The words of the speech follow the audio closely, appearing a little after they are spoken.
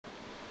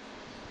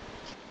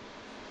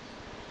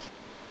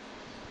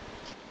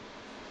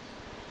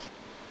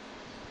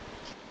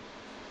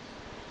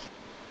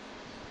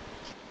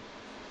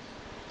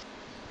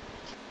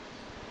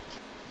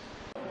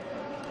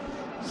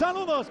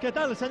Saludos, ¿qué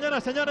tal,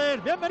 señoras,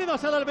 señores?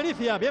 Bienvenidos a la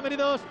Albericia,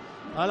 bienvenidos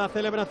a la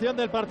celebración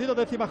del partido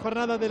 10ª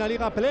jornada de la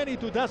Liga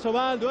Plenitud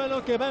ASOBAL,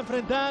 duelo que va a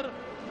enfrentar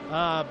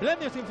a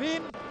Blendio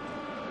Sinfín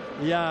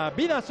y a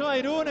Bidasoa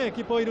Irún,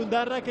 equipo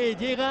irundarra que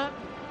llega,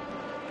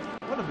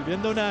 bueno,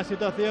 viviendo una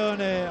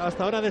situación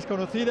hasta ahora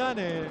desconocida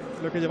en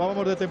lo que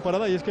llevábamos de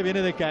temporada, y es que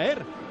viene de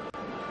caer.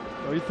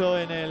 Lo hizo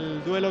en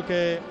el duelo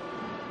que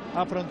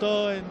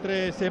afrontó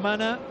entre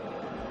semana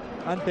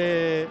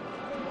ante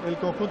el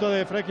conjunto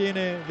de Freaking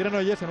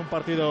Granollers en un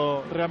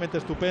partido realmente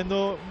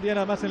estupendo. Un día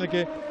nada más en el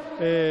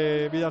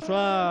que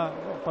Bidasoa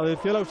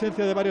padeció la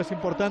ausencia de varios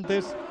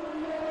importantes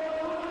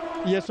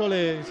y eso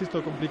le,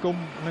 insisto, complicó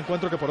un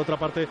encuentro que por otra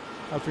parte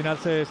al final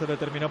se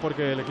determinó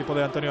porque el equipo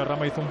de Antonio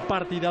Rama hizo un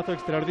partidazo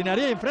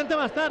extraordinario. Y enfrente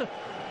va a estar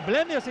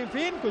Blendio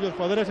Sinfín, cuyos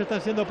jugadores están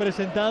siendo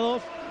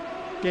presentados,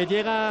 que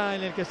llega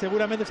en el que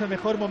seguramente es el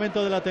mejor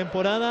momento de la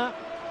temporada.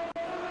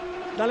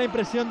 Da la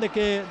impresión de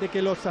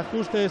que los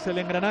ajustes, el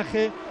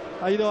engranaje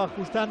ha ido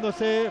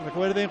ajustándose.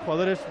 Recuerden,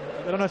 jugadores,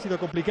 el verano ha sido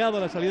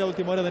complicado, la salida a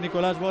última hora de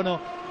Nicolás Bono,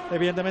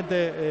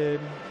 evidentemente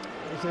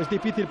es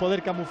difícil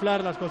poder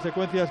camuflar las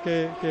consecuencias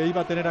que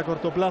iba a tener a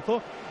corto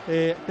plazo.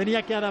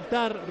 Tenía que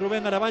adaptar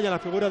Rubén Garabaya a la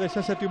figura de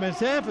Sasha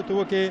Tumensev,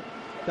 tuvo que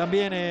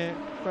también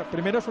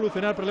primero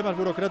solucionar problemas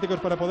burocráticos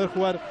para poder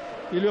jugar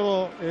y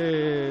luego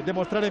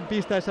demostrar en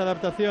pista esa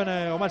adaptación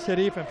a Omar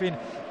Sherif, en fin,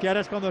 que ahora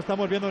es cuando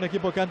estamos viendo un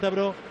equipo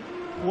cántabro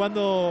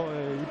jugando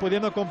y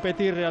pudiendo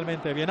competir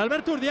realmente bien.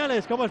 Alberto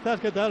Urdiales, ¿cómo estás?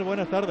 ¿Qué tal?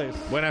 Buenas tardes.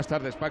 Buenas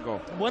tardes,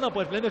 Paco. Bueno,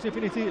 pues Blendio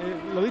Sinfín, sí,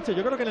 lo dicho,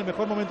 yo creo que en el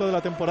mejor momento de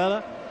la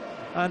temporada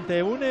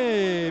ante un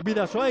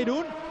Bidasoa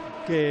Irún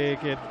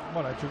que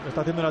bueno,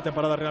 está haciendo una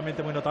temporada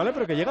realmente muy notable,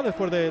 pero que llega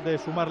después de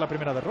sumar la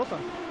primera derrota.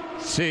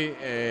 Sí,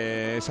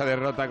 esa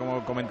derrota,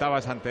 como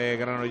comentabas, ante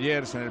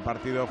Granollers en el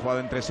partido jugado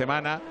entre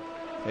semana,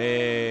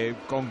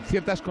 con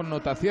ciertas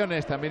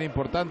connotaciones también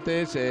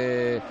importantes.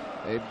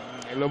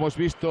 Lo hemos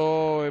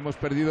visto, hemos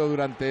perdido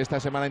durante esta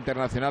semana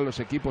internacional los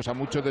equipos a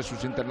muchos de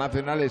sus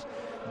internacionales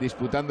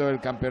disputando el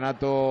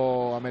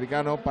campeonato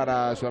sudamericano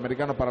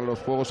para los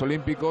Juegos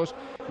Olímpicos,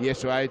 y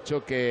eso ha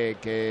hecho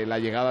que la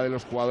llegada de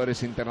los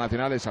jugadores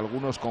internacionales,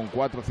 algunos con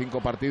 4 o 5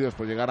 partidos,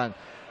 pues llegaran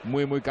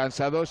muy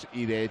cansados,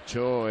 y de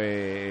hecho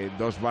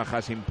dos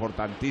bajas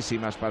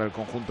importantísimas para el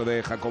conjunto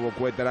de Jacobo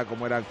Cuétara,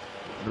 como eran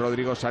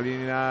Rodrigo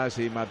Salinas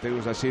y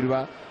Mateus da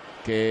Silva,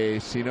 que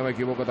si no me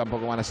equivoco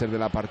tampoco van a ser de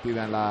la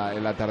partida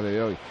en la tarde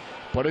de hoy.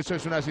 Por eso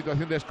es una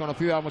situación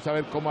desconocida. Vamos a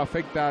ver cómo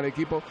afecta al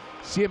equipo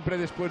siempre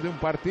después de un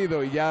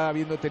partido, y ya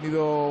habiendo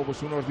tenido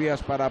pues unos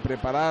días para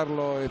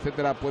prepararlo,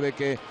 etcétera. Puede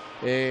que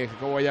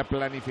Jacobo haya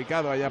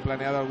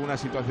planeado algunas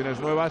situaciones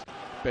nuevas,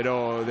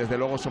 pero desde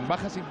luego son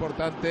bajas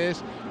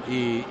importantes,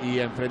 y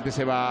enfrente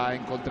se va a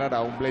encontrar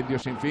a un Blendio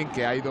Sinfín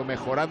que ha ido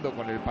mejorando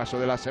con el paso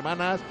de las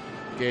semanas,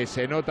 que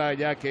se nota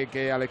ya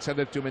que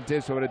Alexander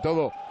Tumenchev sobre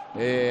todo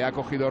ha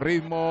cogido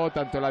ritmo,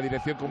 tanto en la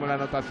dirección como en la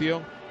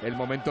anotación. El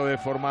momento de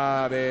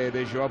forma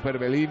de Joao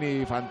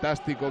Perbellini,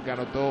 fantástico, que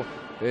anotó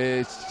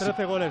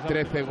 13 goles.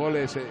 13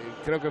 goles,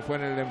 creo que fue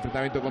en el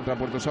enfrentamiento contra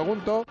Puerto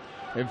Sagunto.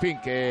 En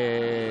fin,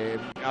 que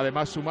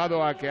además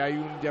sumado a que hay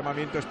un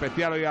llamamiento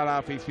especial hoy a la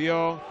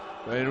afición,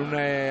 en un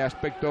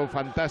aspecto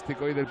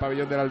fantástico hoy del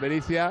pabellón de la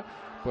Albericia,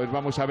 pues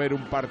vamos a ver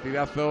un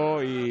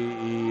partidazo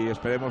y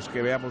esperemos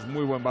que veamos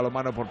muy buen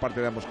balonmano por parte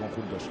de ambos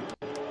conjuntos.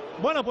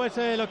 Bueno, pues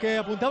lo que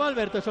apuntaba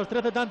Alberto, esos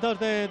 13 tantos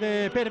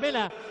de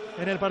Pervela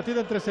en el partido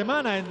entre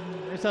semana, en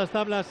esas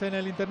tablas en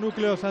el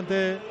Internúcleos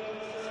ante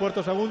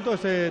Puerto Sagunto,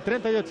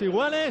 38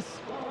 iguales.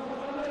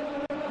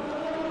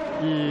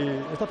 Y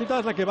esta cita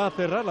es la que va a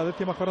cerrar la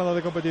 10ª jornada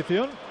de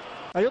competición.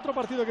 Hay otro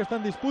partido que está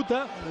en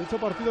disputa, dicho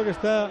partido que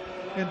está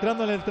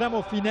entrando en el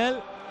tramo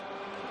final,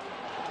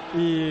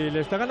 y le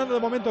está ganando de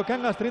momento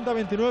Cangas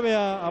 30-29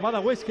 a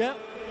Badahuesca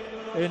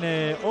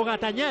en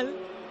Ogatañal.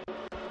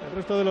 El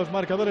resto de los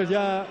marcadores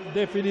ya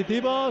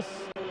definitivos.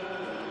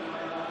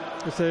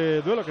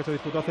 Ese duelo que se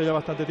disputó hace ya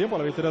bastante tiempo,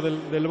 la victoria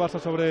del Barça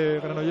sobre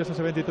Granollers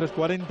ese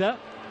 23-40.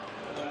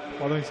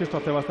 Jugado, insisto,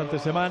 hace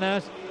bastantes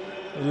semanas.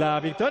 La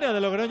victoria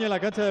de Logroño en la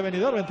cancha de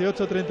Benidorm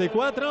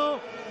 28-34.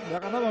 Le ha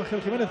ganado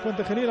Ángel Jiménez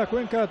Puente Genil a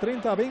Cuenca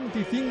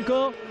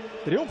 30-25.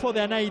 Triunfo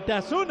de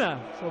Anaitasuna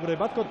sobre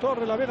Batco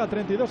Torre la Vega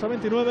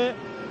 32-29.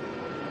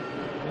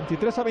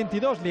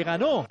 23-22 le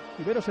ganó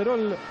Ibero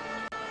Serol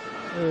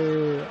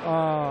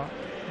a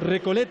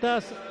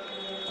Recoletas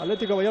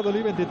Atlético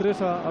Valladolid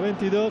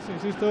 23-22,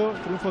 insisto,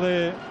 triunfo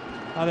de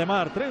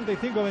Ademar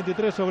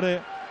 35-23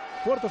 sobre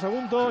Puerto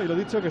Sagunto, y lo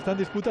dicho, que está en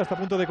disputa, está a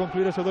punto de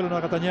concluir ese duelo en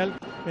Agatañal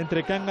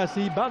entre Cangas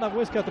y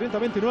Badahuesca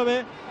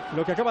 30-29.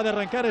 Lo que acaba de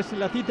arrancar es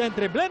la cita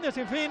entre Blendio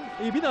Sinfín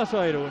y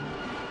Bidasoa Irún.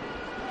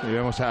 Y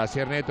vemos a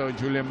Neto,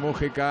 Julien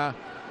Mújica,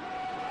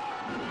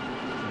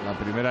 la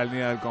primera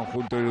línea del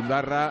conjunto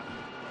irundarra.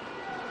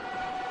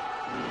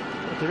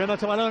 Recibiendo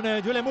ese balón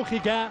Julien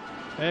Mújica,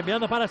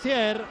 enviando para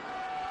Sier.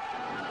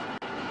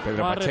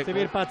 Va a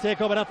recibir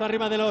Pacheco, brazo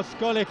arriba de los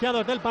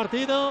colegiados del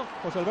partido,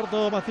 José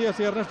Alberto Macías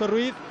y Ernesto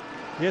Ruiz.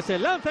 Y ese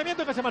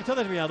lanzamiento que se marchó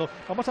desviado.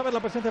 Vamos a ver la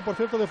presencia, por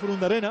cierto, de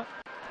Furundarena,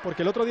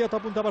 porque el otro día tú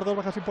apuntabas dos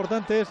bajas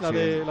importantes, la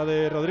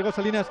de Rodrigo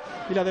Salinas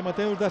y la de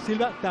Mateus da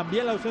Silva.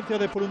 También la ausencia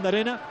de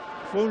Purundarena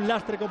fue un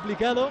lastre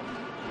complicado,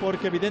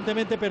 porque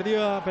evidentemente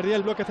perdía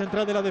el bloque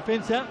central de la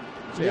defensa.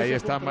 Sí, ahí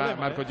está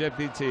Marko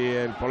Jeptic y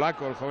el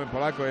joven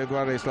polaco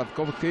Edward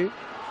Slavkovski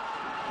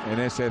en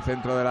ese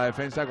centro de la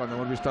defensa, cuando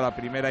hemos visto la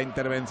primera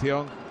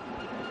intervención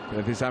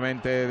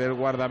precisamente del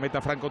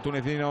guardameta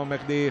franco-tunecino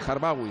Mehdi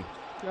Harbaoui.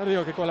 Claro,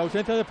 digo que con la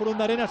ausencia de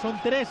Purundarena son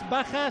 3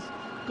 bajas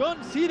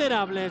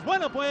considerables.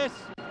 Bueno, pues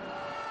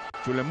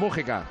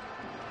Mújica,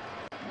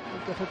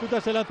 que ejecuta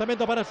ese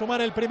lanzamiento para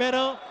sumar el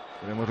primero.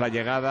 Tenemos la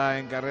llegada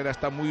en carrera,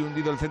 está muy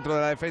hundido el centro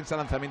de la defensa,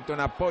 lanzamiento en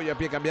apoyo a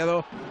pie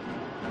cambiado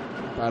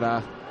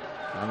para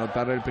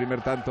anotar el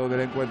primer tanto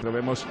del encuentro.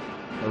 Vemos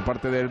por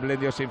parte del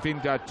Blendio Sinfín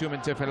a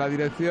Chumenchev en la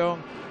dirección,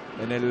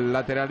 en el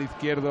lateral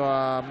izquierdo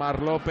a Mar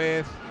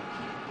López.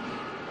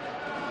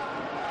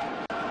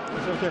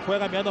 Es el que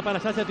juega enviando para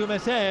Sasha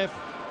Chumenchev.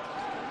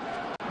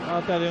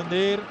 Trata de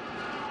hundir,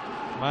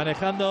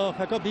 manejando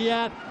Jacob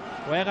Díaz,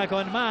 juega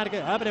con Marc,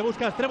 abre,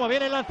 busca extremo,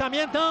 viene el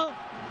lanzamiento.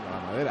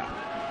 La madera.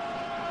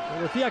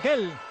 Lo decía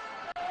aquel.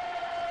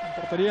 En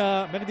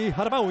portería Mehdi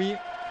Harbaoui.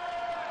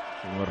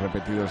 Hemos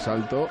repetido el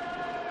salto.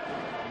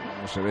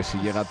 No se ve si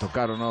llega a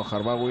tocar o no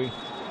Harbaoui.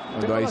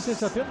 Tengo la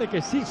sensación de que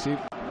sí. Sí.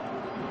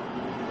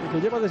 Y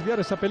que lleva a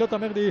desviar esa pelota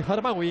Mehdi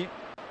Harbaoui.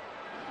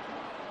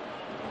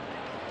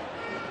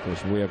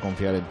 Pues voy a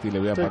confiar en ti. Le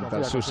voy a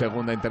apartar su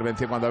segunda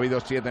intervención cuando ha habido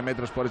 7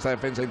 metros por esa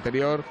defensa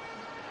interior.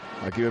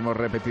 Aquí vemos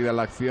repetida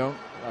la acción,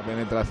 la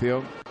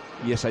penetración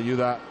y esa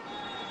ayuda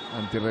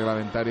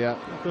antirreglamentaria.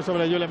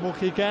 Sobre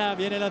Mújica,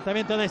 viene el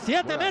lanzamiento de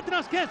 7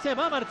 metros que se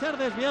va a marchar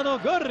desviado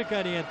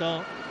Gorka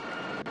Nieto.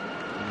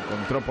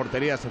 Encontró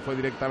portería, se fue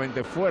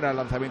directamente fuera el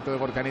lanzamiento de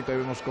Gorka Nieto y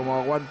vemos cómo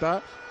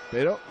aguanta,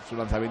 pero su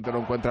lanzamiento no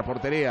encuentra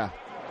portería.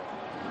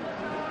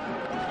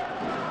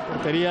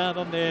 Portería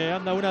donde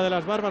anda una de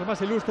las barbas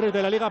más ilustres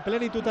de la Liga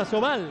Plenitud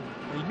ASOBAL,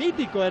 el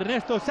mítico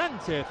Ernesto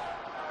Sánchez.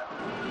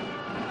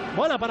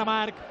 Bola para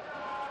Marc.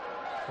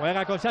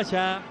 Juega con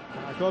Sasha,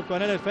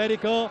 con el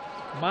esférico.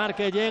 Marc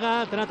que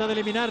llega, trata de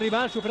eliminar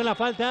rival, sufre la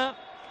falta.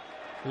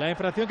 La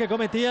infracción que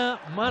cometía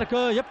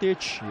Marko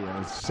Jeptic. Y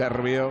el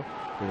serbio,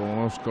 que como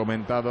hemos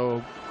comentado,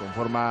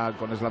 conforma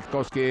con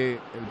Slavkovski,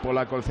 el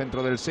polaco, el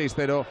centro del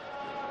 6-0,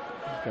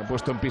 que ha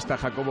puesto en pista a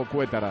Jacobo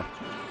Cuétara.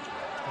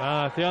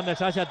 La acción de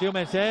Sasha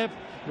Chumenchev.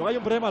 Luego hay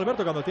un problema,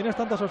 Alberto, cuando tienes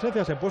tantas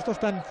ausencias en puestos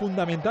tan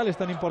fundamentales,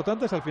 tan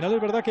importantes, al final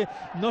es verdad que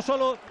no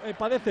solo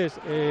padeces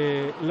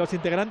los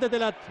integrantes de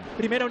la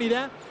primera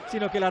unidad,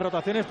 sino que las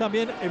rotaciones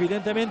también,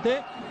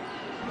 evidentemente,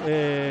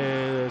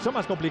 son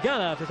más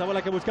complicadas. Esa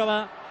bola que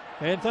buscaba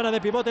en zona de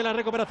pivote, la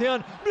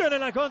recuperación. Viene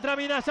la contra,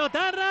 Bidasoa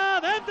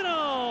dentro.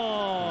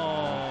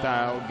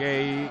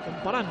 Taugay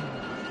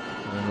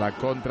en la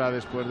contra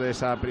después de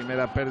esa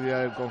primera pérdida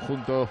del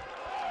conjunto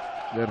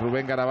de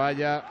Rubén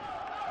Garabaya.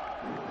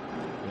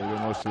 Ahí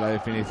vemos la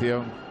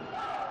definición.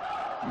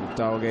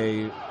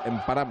 Taugay en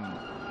Param,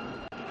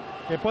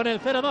 que pone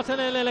el 0-2 en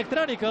el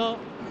electrónico.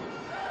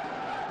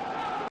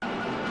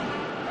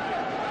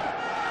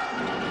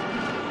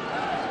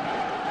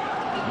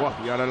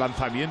 Y ahora el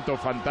lanzamiento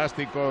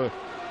fantástico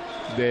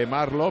de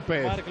Marc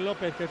López. Marc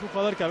López, que es un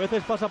jugador que a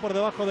veces pasa por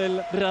debajo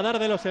del radar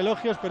de los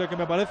elogios, pero que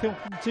me parece un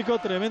chico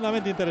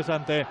tremendamente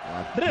interesante.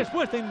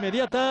 Respuesta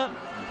inmediata.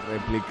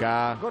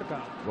 Réplica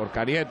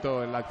Gorka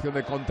Nieto en la acción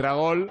de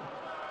contragol.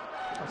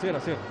 Asier.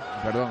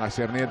 Perdón,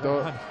 Asier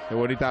Nieto. Qué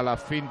bonita la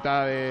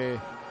finta de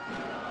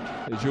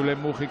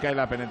Mújica y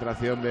la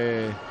penetración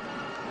de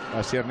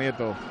Asier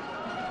Nieto.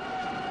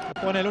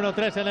 Pone el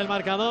 1-3 en el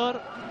marcador.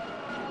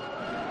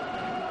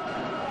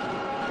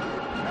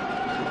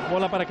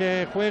 Bola para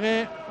que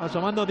juegue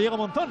asomando Diego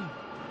Montón,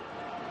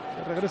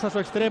 que regresa a su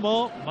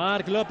extremo.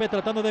 Marc López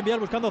tratando de enviar,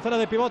 buscando zona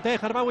de pivote.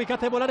 Harbaoui que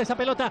hace volar esa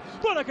pelota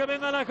para que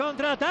venga la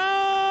contra.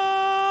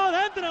 ¡Tao!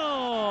 ¡Dentro!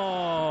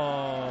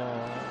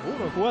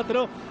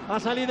 1-4. Ha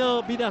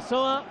salido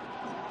Bidasoa.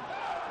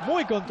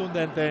 Muy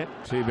contundente.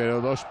 Sí, pero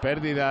 2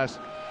 pérdidas.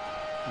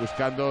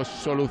 Buscando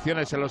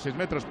soluciones en los 6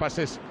 metros.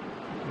 Pases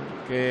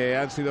que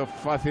han sido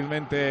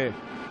fácilmente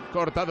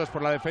cortados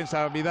por la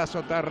defensa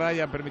Bidasoa y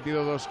han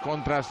permitido 2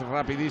 contras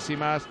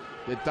rapidísimas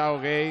de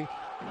Taugay.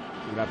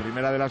 Y la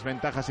primera de las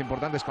ventajas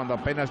importantes cuando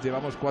apenas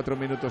llevamos 4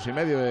 minutos y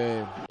medio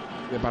de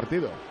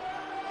partido.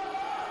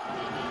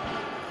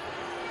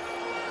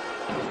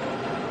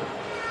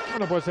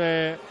 Bueno, pues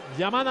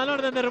llamada al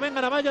orden de Rubén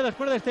Garabaya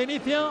después de este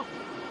inicio.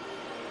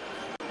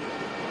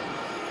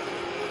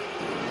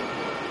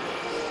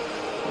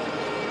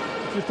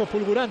 Esto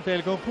fulgurante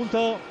el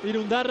conjunto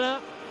irundarra.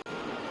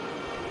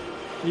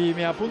 Y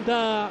me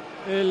apunta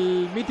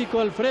el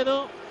mítico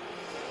Alfredo.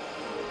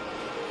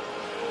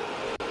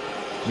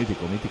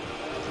 Mítico.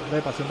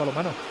 De pasión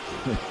balonmano.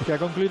 Que ha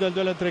concluido el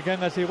duelo entre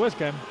Cangas y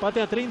Huesca.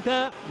 Empate a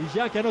 30 y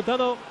ya que ha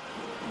anotado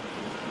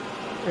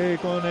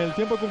con el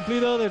tiempo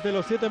cumplido desde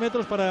los 7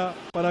 metros para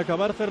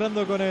acabar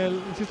cerrando con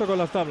con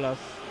las tablas.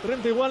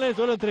 30 iguales,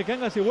 duelo entre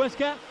Cangas y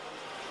Huesca.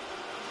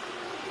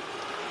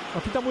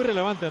 Una cita muy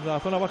relevante en la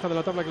zona baja de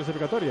la tabla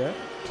clasificatoria, ¿eh?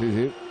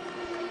 Sí.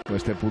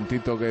 este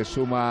puntito que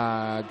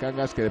suma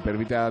Cangas, que le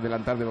permite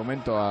adelantar de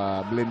momento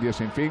a Blendio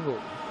Sinfín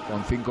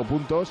con 5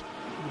 puntos.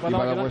 Y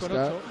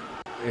Badahuesca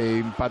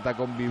empata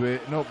con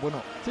Vive. No,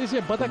 bueno. Sí,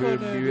 empata con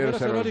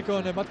Viveros Irún y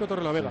con el Vasco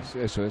Torrelavega.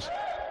 Eso es.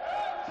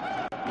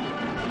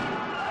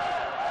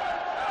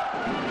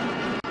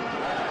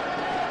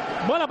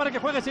 Bola para que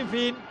juegue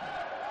Sinfín.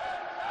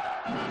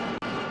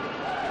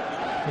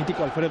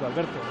 Mítico Alfredo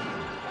Alberto.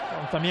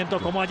 Lanzamiento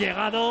como ha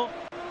llegado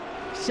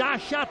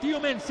Sasha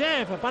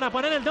Tiumensev para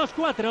poner el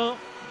 2-4.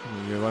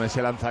 Y con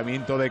ese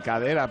lanzamiento de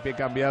cadera, pie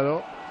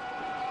cambiado.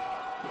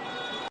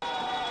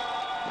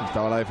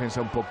 Estaba la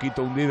defensa un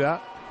poquito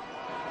hundida.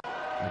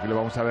 Aquí lo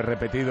vamos a ver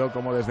repetido,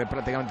 como desde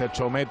prácticamente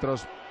 8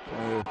 metros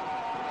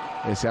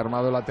ese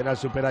armado lateral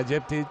supera a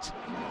Jeptic.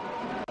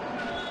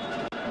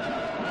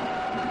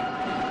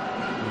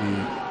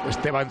 Y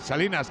Esteban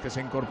Salinas, que se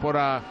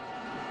incorpora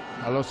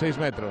a los 6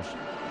 metros.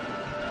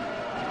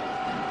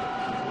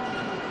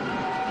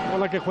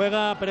 Bola que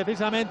juega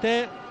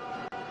precisamente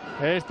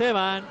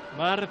Esteban.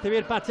 Va a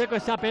recibir Pacheco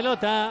esa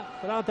pelota.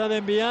 Trata de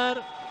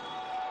enviar.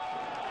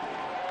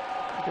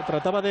 Que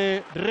trataba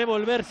de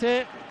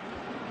revolverse.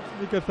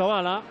 Y que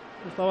Zabala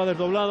estaba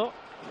desdoblado.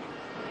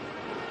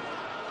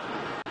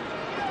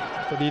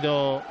 Ha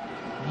pedido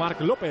Marc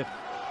López.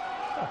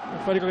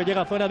 Esférico que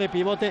llega a zona de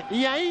pivote.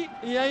 Y ahí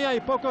hay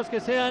pocos que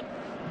sean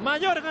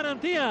mayor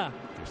garantía.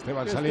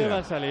 Esteban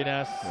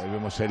Salinas. Ahí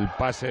vemos el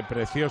pase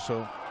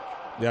precioso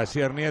de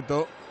Asier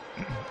Nieto.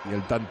 Y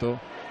el tanto.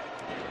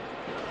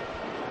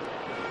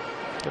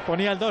 Que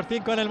ponía el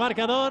 2-5 en el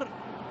marcador.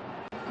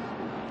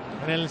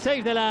 En el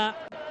 6 de la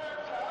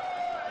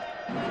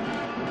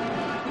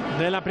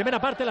primera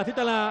parte, la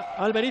cita la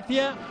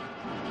Albericia.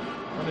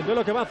 Con el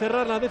duelo que va a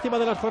cerrar la 10ª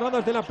de las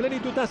jornadas de la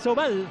plenitud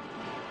ASOBAL.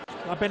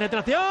 La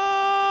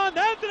penetración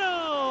dentro.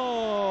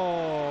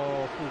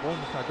 Jugón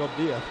Jacob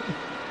Díaz.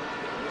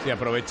 Sí,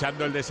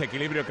 aprovechando el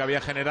desequilibrio que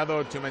había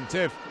generado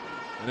Tiumensev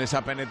en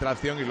esa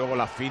penetración y luego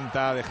la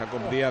finta de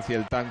Jacob Díaz y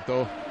el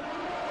tanto.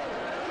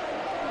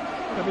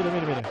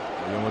 Mire.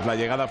 Vemos la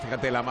llegada,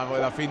 fíjate, el amago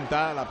de la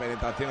finta, la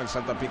penetración, el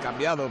salto a pie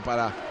cambiado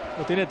para...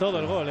 Lo tiene todo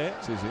el gol, ¿eh?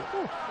 Sí.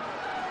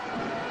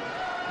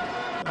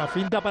 La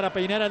finta para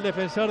peinar al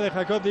defensor de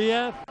Jacob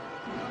Díaz.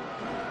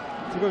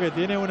 Chico que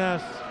tiene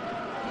unas...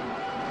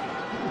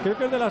 Creo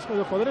que es de los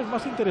jugadores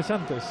más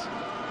interesantes.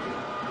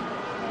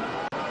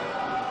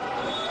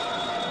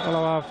 Ahora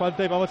va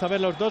falta y vamos a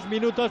ver los 2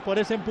 minutos por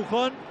ese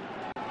empujón.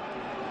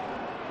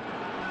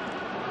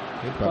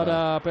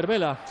 Para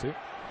Pervela. Sí.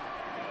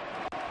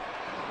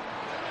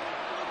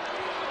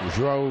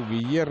 Joao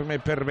Guillerme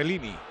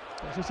Pervelini.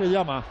 Así se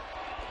llama.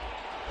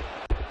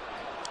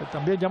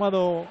 También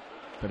llamado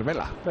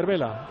Pervela.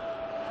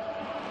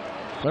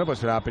 Bueno,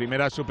 pues la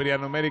primera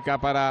superioridad numérica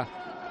para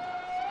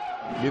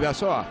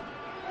Bidasoa.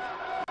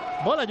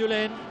 Bola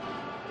Julen.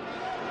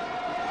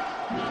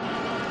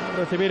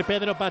 Recibir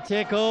Pedro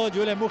Pacheco.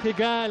 Julen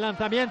Mújica. El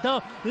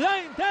lanzamiento. La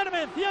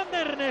intervención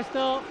de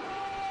Ernesto.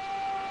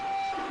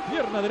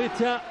 Pierna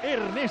derecha.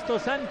 Ernesto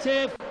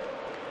Sánchez.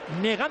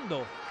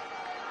 Negando.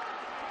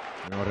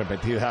 Tenemos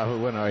repetida.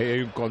 Bueno, ahí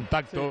hay un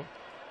contacto.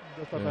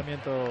 Sí,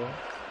 desplazamiento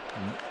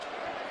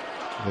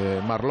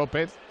de Marc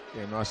López,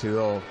 que no ha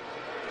sido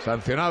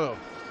sancionado.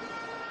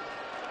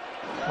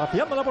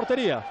 Vaciando la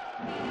portería.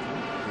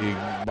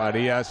 Y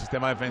varía el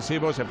sistema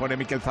defensivo. Se pone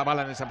Mikel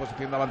Zabala en esa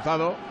posición de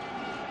avanzado.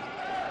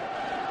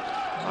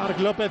 Marc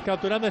López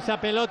capturando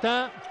esa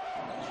pelota.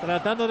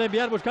 Tratando de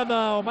enviar, buscando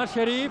a Omar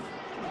Sherif.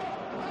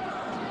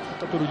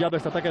 Está turullado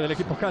este ataque del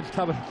equipo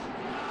cántabro.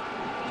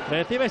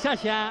 Recibe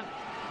Sasha.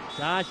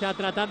 Sasha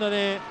tratando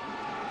de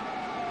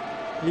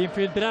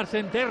infiltrarse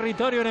en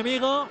territorio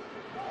enemigo.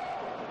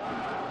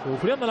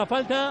 Sufriendo la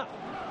falta.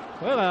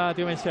 Juega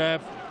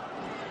Tiumensev.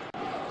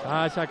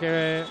 Sasha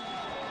que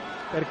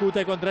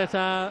percute contra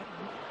esa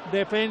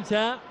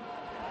defensa.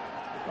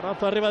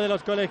 Brazo arriba de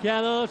los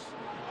colegiados.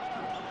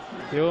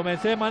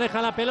 Tiumensev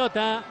maneja la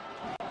pelota.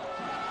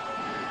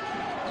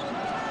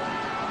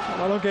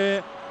 El balón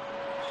que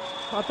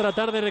va a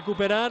tratar de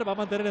recuperar. Va a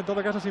mantener en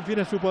todo caso Sinfín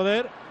en su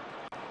poder.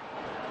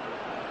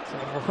 Se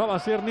arrojaba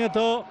Asier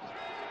Nieto.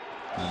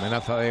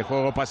 Amenaza de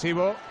juego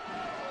pasivo.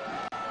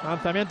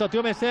 Lanzamiento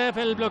Tiumensev,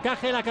 el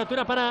blocaje, la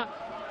captura para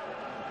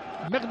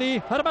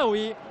Mehdi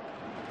Harbaoui.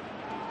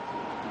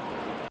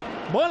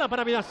 Bola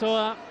para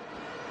Bidasoa.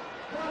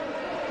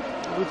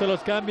 Luce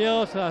los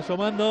cambios,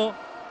 asomando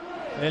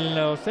en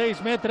los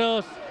 6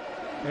 metros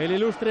el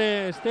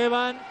ilustre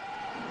Esteban.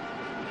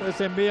 Pues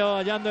envío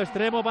hallando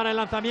extremo para el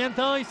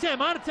lanzamiento y se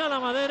marcha a la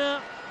madera.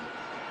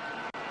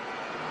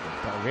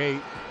 Paugué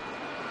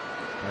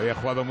había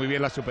jugado muy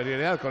bien la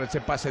superioridad con ese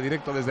pase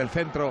directo desde el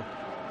centro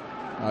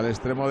al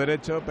extremo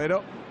derecho,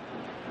 pero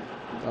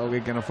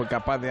Paugué que no fue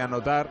capaz de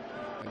anotar.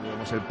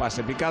 Vemos el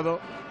pase picado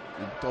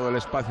en todo el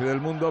espacio del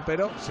mundo,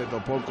 pero se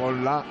topó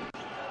con la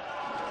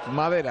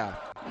madera.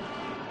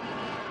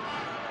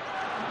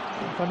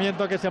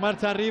 Lanzamiento que se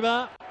marcha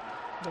arriba,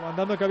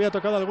 demandando que había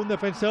tocado algún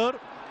defensor.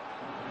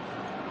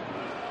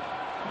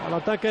 Al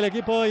ataque el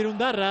equipo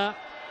Irundarra.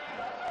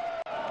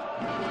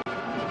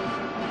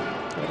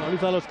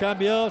 Realiza los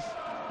cambios.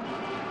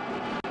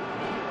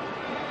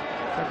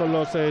 Está con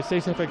los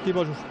 6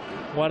 efectivos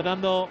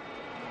guardando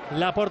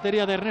la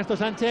portería de Ernesto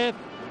Sánchez.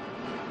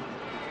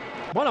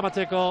 Bola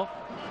Pacheco.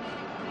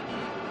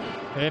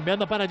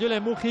 Enviando para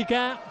Julen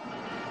Mújica.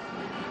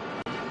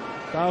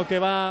 Tao que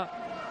va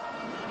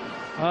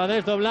a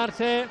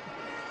desdoblarse.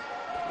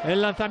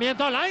 El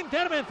lanzamiento, la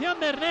intervención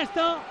de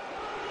Ernesto.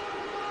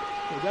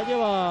 Que ya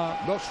lleva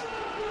 2.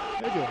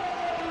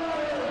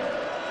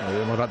 Ahí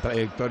vemos la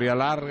trayectoria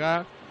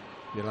larga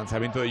y el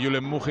lanzamiento de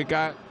Julen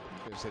Mújica,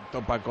 que se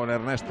topa con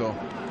Ernesto.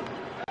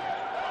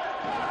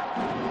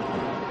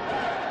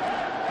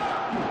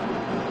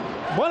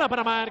 Bola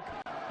para Marc.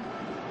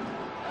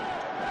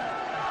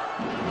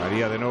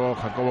 María de nuevo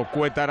Jacobo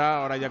Cuétara,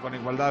 ahora ya con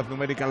igualdad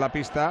numérica en la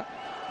pista.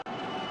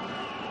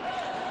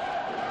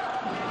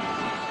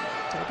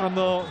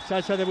 Tratando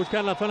Sasha de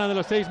buscar la zona de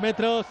los 6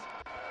 metros.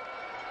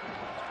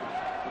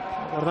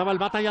 Recordaba el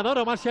batallador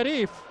Omar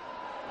Sharif.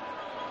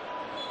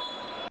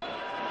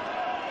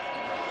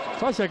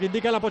 Sasha que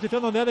indica la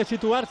posición donde ha de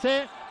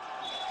situarse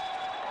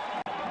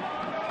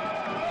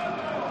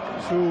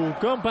su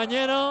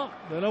compañero.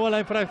 De nuevo la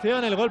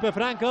infracción, el golpe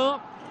franco.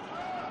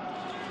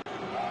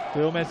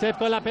 Tumesev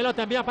con la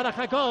pelota, envía para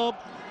Jacob.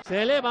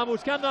 Se eleva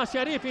buscando a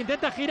Sharif,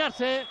 intenta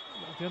girarse.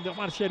 La acción de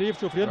Omar Sharif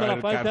sufriendo la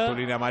falta.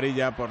 Cartulina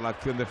amarilla por la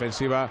acción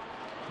defensiva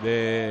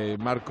de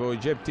Marko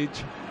Jeptic.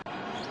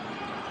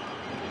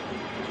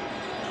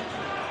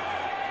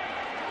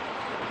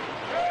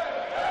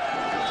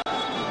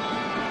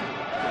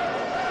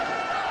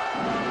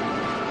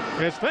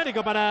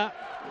 Esférico para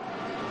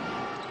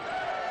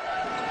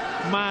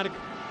Marc.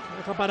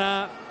 Deja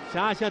para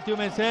Sasha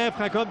Tumesev.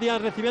 Jacob Díaz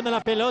recibiendo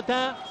la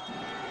pelota.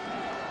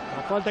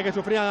 La falta que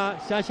sufría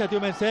Sasha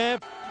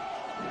Tumesev.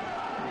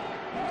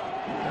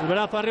 El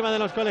brazo arriba de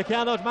los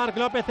colegiados. Marc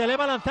López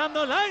eleva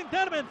lanzando la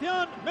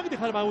intervención. Mehdi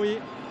Harbaoui.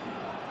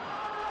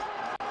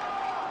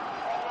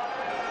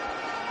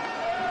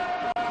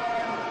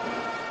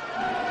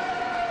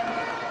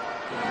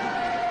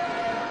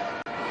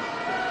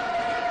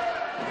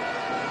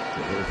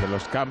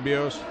 Los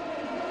cambios.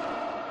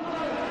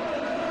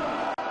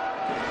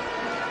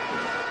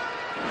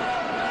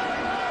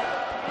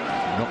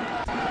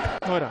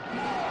 No. Fuera.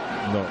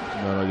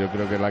 No, yo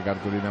creo que la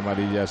cartulina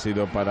amarilla ha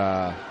sido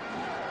para...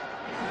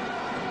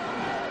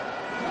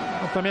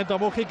 Lanzamiento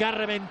Mújica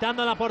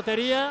reventando la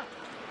portería.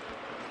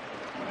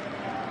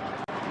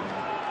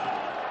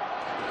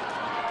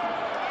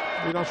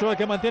 Bidasoa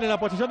que mantiene la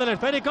posición del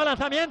esférico.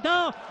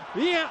 Lanzamiento.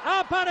 Y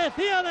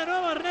aparecía de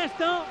nuevo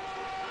Ernesto.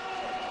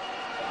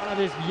 Para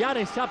desviar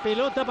esa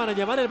pelota, para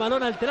llevar el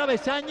balón al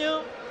travesaño.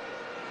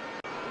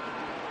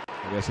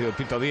 Había sido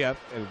Tito Díaz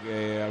el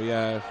que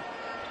había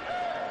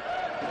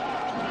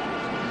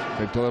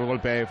efectuado el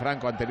golpe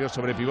franco anterior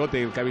sobre pivote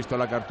y el que ha visto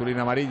la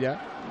cartulina amarilla.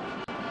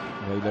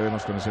 Y ahí le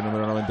vemos con ese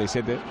número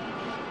 97.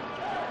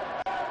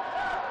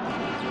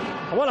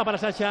 Bola para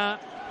Sasha.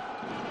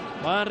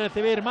 Va a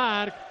recibir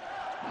Marc.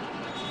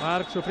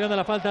 Marc sufriendo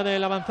la falta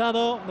del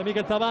avanzado de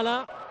Mikel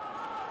Zabala.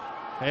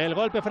 El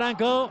golpe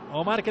franco.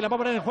 Omar que la va a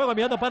poner en juego,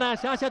 enviando para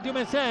Sasha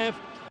Tumesev.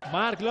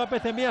 Marc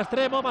López envía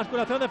extremo.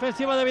 Basculación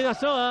defensiva de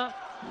Bidasoa.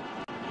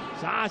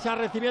 Sasha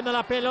recibiendo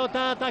la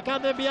pelota,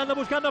 atacando, enviando,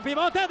 buscando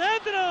pivote.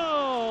 ¡Dentro!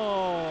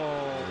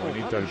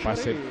 Bonito el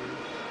pase.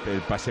 El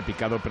pase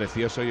picado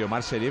precioso. Y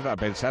Omar Sharif, a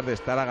pesar de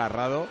estar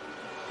agarrado,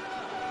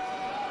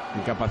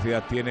 qué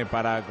capacidad tiene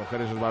para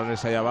coger esos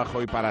balones ahí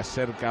abajo y para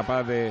ser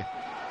capaz de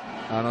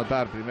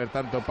anotar. Primer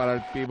tanto para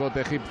el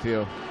pivote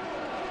egipcio.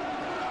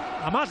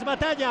 A más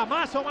batalla,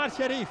 más Omar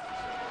Sharif.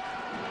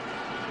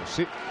 Pues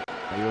sí,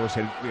 ahí vemos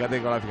fíjate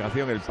con la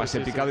fijación, el pase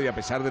picado. Y a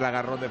pesar del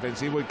agarrón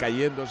defensivo y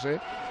cayéndose,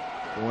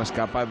 como es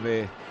capaz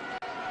de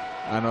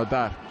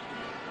anotar.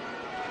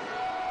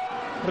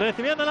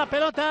 Recibiendo la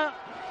pelota.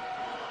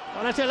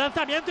 Ahora ese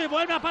lanzamiento y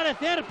vuelve a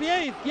aparecer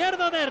pie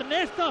izquierdo de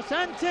Ernesto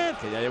Sánchez.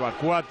 Que ya lleva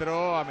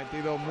 4, ha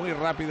metido muy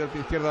rápido el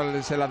pie izquierdo en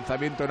ese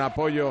lanzamiento en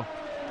apoyo.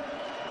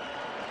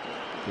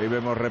 Que ahí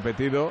vemos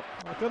repetido.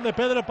 Acción de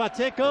Pedro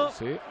Pacheco.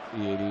 Sí,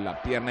 y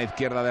la pierna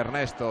izquierda de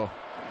Ernesto.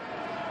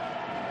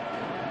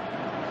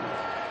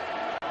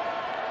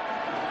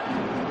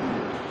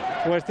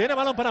 Pues tiene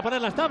balón para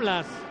poner las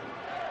tablas.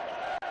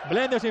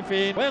 Blendio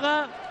Sinfín.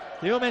 Juega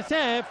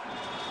Tumesev.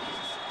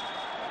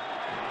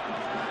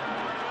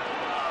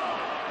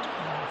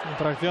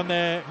 Infracción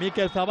de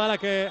Mikel Zabala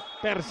que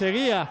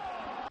perseguía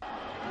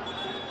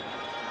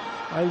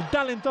al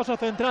talentoso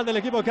central del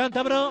equipo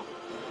cántabro.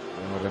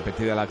 Hemos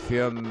repetido la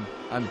acción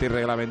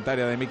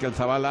antirreglamentaria de Mikel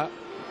Zabala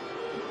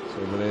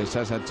sobre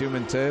Sasha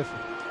Tumesev.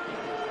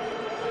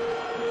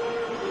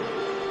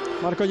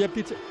 Marko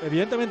Jeptic,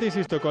 evidentemente,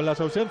 insisto, con las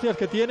ausencias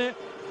que tiene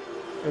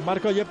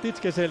Marko Jeptic,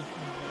 que es el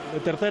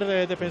tercer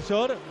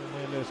defensor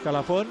en el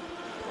escalafón.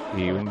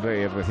 Y un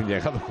recién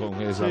llegado con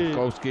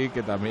Sapkowski,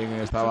 que también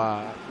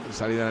estaba en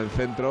salida en el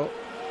centro.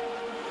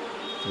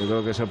 Yo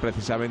creo que eso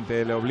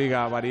precisamente le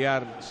obliga a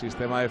variar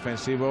sistema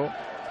defensivo,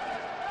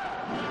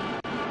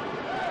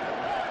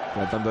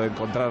 tratando de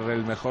encontrar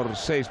el mejor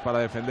 6 para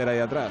defender ahí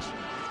atrás.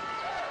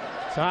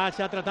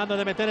 Sasha tratando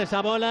de meter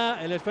esa bola,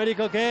 el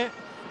esférico que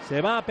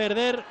se va a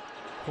perder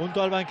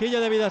junto al banquillo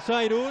de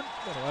Bidasoa Irún.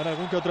 Bueno, habrá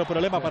algún que otro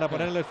problema para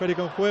poner el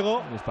esférico en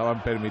juego.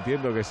 Estaban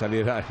permitiendo que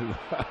saliera el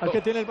al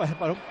que tiene el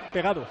balón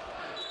pegado.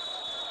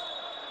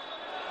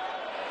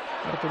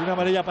 Cartulina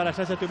amarilla para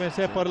Sasha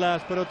Tumensev por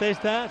las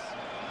protestas.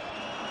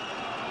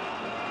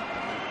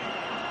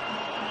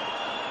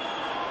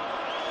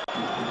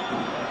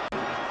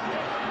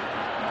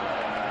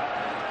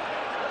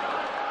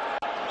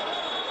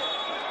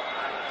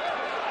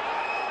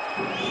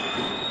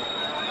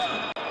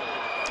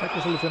 Hay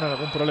que solucionar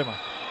algún problema.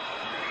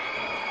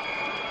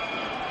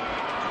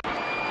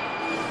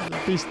 La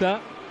pista.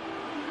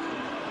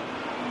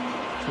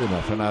 Sí,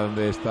 una zona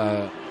donde está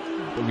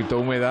un poquito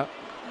húmeda.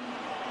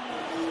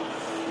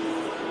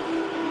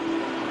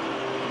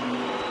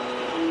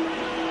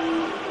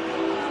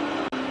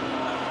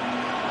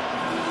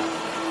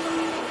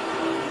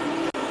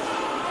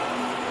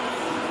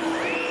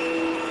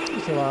 Y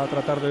se va a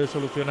tratar de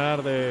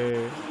solucionar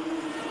de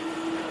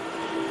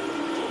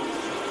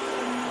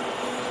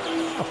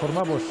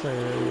forma pues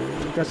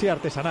casi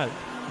artesanal.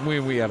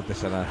 Muy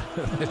artesanal.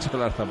 De hecho,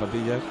 las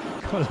zapatillas.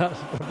 Con las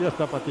propias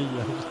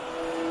zapatillas.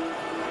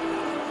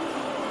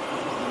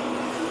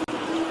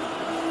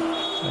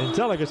 La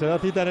hinchada que se da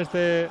cita en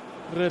este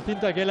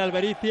recinto aquí en la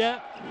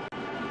Albericia.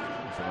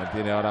 Se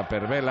mantiene ahora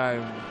Pervela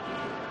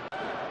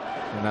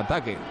en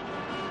ataque.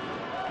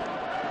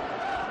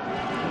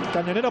 El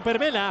cañonero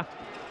Pervela.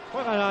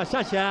 Juega a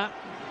Sasha.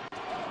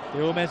 Y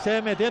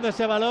Tumensev metiendo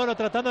ese balón o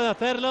tratando de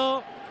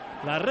hacerlo.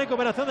 La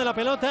recuperación de la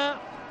pelota.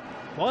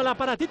 Bola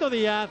para Tito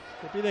Díaz,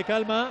 que pide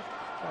calma.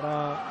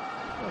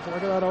 Se va a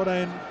quedar ahora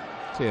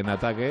en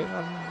ataque.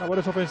 En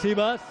labores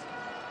ofensivas.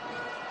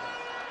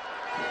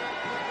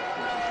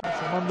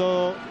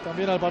 Sumando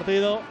también al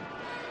partido.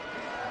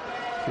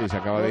 Sí, se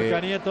acaba Gorka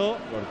Nieto.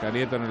 Gorka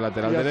Nieto en el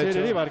lateral y derecho.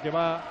 Iríbar, que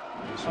va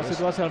a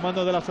situarse al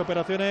mando de las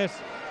operaciones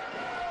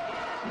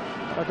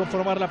para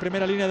conformar la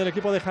primera línea del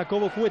equipo de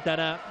Jacobo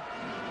Cuétara.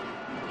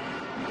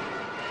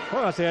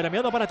 Juega ser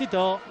enviado para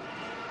Tito.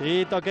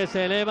 Tito que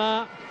se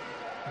eleva.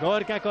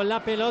 Gorka con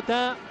la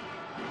pelota.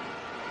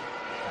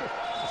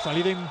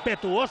 Salido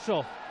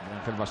impetuoso.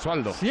 Ángel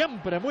Basualdo.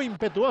 Siempre muy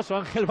impetuoso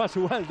Ángel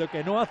Basualdo,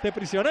 que no hace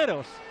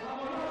prisioneros.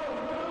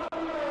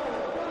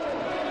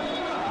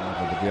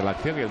 Ha repetido la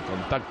acción y el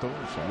contacto.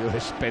 Salió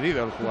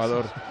despedido el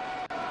jugador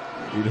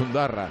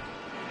Irundarra.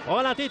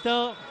 Hola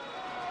Tito.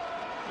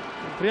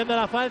 Sufriendo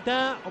la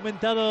falta. Ha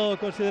aumentado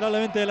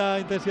considerablemente la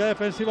intensidad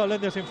defensiva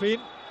Blendio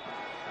Sinfín.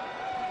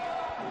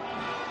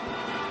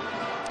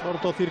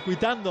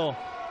 Cortocircuitando.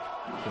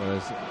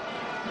 Pues...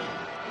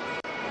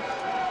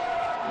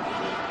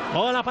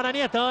 Bola para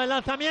Nieto, el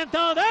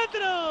lanzamiento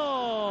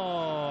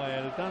dentro.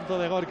 El tanto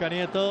de Gorka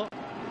Nieto.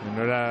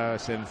 No era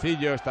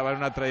sencillo, estaba en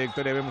una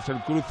trayectoria, vemos el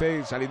cruce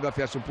y saliendo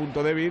hacia su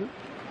punto débil.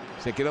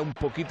 Se queda un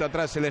poquito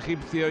atrás el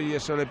egipcio y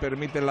eso le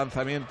permite el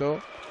lanzamiento.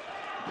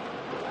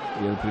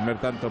 Y el primer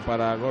tanto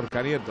para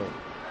Gorka Nieto.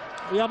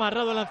 Y ha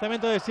amarrado el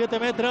lanzamiento de 7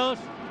 metros.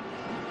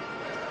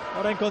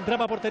 Ahora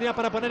encontraba portería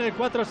para poner el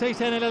 4-6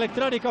 en el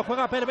electrónico.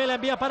 Juega Pervela,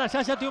 envía para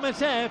Sasha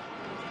Tumensev.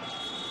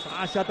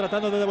 Sasha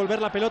tratando de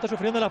devolver la pelota,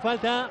 sufriendo la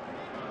falta.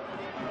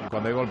 Y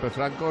cuando hay golpe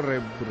franco,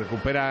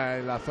 recupera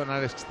en la zona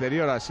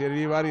exterior a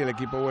Iríbar y el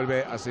equipo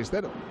vuelve a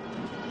 6-0.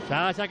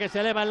 Sasha que se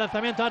eleva el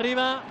lanzamiento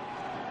arriba.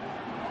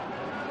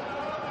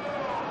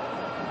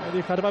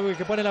 Eddie Harbaugh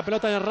que pone la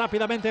pelota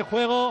rápidamente en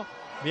juego.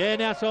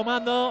 Viene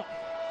asomando.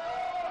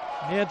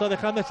 Nieto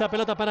dejando esa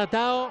pelota para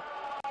Tao.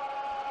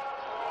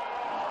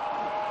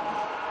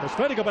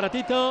 Esférico para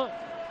Tito.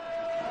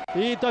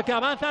 Tito que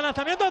avanza,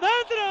 lanzamiento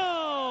dentro.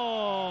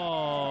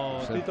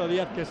 Sí. Tito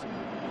Díaz, que es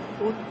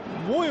un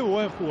muy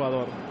buen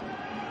jugador.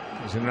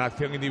 Es en una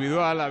acción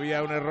individual,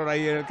 había un error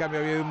ahí en el cambio,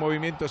 había un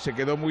movimiento, se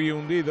quedó muy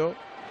hundido.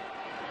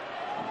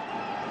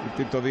 Y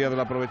Tito Díaz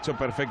lo aprovechó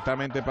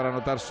perfectamente para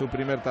anotar su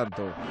primer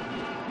tanto.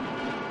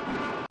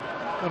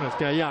 Bueno, es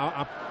que ahí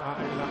ha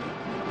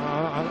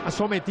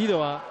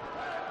sometido a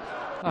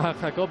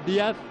Jacob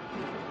Díaz.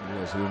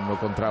 Es un 1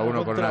 contra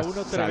 1 con una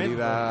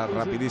salida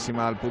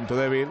rapidísima al punto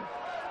débil.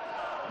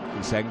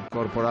 Y se ha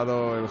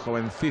incorporado el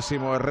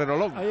jovencísimo Herrero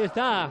Long. Ahí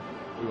está.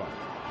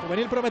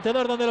 Juvenil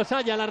prometedor donde los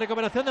haya. La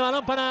recuperación de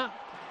balón para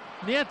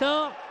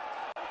Nieto.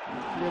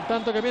 Y el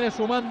tanto que viene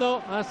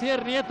sumando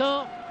Asier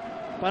Nieto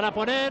para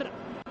poner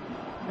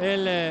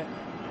el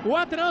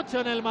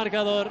 4-8 en el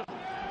marcador.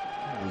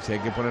 Y si hay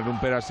que poner un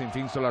pero al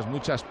Sinfín son las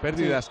muchas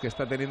pérdidas que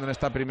está teniendo en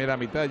esta primera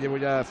mitad. Llevo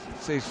ya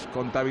 6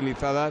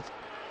 contabilizadas.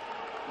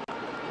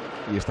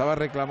 Y estaba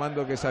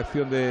reclamando que esa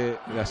acción de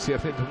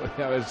Asier Nieto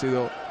podría haber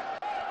sido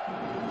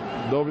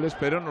dobles,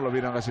 pero no lo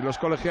vieron así los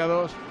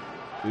colegiados.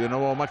 Y de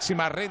nuevo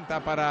máxima renta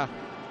para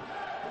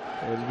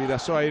el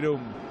Bidasoa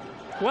Irún.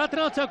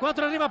 4-8,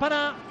 4 arriba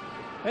para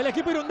el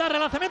equipo Irundarra.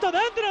 Lanzamiento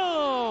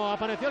dentro.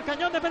 Apareció el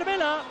cañón de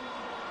Pervela.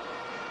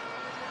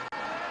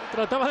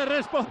 Trataba de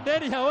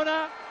responder y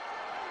ahora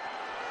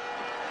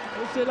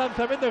ese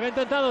lanzamiento que ha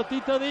intentado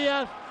Tito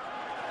Díaz.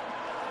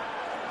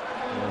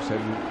 Pues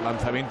el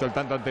lanzamiento, el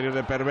tanto anterior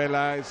de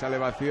Pervela, esa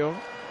elevación.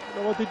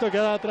 Luego Tito que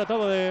ha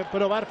tratado de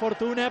probar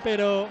fortuna,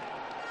 pero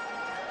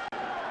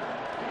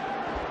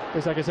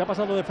Pese a que se ha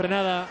pasado de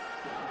frenada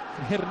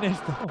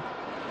Ernesto.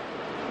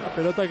 La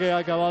pelota que ha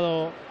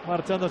acabado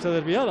marchándose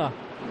desviada.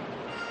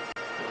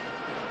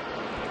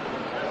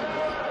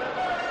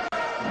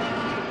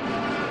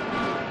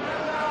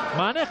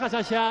 Maneja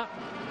Sasha.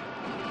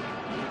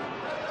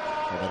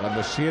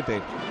 Atacando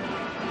 7.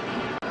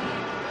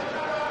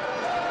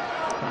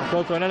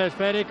 Tampoco en el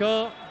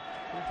esférico.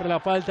 Siempre la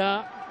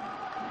falta.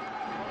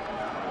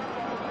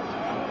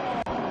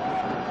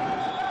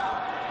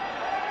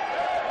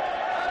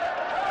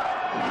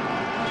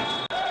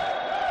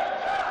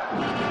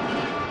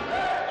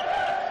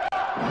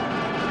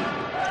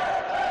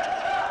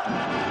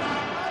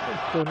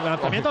 Un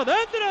lanzamiento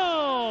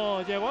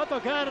dentro. Llegó a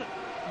tocar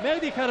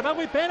Mehdi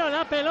Harbawi, pero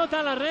la pelota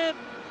a la red.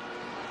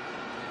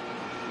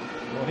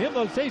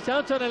 Poniendo el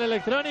 6-8 en el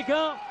electrónico.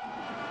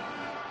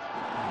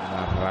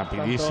 Una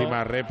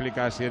rapidísima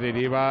réplica así de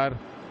Iríbar,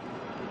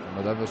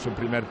 anotando su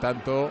primer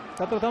tanto.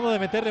 Está tratando de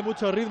meterle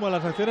mucho ritmo a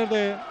las acciones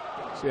de...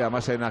 Sí,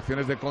 además en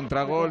acciones de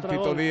contragol,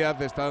 Tito Díaz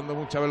está dando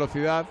mucha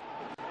velocidad.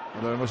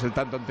 Cuando vemos el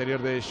tanto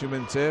anterior de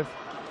Shumenchev,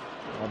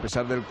 a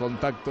pesar del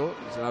contacto,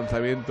 ese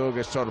lanzamiento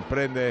que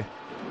sorprende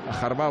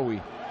a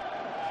Harbawi.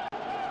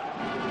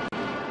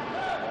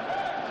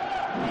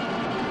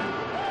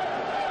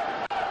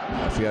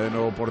 Hacía de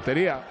nuevo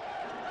portería.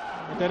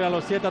 Meter a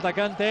los 7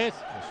 atacantes.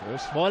 Eso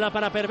es. Bola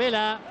para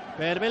Pervela.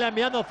 Pervela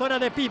enviando zona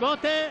de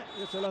pivote.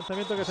 Y ese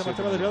lanzamiento que se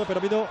marchaba desviado, pero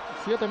ha habido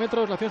 7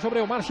 metros la acción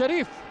sobre Omar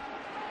Sherif.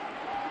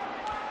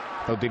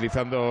 Está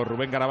utilizando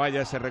Rubén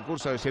Garabaya ese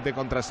recurso de 7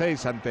 contra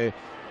 6 ante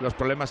los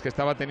problemas que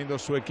estaba teniendo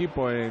su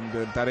equipo en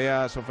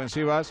tareas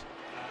ofensivas.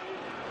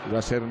 Y va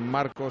a ser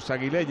Marcos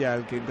Aguilella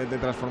el que intente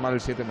transformar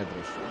el 7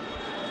 metros.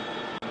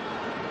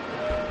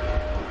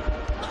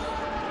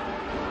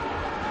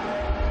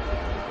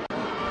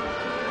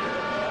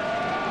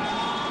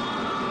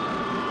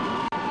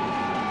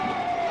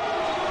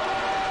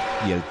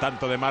 Y el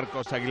tanto de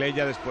Marcos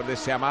Aguilella después de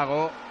ese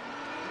amago.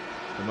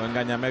 Como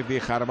engaña Mehdi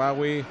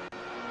Harbawi.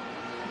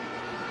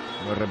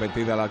 Muy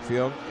repetida la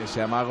acción,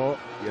 ese amago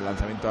y el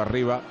lanzamiento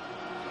arriba.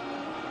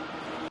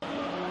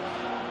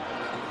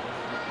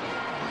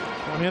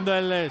 Poniendo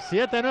el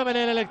 7-9 en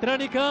el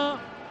electrónico.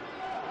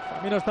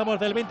 También estamos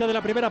del 20 de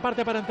la primera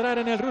parte para entrar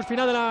en el rush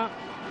final de la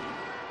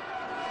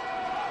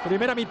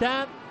primera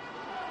mitad.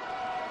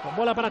 Con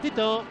bola para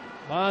Tito.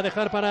 Va a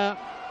dejar para...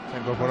 Se ha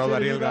incorporado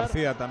Dariel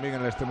García también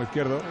en el extremo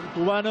izquierdo.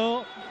 El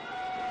cubano.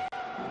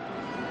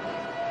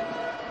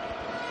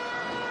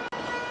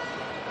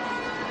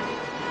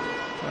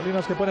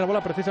 Salinas que pone la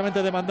bola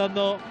precisamente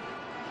demandando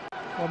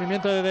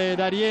movimiento de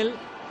Dariel,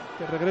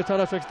 que regresa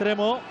ahora a su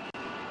extremo.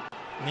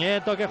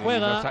 Nieto que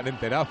juega. No se han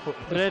enterado.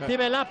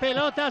 Recibe la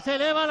pelota, se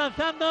eleva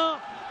lanzando.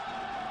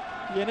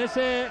 Y en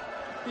ese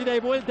ida y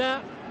vuelta.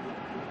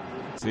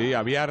 Sí,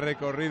 había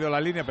recorrido la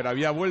línea, pero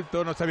había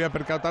vuelto. No se había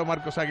percatado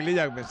Marcos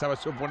Aguililla, que pensaba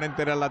su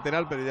oponente era el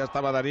lateral, pero ya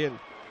estaba Dariel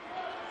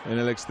en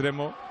el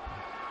extremo.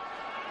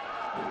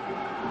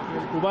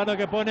 El cubano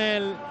que pone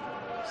el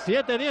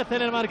 7-10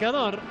 en el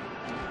marcador.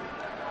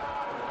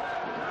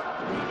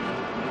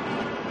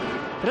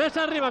 3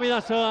 arriba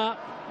Bidasoa.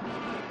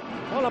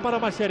 Bola para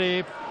Omar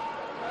Sherif.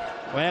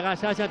 Juega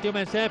Sasha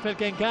Tiumensev, el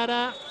que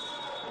encara.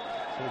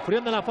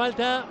 Sufriendo la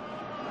falta.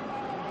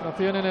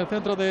 Tracción en el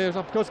centro de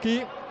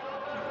Sapkowski.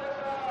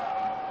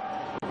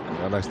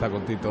 Ahora está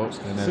con Tito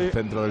en el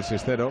centro del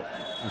sistero.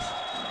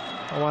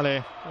 Oh,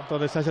 vale, punto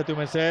de Sasha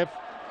Tiumensev.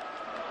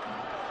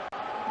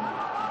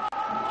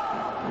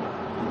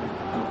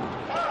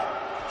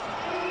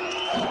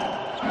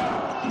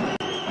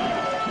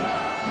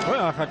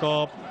 Juega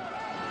Jacob.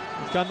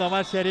 Buscando a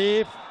Omar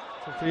Sherif.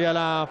 Sufría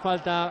la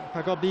falta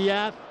Jacob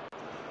Díaz.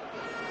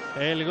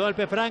 El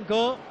golpe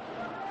franco.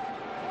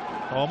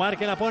 Omar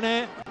que la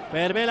pone.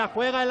 Pervela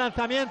juega el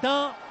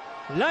lanzamiento.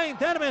 La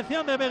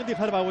intervención de Mehdi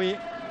Harbawi.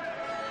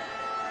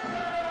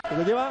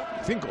 ¿Lo lleva?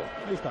 5.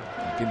 Ahí está.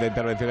 Quinta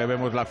intervención, ahí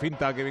vemos la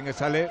finta que bien que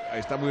sale. Ahí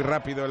está muy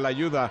rápido en la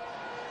ayuda.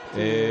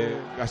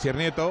 Asier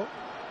Nieto.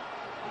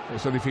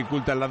 Eso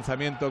dificulta el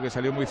lanzamiento, que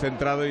salió muy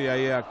centrado, y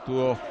ahí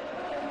actuó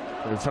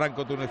el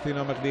franco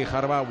tunecino Mehdi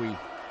Harbawi.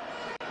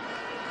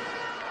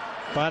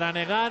 Para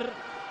negar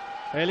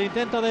el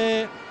intento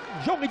de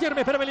John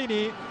Guillermo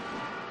Pervelini.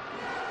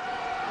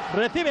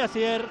 Recibe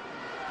Asier.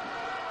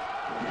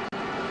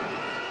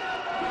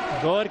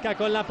 Gorka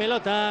con la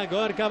pelota.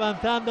 Gorka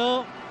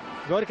avanzando.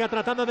 Gorka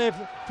tratando de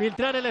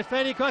filtrar el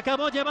esférico.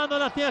 Acabó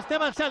llevándola hacia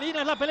Esteban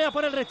Salinas. La pelea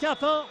por el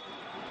rechazo.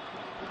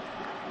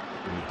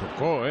 Y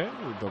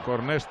tocó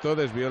Ernesto.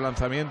 Desvió el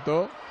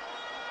lanzamiento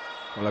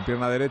con la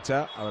pierna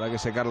derecha. Habrá que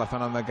secar la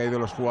zona donde han caído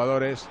los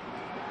jugadores.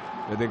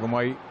 Fíjate cómo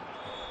hay.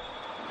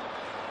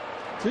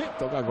 Sí,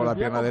 toca con la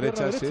pierna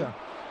derecha. Sí.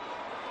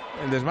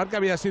 El desmarque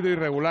había sido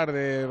irregular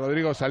de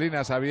Rodrigo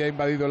Salinas, había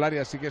invadido el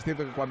área. Sí que es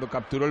cierto que cuando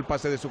capturó el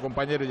pase de su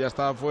compañero ya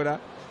estaba fuera,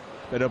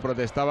 pero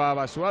protestaba a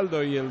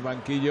Basualdo y el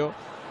banquillo,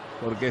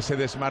 porque ese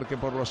desmarque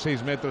por los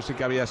 6 metros sí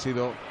que había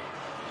sido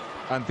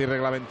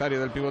antirreglamentario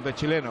del pivote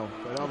chileno.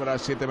 Pero habrá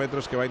 7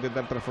 metros que va a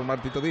intentar transformar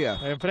Tito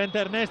Díaz. Enfrente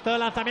Ernesto,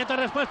 lanzamiento,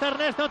 respuesta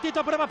Ernesto.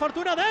 Tito prueba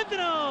fortuna,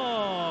 dentro.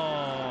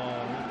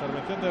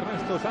 Intervención intervención de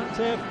Ernesto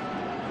Sánchez.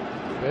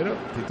 Pero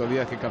Tito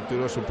Díaz, que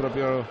capturó su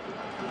propio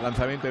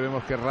lanzamiento, y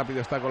vemos que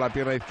rápido está con la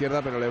pierna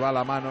izquierda, pero le va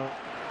la mano.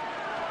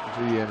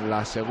 Y en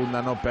la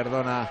segunda no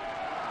perdona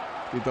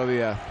Tito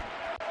Díaz.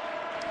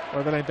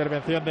 Vuelve la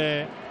intervención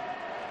de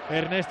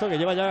Ernesto, que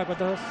lleva ya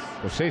 ¿cuántas?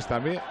 Pues 6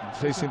 también,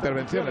 6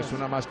 intervenciones,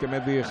 una más que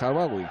Mehdi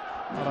Jarbawi.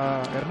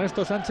 Para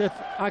Ernesto Sánchez,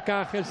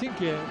 aka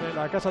Helsinki, de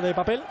la Casa de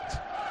Papel.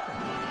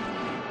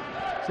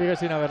 Sigue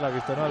sin haberla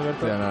visto, ¿no,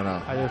 Alberto? Ya,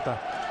 no. Ahí está.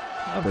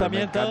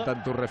 Lanzamiento. Me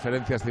encantan tus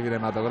referencias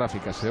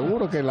cinematográficas.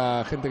 Seguro que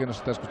la gente que nos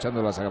está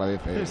escuchando las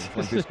agradece.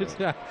 Sí,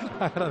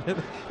 agradece.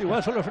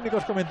 Igual son los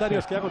únicos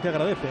comentarios que hago que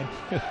agradecen.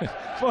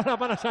 Bola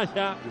para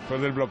Saya.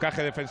 Después del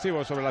blocaje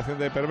defensivo sobre la acción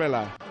de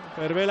Pervela.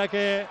 Pervela,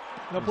 que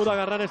no pudo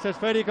agarrar ese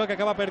esférico, que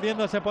acaba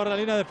perdiéndose por la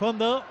línea de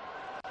fondo.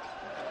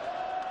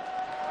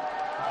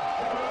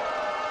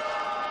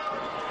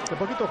 Qué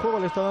poquito juego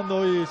le está dando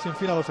hoy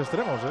Sinfín a los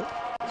extremos, ¿eh?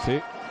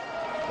 Sí.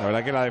 La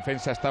verdad que la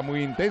defensa está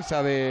muy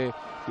intensa de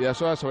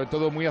Bidasoa, sobre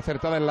todo muy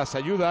acertada en las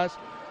ayudas,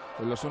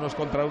 en los unos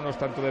contra unos,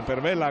 tanto de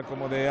Pervela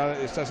como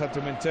de Sasa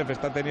Chumenchev,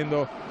 está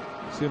teniendo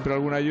siempre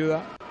alguna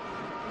ayuda.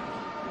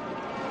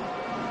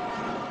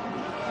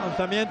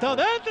 Lanzamiento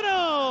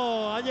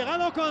dentro, ha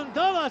llegado con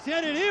todo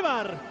hacia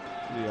Iríbar.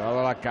 Ha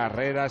llevado a la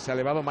carrera, se ha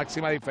elevado,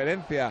 máxima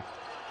diferencia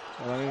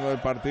ahora mismo del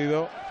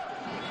partido.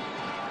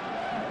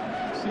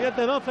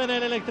 7-12 en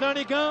el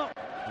electrónico.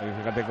 Y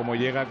fíjate cómo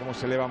llega, cómo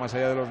se eleva más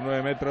allá de los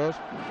 9 metros,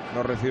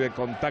 no recibe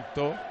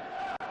contacto.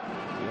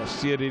 Y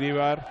así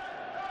Iríbar,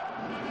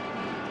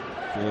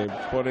 que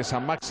por esa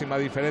máxima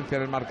diferencia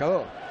en el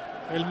marcador.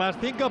 El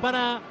 +5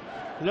 para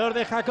los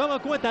de Jacobo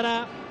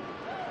Cuétara.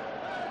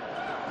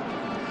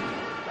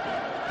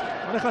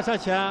 Deja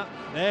Sacha,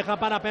 deja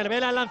para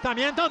Pervela, el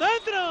lanzamiento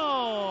dentro.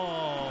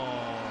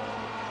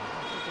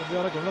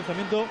 Ahora con un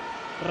lanzamiento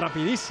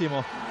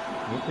rapidísimo.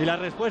 Y la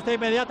respuesta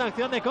inmediata,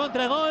 acción de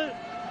contragol.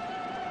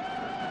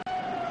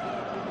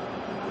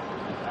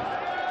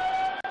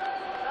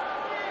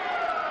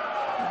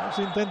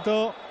 Ese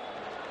intento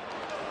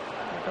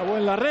acabó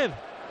en la red.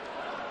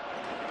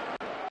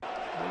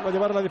 Va a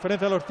llevar la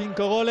diferencia a los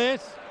 5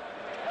 goles.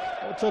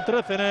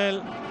 8-13 en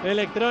el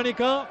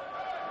electrónico.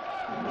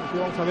 Aquí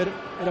vamos a ver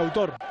el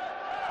autor.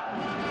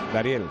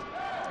 Dariel.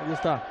 Ahí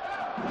está.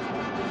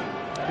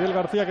 Dariel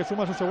García, que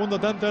suma su segundo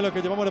tanto en lo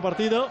que llevamos de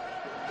partido.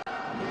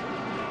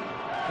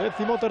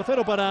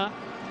 13º para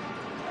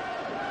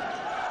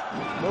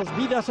los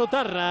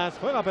Bidasotarras.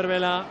 Juega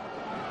Pervela.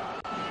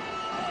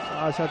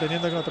 Sasha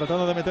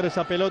tratando de meter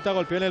esa pelota.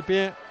 Golpeó en el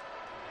pie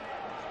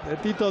de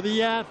Tito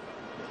Díaz.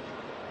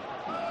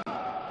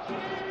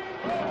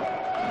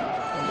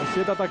 Con los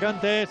 7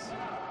 atacantes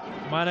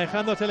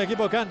manejándose el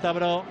equipo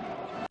cántabro.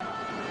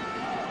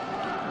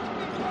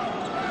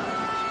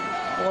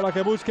 Bola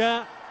que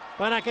busca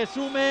para que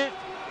sume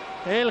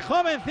el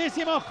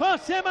jovencísimo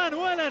José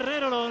Manuel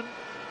Herrerolón,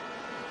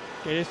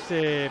 que es,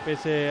 se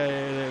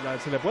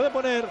le puede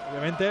poner,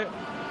 obviamente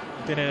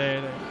tiene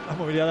la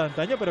movilidad de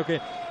antaño, pero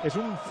que es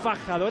un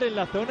fajador en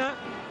la zona.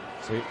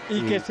 Sí,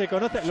 y que se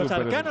conoce, los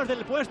arcanos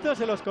del puesto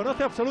se los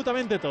conoce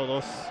absolutamente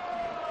todos.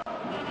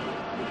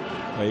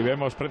 Ahí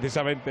vemos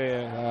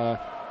precisamente a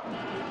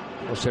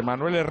José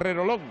Manuel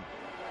Herrerolón.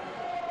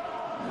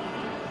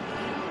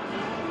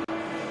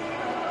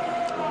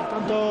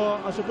 Tanto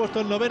ha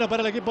supuesto el 9º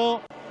para el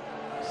equipo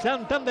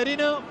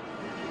santanderino.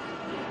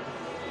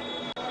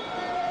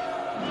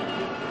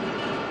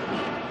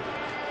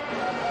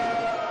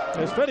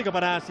 Esférico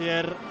para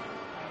Asier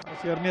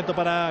Nieto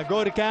para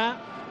Gorka.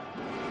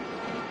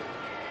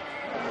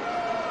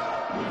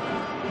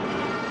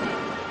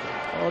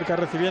 Gorka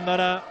recibiendo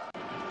ahora.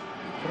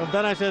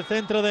 Frontana es el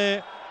centro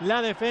de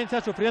la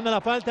defensa, sufriendo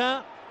la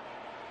falta.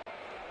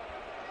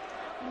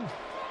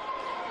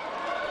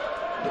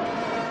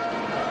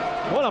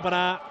 Bola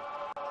para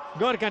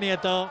Gorka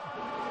Nieto.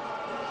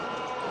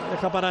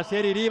 Deja para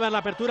Asier Iríbar, la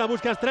apertura,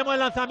 busca extremo, el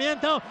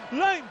lanzamiento,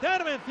 la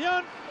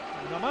intervención.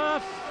 Una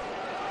más.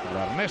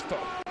 Ernesto.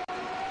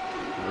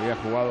 Había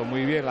jugado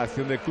muy bien la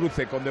acción de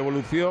cruce con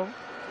devolución.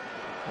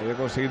 Había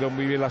conseguido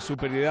muy bien la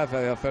superioridad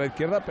hacia la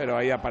izquierda, pero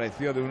ahí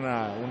apareció de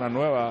una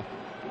nueva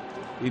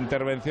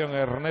intervención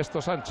Ernesto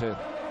Sánchez.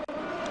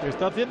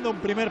 Está haciendo un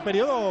primer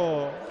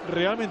periodo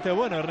realmente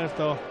bueno,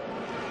 Ernesto.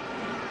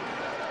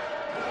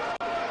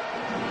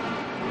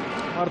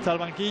 Marcha al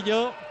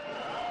banquillo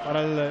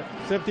para el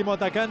 7º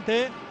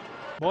atacante.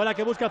 Bola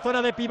que busca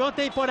zona de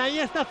pivote y por ahí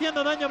está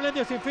haciendo daño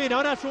Blendio Sinfín.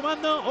 Ahora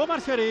sumando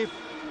Omar Sherif.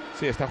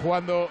 Sí, está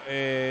jugando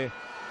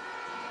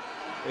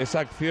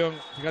esa acción.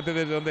 Fíjate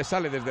desde dónde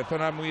sale, desde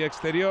zona muy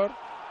exterior,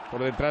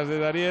 por detrás de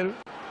Dariel.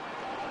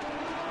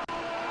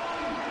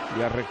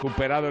 Y ha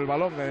recuperado el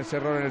balón en ese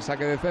error en el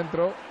saque de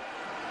centro.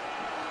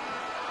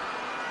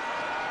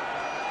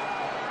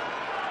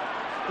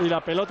 Y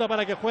la pelota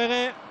para que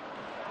juegue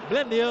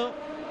Blendio.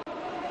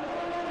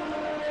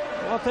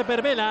 Lo hace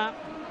Pervela.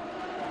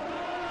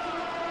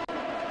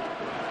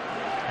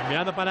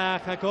 Enviando para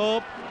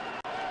Jacob.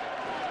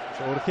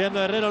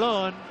 Surgiendo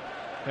Herrerolón.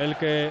 El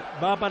que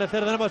va a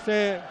aparecer de nuevo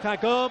es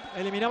Jacob.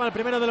 Eliminaba al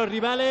primero de los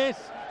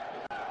rivales.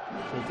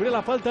 Sufrió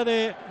la falta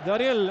de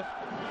Ariel.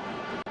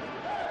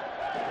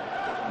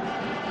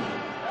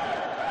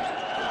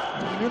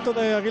 Minuto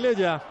de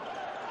Aguilella.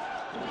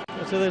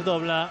 No se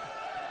desdobla.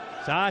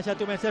 Sasha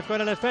Tumesev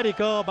con el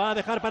esférico. Va a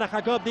dejar para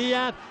Jacob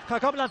Díaz.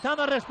 Jacob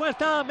lanzando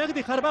respuesta.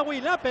 Mehdi Harbawi.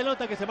 La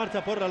pelota que se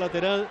marcha por la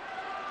lateral.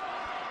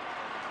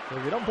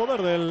 Seguirá un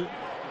poder del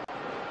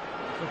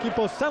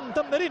equipo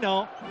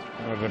santanderino.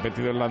 Hemos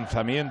repetido el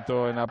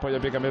lanzamiento en apoyo a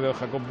pie cambiado de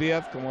Jacob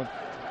Díaz. Como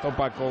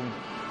topa con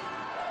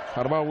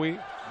Harbawi.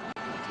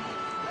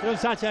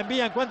 Sasha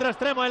envía, encuentra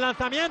extremo. El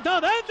lanzamiento.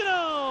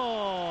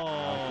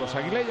 ¡Dentro! Los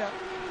Aguilella.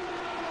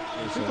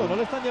 No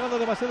le están llegando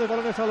demasiados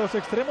balones a los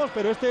extremos,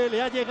 pero este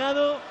le ha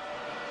llegado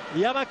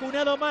y ha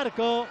vacunado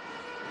Marco.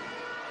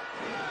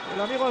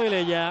 El amigo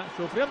Aguilella,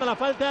 sufriendo la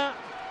falta.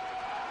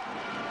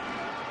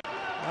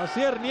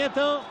 Asier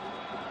Nieto.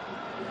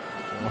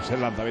 Vemos el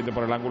lanzamiento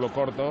por el ángulo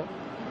corto.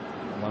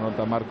 Como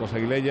anota Marcos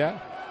Aguilella.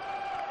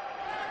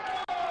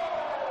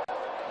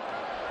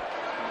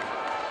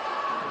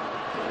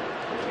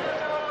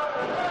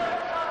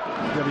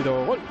 Ya ha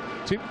habido gol.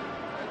 Sí.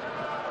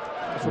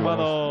 Ha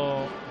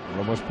sumado.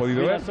 Lo hemos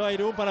podido ver. Bidasoa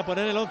Irun para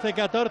poner el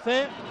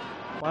 11-14.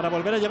 Para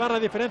volver a llevar la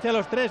diferencia a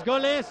los 3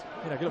 goles.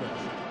 Mira, aquí lo vemos.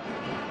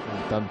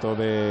 El tanto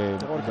de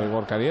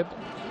Gorka Nieto.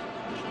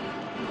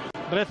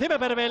 Recibe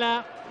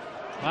Pervela.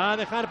 Va a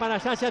dejar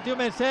para Sasha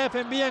Tumesev.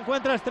 Envía,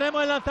 encuentra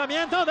extremo. El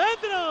lanzamiento.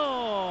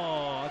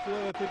 ¡Dentro! Ha sido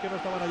decir que no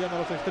estaban hallando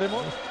los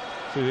extremos.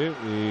 Sí,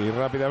 y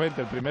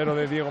rápidamente el primero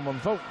de Diego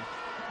Monzón.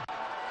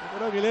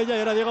 Primero Aguilella y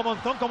ahora Diego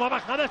Monzón. Como ha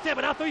bajado ese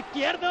brazo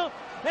izquierdo.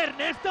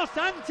 Ernesto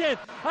Sánchez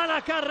a la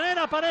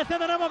carrera, aparece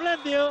de nuevo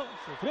Blendio.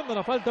 Sufriendo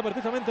la falta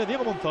precisamente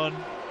Diego Monzón.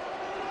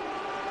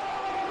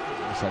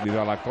 Ha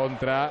salido a la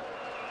contra.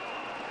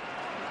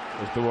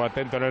 Estuvo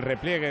atento en el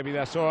repliegue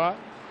Bidasoa.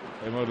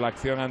 Vemos la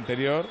acción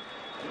anterior.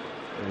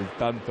 El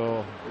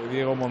tanto de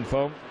Diego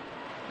Monzón.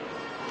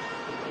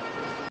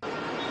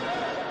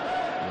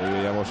 Ahí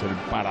veíamos el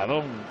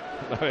paradón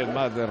una vez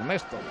más de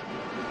Ernesto.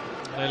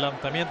 El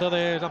lanzamiento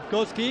de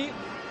Zapkowski.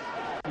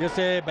 Y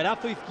ese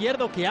brazo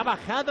izquierdo que ha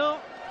bajado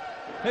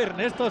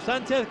Ernesto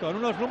Sánchez con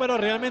unos números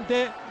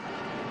realmente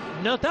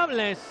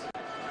notables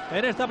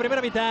en esta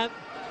primera mitad.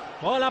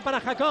 Bola para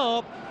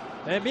Jacob.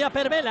 Envía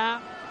Pervela.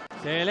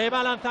 Se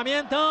eleva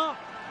lanzamiento.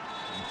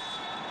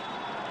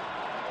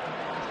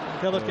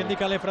 Que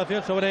indican la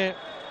infracción sobre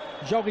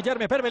João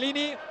Guilherme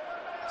Pervelini.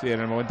 Sí, en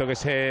el momento que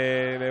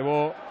se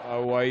elevó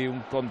hubo ahí un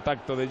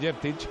contacto de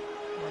Jeftic.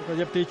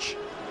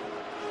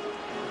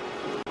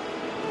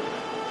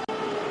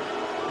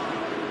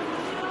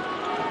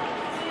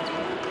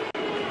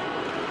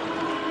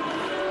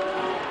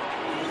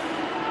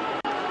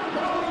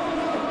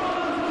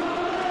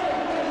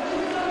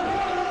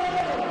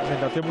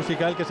 Presentación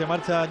musical que se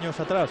marcha años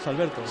atrás,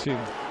 Alberto. Sí,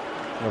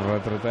 nos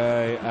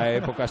retrata a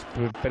épocas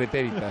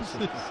pretéritas.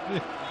 Sí.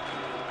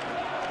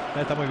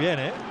 Está muy bien,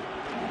 ¿eh?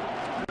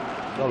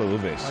 No lo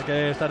dudes. Hay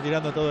que estar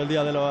tirando todo el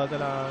día de las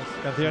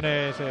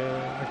canciones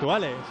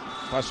actuales.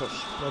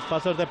 Los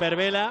pasos de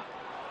Pervela.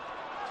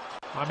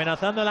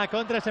 Amenazando la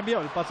contra, se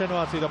envió. El pase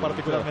no ha sido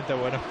particularmente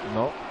bueno.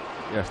 No,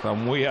 ya está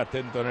muy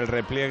atento en el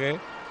repliegue.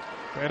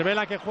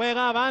 Pervela que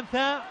juega,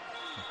 avanza.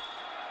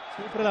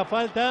 Siempre la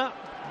falta.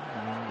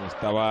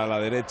 Estaba a la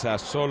derecha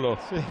solo.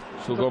 Sí,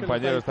 su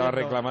compañero estaba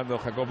reclamando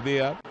Jacob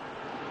Díaz.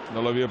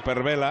 No lo vio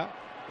Pervela.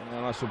 Tenía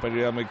una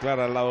superioridad muy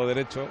clara al lado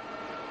derecho.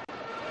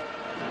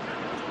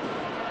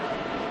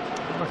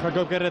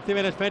 Jacob que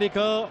recibe el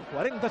esférico.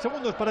 40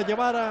 segundos para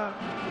llevar a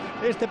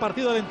este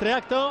partido de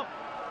entreacto.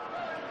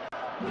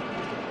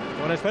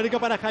 Un esférico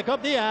para Jacob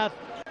Díaz.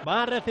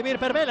 Va a recibir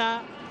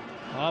Pervela.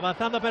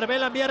 Avanzando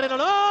Pervela, envía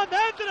Renolón.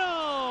 ¡Dentro!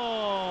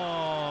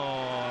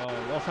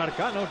 Los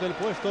arcanos del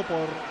puesto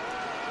por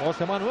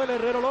José Manuel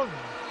Herrerolón.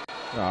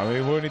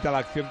 Muy bonita la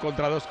acción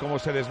contra dos, cómo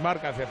se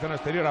desmarca hacia zona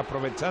exterior,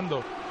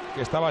 aprovechando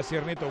que estaba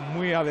Asier Nieto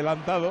muy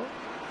adelantado.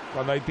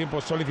 Cuando hay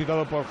tiempo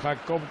solicitado por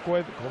Jacobo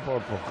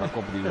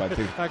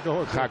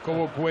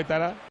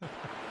Cuétara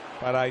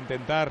para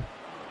intentar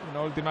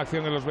una última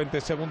acción en los 20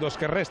 segundos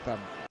que restan.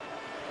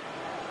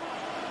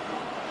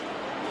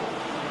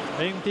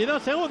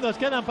 22 segundos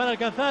quedan para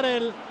alcanzar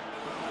el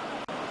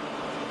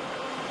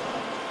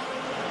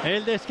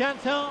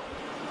descanso.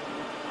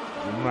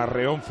 Un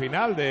arreón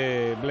final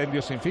de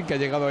Blendio Sinfín, que ha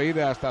llegado a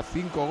ir hasta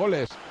 5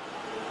 goles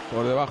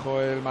por debajo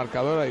del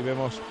marcador. Ahí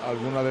vemos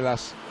algunas de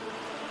las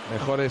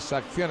mejores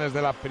acciones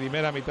de la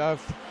primera mitad,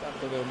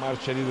 tanto de Omar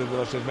Sheriff desde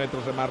los 6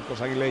 metros, de Marcos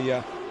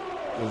Aguilella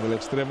desde el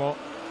extremo.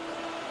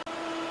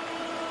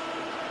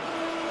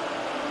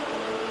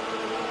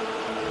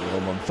 Diego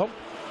Monzón.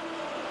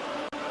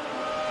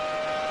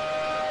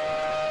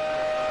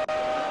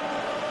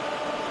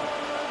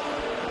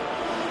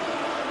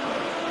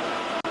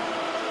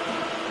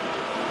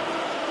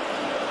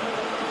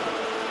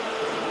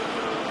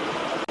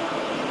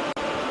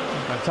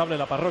 Incansable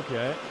la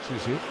parroquia, ¿eh? Sí,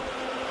 sí.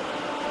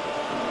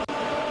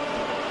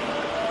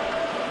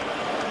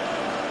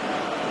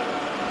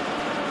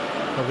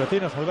 Los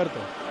vecinos, Alberto.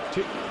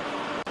 Sí.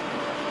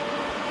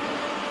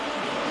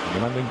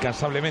 Llamando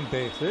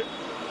incansablemente. Sí.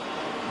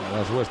 A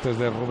las huestes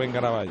de Rubén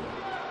Garabaya.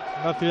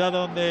 Una ciudad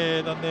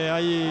donde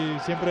hay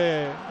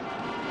siempre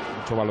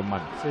mucho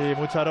balonmano. Sí,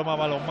 mucho aroma a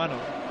balonmano.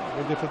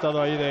 He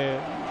disfrutado ahí de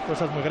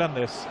cosas muy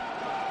grandes.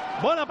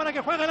 Bola para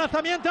que juegue el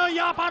lanzamiento y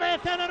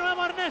aparece de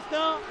nuevo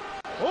Ernesto.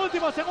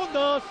 Últimos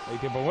segundos. Hay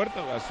tiempo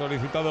muerto. Ha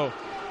solicitado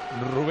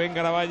Rubén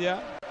Garabaya.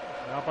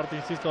 Aparte,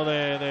 insisto,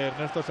 de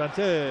Ernesto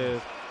Sánchez.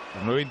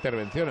 9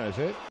 intervenciones,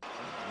 ¿eh?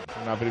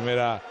 Una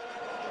primera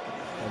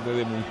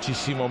de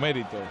muchísimo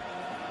mérito.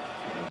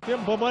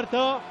 Tiempo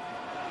muerto.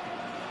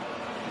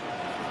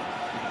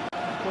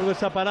 Por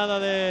esa parada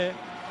de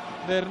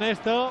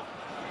Ernesto.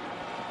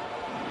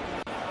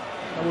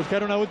 A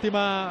buscar una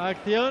última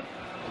acción.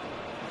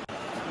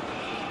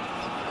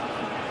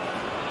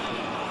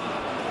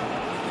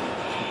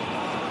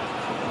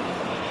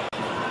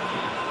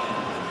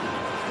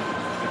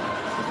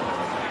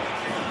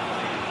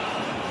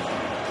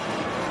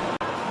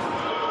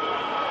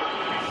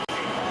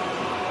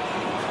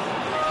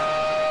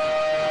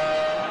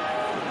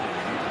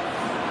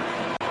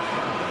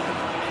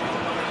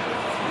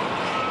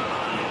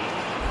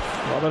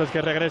 Jugadores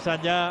que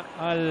regresan ya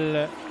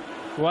al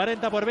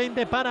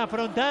 40-20 para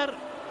afrontar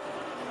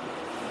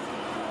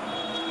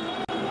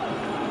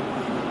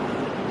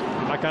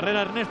la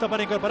carrera. Ernesto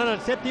para incorporar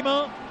al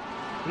séptimo.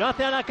 Lo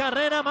hace a la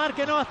carrera.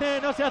 Marque no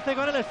se hace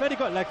con el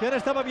esférico. La acción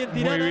estaba bien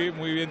tirada.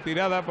 Muy bien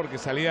tirada porque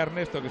salía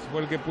Ernesto, que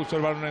fue el que puso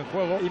el balón en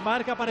juego. Y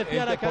Marca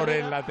aparecía a la carrera por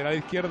el lateral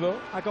izquierdo.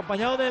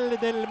 Acompañado del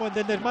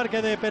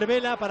desmarque de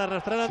Pervela para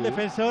arrastrar al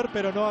defensor,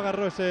 pero no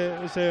agarró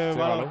ese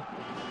balón.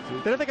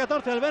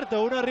 13-14,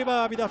 Alberto. Uno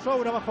arriba Bidasoa,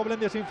 uno abajo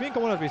Blendio Sinfín.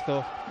 ¿Cómo lo has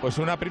visto? Pues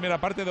una primera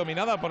parte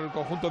dominada por el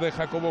conjunto de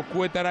Jacobo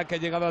Cuétara, que ha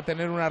llegado a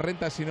tener una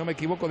renta, si no me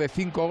equivoco, de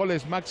 5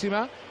 goles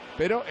máxima.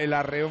 Pero el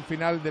arreón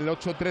final del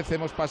 8-13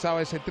 hemos pasado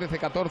a ese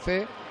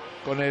 13-14.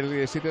 Con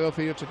el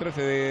 7-12 y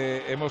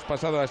 8-13 hemos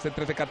pasado a este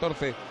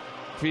 13-14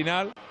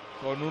 final.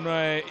 Con un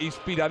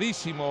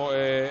inspiradísimo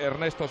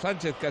Ernesto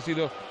Sánchez, que ha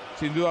sido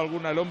sin duda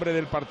alguna el hombre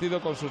del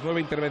partido con sus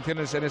 9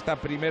 intervenciones en esta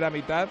primera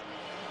mitad.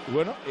 Y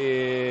bueno,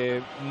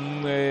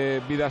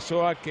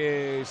 Bidasoa,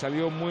 que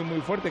salió muy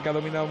fuerte, que ha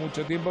dominado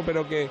mucho tiempo,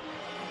 pero que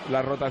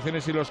las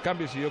rotaciones y los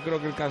cambios, y yo creo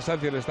que el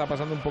cansancio le está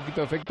pasando un poquito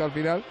de efecto al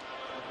final.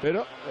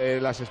 Pero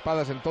las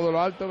espadas en todo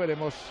lo alto.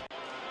 Veremos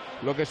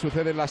lo que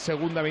sucede en la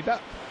segunda mitad.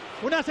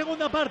 Una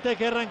segunda parte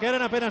que arrancará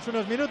en apenas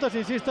unos minutos.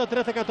 Insisto,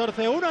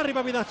 13-14, 1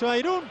 arriba Bidasoa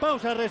Irún.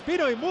 Pausa,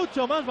 respiro y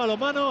mucho más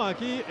balonmano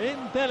aquí en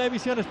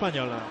Televisión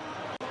Española.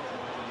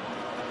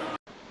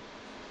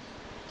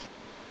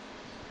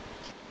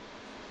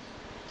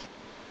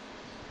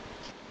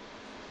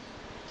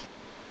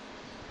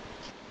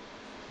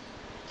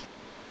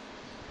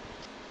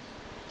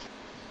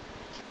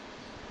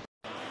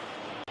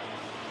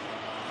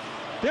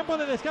 Tiempo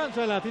de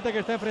descanso en la cita que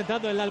está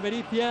enfrentando el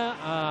Albericia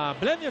a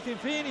Blendio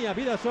Sinfín y a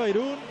Bidasoa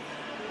Irún.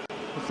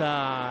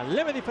 Esa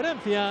leve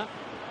diferencia,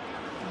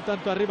 un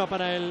tanto arriba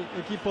para el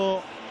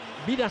equipo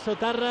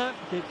bidasotarra,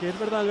 que es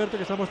verdad, Alberto,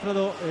 que se ha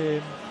mostrado,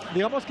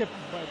 digamos que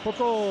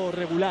poco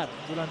regular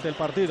durante el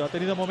partido. Ha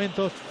tenido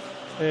momentos...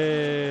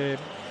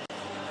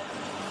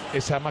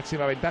 Esa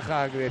máxima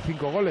ventaja de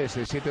 5 goles,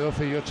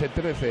 7-12 y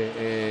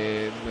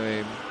 8-13,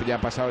 ya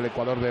ha pasado el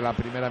Ecuador de la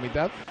primera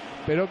mitad,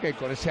 pero que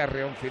con ese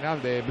arreón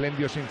final de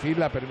Blendio Sinfín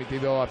le ha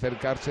permitido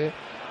acercarse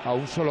a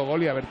un solo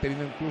gol y haber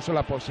tenido incluso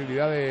la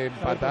posibilidad de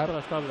empatar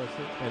las tablas,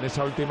 sí, en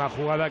esa última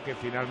jugada, que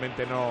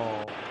finalmente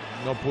no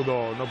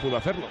pudo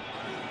hacerlo.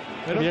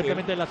 Pero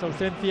evidentemente las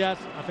ausencias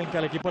hacen que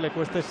al equipo le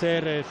cueste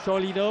ser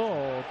sólido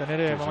o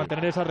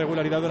mantener esa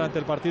regularidad durante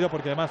el partido,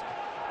 porque además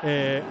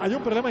hay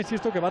un problema,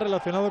 insisto, que va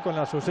relacionado con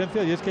las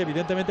ausencias, y es que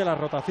evidentemente las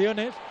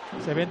rotaciones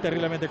se ven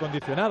terriblemente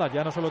condicionadas.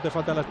 Ya no solo te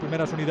faltan las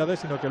primeras unidades,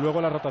 sino que luego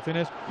las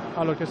rotaciones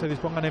a los que se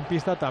dispongan en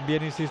pista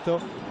también, insisto,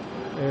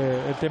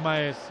 el tema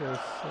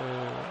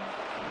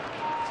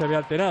se ve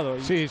alterado.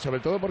 Sí, sobre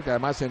todo porque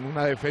además en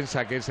una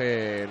defensa que es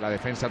la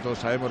defensa, todos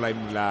sabemos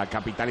la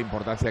capital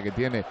importancia que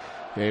tiene.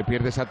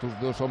 Pierdes a tus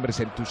dos hombres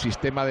en tu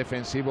sistema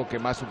defensivo que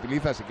más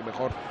utilizas y que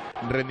mejor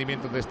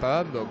rendimiento te está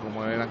dando,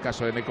 como era el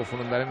caso de Neco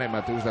Funundarena y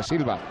Mateus da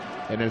Silva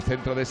en el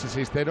centro de ese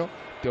 6-0,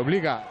 te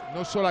obliga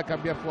no solo a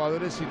cambiar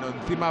jugadores, sino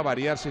encima a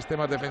variar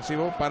sistemas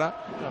defensivos para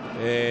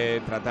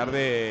tratar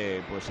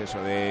de, pues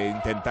eso, de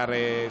intentar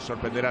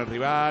sorprender al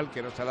rival,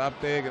 que no se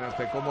adapte, que no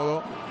esté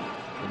cómodo.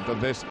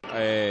 Entonces,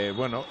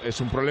 bueno, es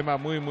un problema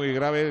muy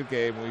grave el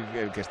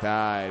que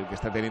está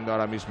teniendo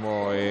ahora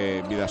mismo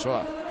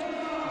Bidasoa.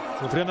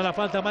 Sufriendo la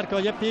falta Marko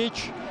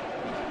Jeptic.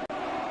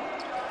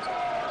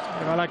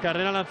 Llega la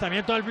carrera,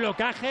 lanzamiento al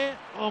blocaje.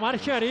 Omar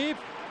Sharif.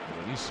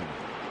 Buenísimo.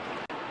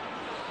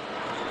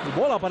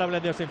 Bola para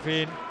Blendio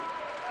Sinfín.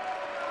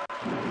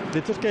 De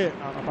hecho es que,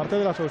 aparte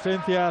de las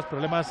ausencias,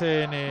 problemas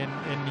en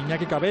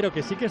Iñaki Cabero,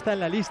 que sí que está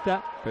en la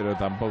lista, pero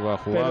tampoco ha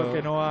jugado. Pero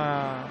que no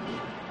ha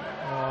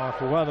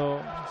jugado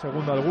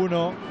segundo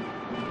alguno.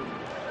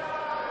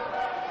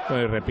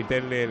 Bueno, repite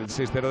el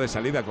 6-0 de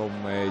salida con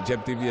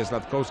Jeptic y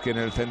Slavkovski en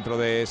el centro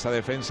de esa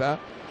defensa,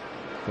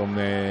 con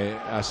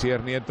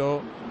Asier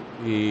Nieto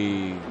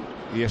y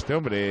este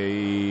hombre,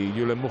 y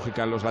Julen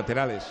Mújica en los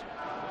laterales.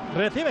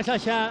 Recibe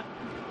Sasha.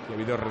 ha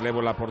habido relevo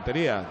en la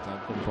portería.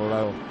 Ha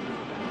comprobado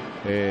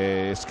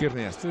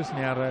Skrzyniarz.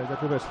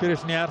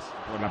 Skrzyniarz.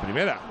 Pues la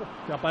primera.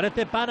 Que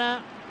aparece para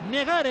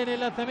negar en el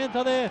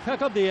lanzamiento de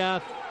Jacob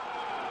Díaz.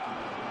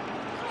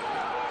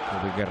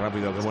 Qué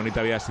rápido, qué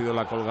bonita había sido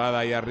la colgada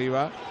ahí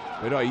arriba.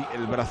 Pero ahí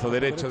el brazo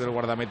derecho del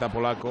guardameta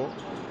polaco.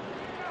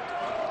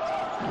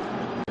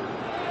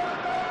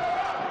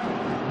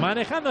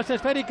 Manejando ese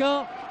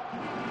esférico,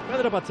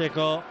 Pedro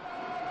Pacheco.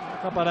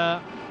 Baja para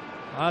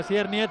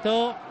Asier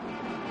Nieto.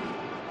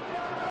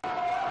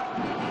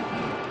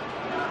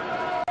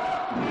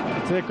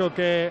 Pacheco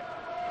que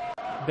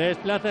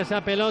desplaza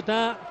esa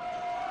pelota.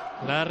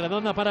 La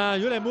redonda para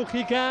Jule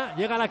Mújica.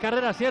 Llega a la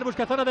carrera Asier,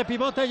 busca zona de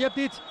pivote.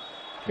 Jeptic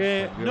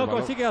que no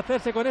consigue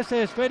hacerse con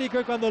ese esférico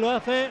y cuando lo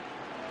hace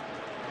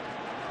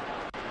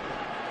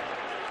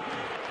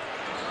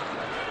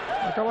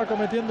acaba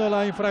cometiendo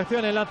la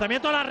infracción. El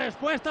lanzamiento, la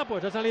respuesta,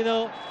 pues ha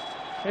salido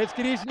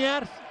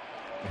Skrzyniarz.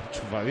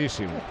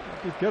 Enchufadísimo.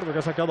 Izquierdo que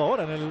ha sacado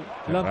ahora en el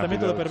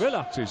lanzamiento de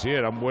Pervela. Sí, sí,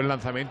 era un buen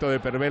lanzamiento de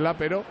Pervela,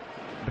 pero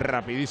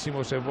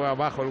rapidísimo se fue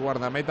abajo el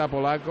guardameta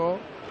polaco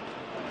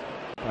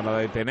para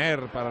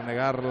detener, para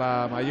negar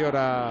la mayor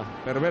a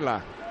Pervela.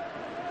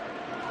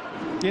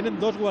 Tienen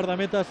dos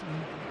guardametas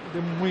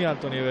de muy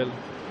alto nivel.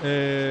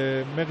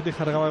 Mehdi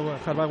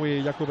Harbawi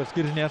y Jakub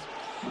Skrzyniarz,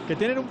 que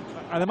tienen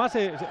además,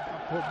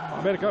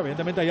 a ver, claro,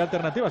 evidentemente hay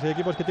alternativas. Hay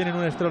equipos que tienen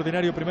un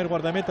extraordinario primer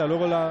guardameta,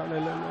 luego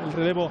el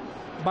relevo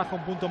baja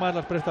un punto más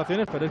las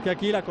prestaciones, pero es que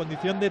aquí la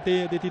condición de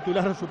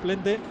titular o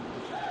suplente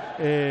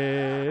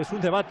es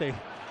un debate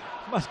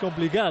más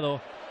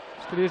complicado.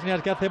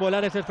 Skrzyniarz que hace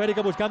volar ese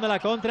esférico buscando la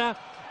contra,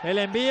 el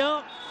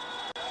envío.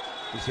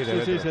 Y 7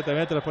 metros. Sí, 7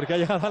 metros, porque ha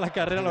llegado a la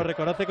carrera, lo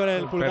reconoce con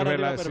el pulgar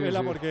arriba Pervela,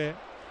 sí. Porque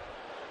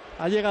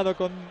ha llegado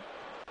con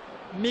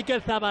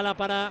Mikel Zabala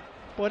para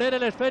poner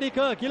el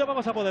esférico. Aquí lo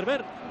vamos a poder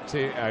ver.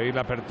 Sí, ahí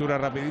la apertura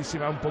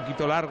rapidísima, un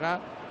poquito larga,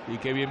 y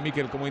qué bien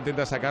Mikel cómo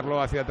intenta sacarlo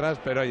hacia atrás,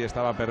 pero ahí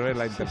estaba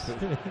Pervela. Sí.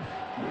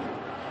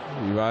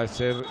 Y va a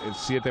ser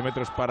 7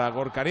 metros para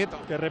Gorka Nieto,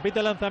 que repite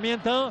el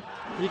lanzamiento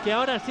y que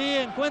ahora sí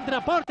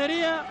encuentra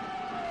portería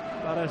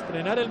para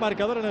estrenar el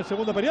marcador en el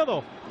segundo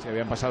periodo. Se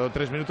habían pasado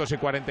 3 minutos y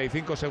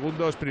 45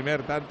 segundos.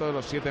 Primer tanto de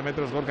los 7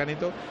 metros Gorka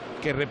Nieto,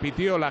 que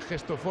repitió la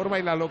gestoforma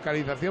y la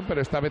localización,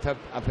 pero esta vez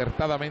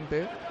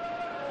acertadamente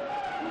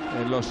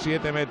en los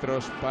 7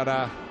 metros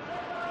para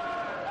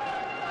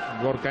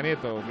Gorka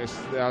Nieto, que es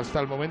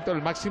hasta el momento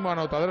el máximo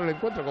anotador del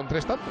encuentro, con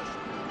 3 tantos.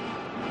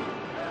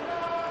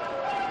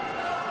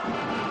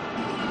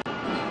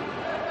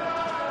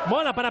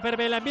 Bola para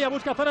Pervela, envía,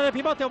 busca zona de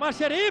pivote, Omar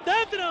Sherif,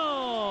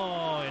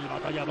 dentro. El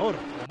batallador.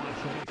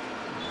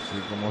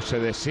 Sí, como se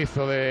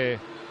deshizo de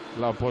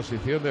la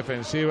oposición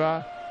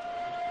defensiva.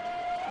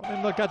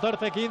 Poniendo el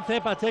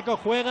 14-15, Pacheco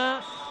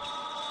juega.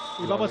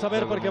 Y vamos a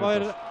ver porque va a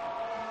haber...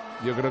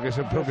 Yo creo que es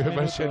el propio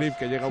Omar Sherif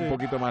que llega un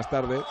poquito más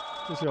tarde.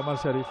 Sí, Omar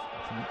Sherif.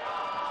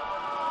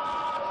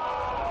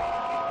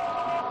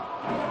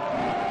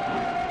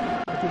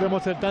 Aquí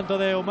vemos el tanto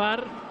de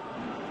Omar.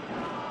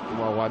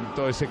 Como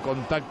aguantó ese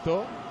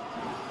contacto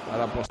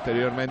para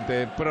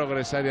posteriormente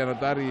progresar y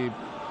anotar, y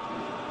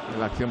en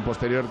la acción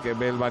posterior que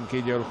ve el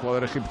banquillo el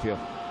jugador egipcio.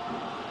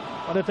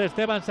 Parece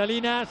Esteban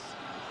Salinas.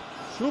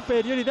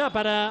 Superioridad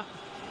para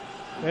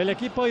el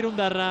equipo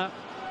irundarra.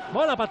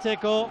 Bola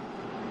Pacheco.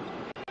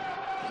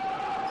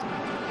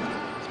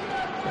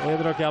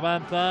 Pedro que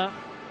avanza.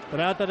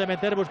 Trata de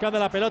meter buscando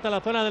la pelota en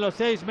la zona de los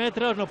 6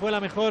 metros. No fue la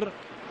mejor.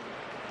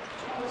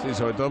 Sí,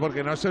 sobre todo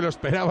porque no se lo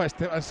esperaba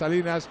Esteban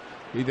Salinas.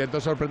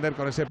 Intentó sorprender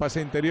con ese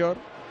pase interior,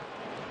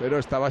 pero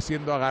estaba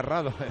siendo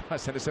agarrado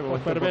además en ese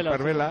momento por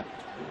Pervela.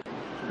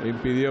 Sí.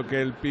 Impidió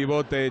que el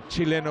pivote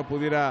chileno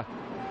pudiera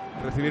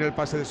recibir el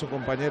pase de su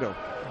compañero.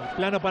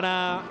 Plano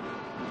para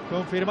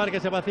confirmar que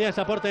se vacía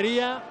esa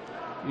portería.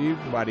 Y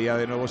varía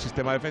de nuevo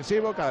sistema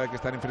defensivo. Cada vez que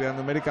están inferioridad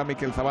numérica,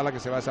 Mikel Zabala, que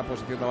se va a esa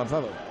posición de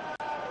avanzado.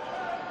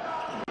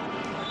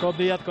 Con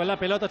Díaz con la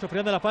pelota,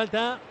 sufriendo la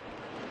falta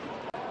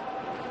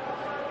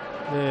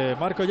de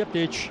Marko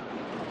Jeptic.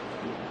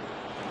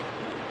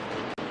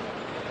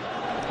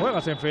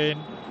 Juega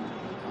Sinfín.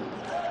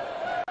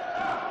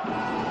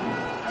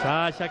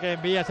 Sasha que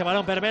envía ese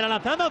balón, Pervela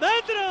lanzando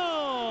dentro.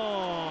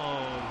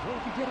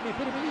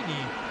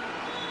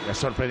 Le ha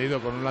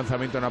sorprendido con un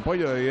lanzamiento en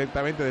apoyo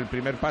directamente del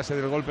primer pase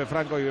del golpe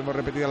franco, y hemos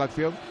repetido la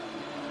acción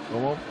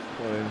como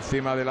por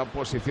encima de la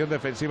posición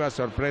defensiva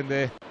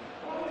sorprende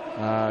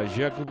a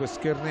Jakub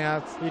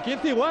Skrzyniarz. Y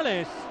 15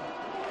 iguales.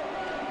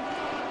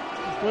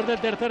 Después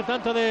del tercer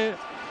tanto de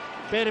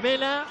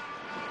Pervela,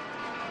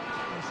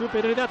 en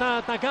superioridad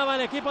atacaba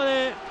el equipo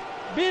de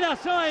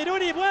Bidasoa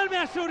Irún, y vuelve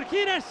a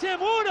surgir ese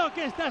muro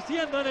que está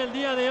siendo en el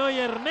día de hoy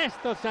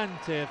Ernesto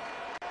Sánchez.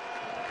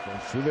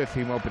 Con su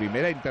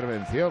 11ª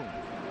intervención.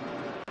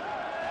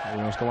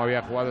 Vemos cómo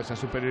había jugado esa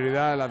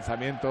superioridad, el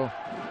lanzamiento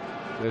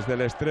desde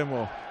el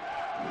extremo.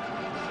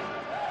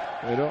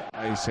 Pero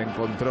ahí se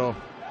encontró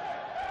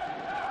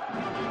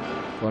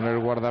con el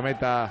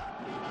guardameta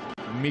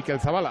Mikel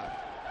Zabala.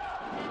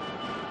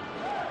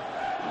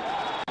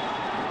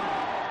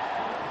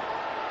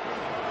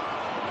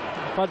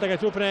 Falta que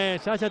sufre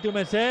Sasha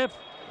Tiumensev.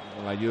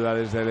 Con la ayuda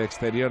desde el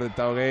exterior de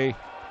Taogay.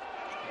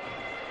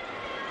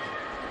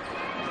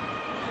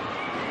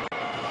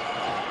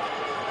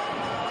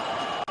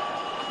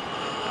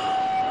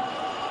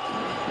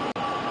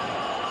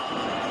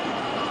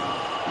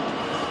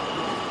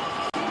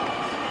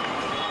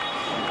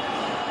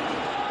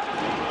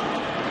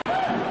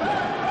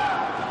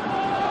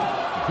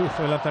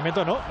 El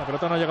lanzamiento no, la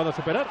pelota no ha llegado a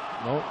superar.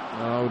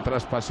 No,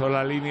 traspasó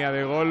la línea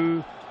de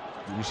gol.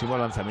 Durísimo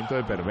lanzamiento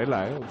de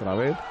Pervela, otra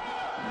vez.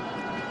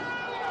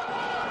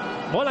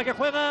 Bola que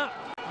juega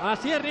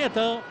Asier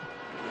Nieto.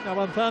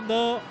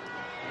 Avanzando.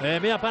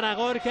 Envía para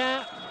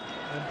Gorka.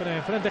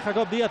 Enfrente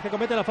Jacob Díaz que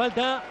comete la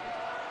falta.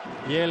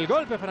 Y el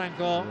golpe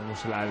franco.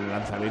 Vemos el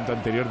lanzamiento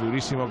anterior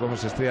durísimo como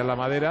se estrella en la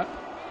madera.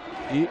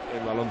 Y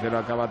el balón que lo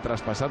acaba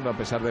traspasando a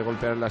pesar de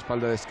golpear la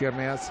espalda de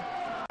Skrzyniarz.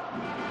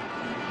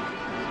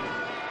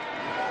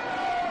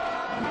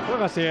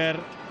 Juega Asier.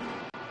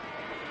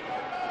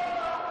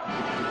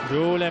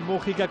 Julen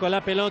Mújica con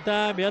la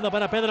pelota, enviando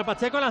para Pedro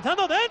Pacheco,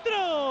 lanzando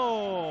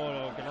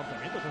dentro. ¡Qué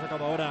lanzamiento se ha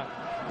sacado ahora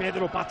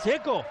Pedro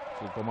Pacheco!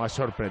 Sí, como ha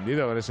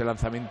sorprendido con ese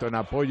lanzamiento en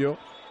apoyo.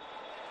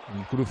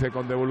 Un cruce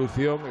con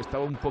devolución.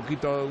 Estaba un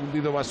poquito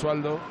hundido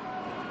Basualdo.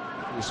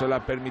 Y eso le ha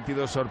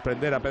permitido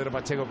sorprender a Pedro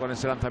Pacheco con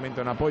ese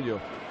lanzamiento en apoyo.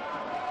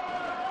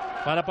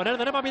 Para poner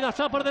de nuevo a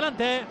Bidasoa por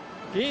delante.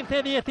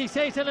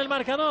 15-16 en el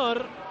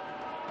marcador.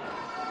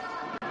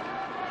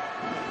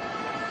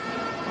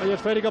 Hoy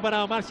esférico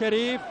para Omar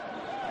Sherif.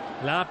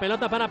 La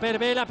pelota para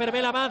Pervela.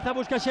 Pervela avanza,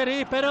 busca a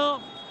Sherif, pero...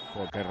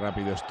 Oh, qué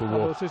rápido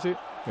estuvo. Sí.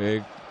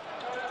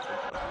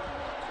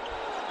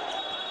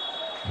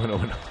 Bueno.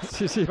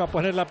 Sí, va a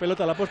poner la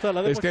pelota a la posta.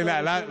 Es que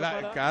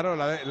claro,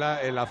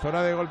 en la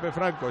zona de golpe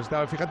franco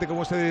estaba. Fíjate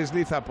cómo se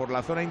desliza por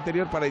la zona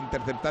interior para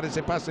interceptar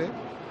ese pase.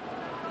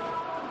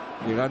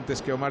 Llega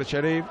antes que Omar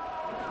Sherif.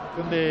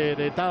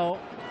 De Tao.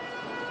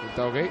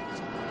 Tao Gay.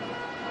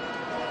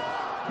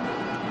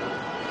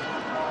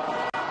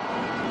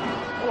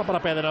 Bola para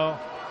Pedro.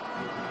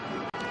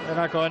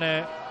 Llega con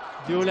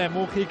Julen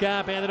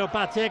Mújica. Pedro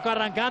Pacheco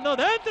arrancando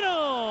dentro.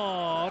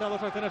 Ahora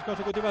 2 acciones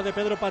consecutivas de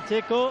Pedro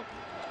Pacheco.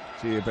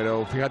 Sí,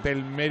 pero fíjate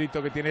el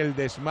mérito que tiene el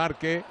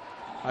desmarque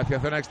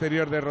hacia zona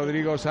exterior de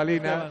Rodrigo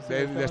Salinas,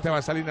 de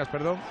Esteban Salinas,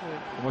 perdón.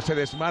 Sí. Como se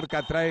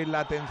desmarca, trae la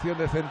atención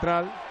de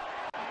central.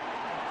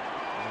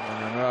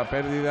 Una nueva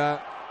pérdida.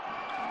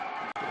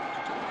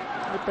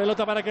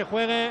 Pelota para que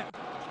juegue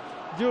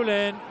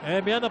Julen,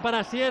 enviando para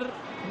Asier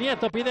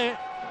Nieto, pide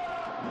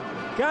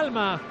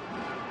calma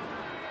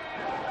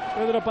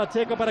Pedro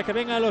Pacheco para que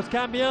vengan los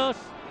cambios.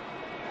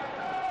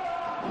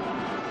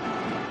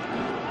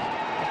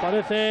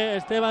 Aparece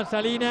Esteban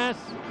Salinas.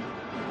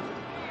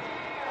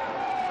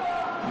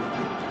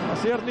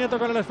 Asier Nieto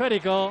con el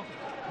esférico.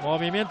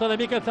 Movimiento de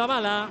Mikel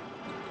Zabala.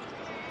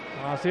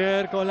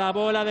 Asier con la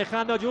bola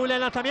dejando Julen,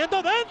 lanzamiento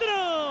dentro.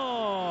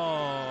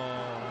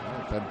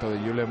 Tanto de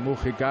Julen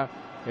Mújica.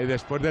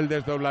 Después del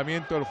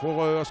desdoblamiento, el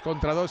juego de 2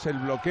 contra 2, el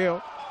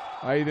bloqueo.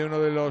 Hay de uno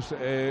de los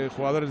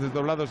jugadores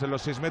desdoblados en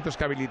los 6 metros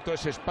que habilitó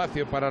ese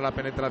espacio para la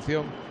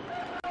penetración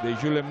de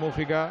Julen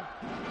Mújica.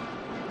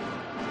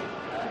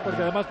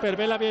 Porque además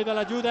Pervela había ido a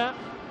la ayuda.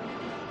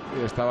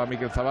 Y estaba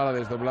Mikel Zabala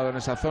desdoblado en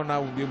esa zona,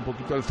 hundió un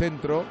poquito el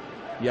centro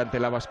y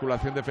ante la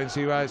basculación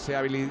defensiva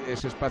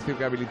ese espacio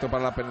que habilitó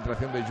para la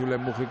penetración de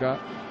Julen Mújica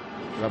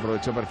lo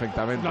aprovechó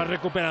perfectamente. La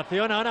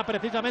recuperación ahora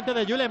precisamente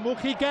de Julen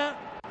Mújica.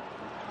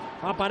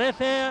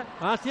 Aparece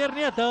Asier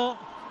Nieto.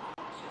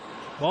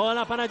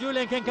 Bola para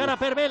Julen que encara a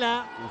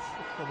Pervela.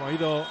 Como ha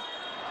ido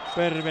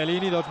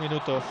Pervelini 2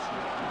 minutos.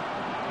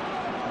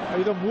 Ha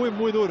ido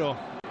muy duro.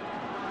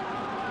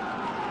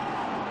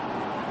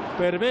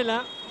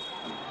 Pervela.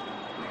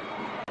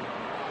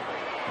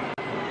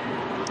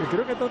 Y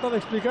creo que trata de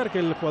explicar que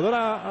el jugador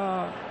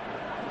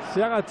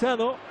se ha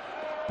agachado,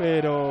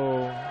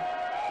 pero...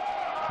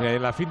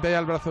 En la finta ya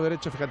el brazo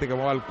derecho, fíjate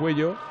cómo va el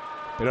cuello,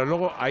 pero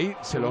luego ahí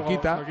se lo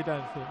quita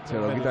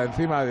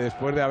encima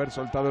después de haber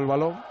soltado el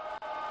balón.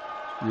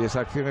 Y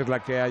esa acción es la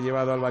que ha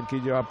llevado al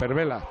banquillo a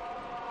Pervela.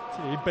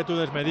 Sí, ímpetu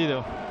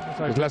desmedido.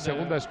 Es la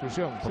segunda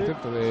exclusión, por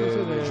cierto,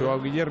 de Joao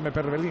Guillermo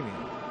Pervelini.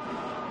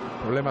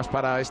 Problemas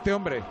para este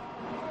hombre.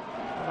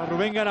 Para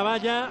Rubén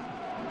Garabaya.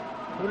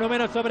 1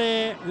 menos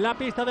sobre la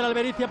pista de la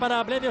Albericia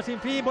para Blendio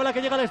Sinfín. Bola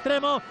que llega al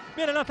extremo.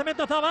 Viene el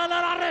lanzamiento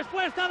Zabala. La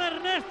respuesta de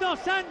Ernesto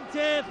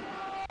Sánchez.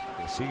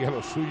 Que sigue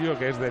lo suyo,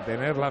 que es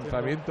detener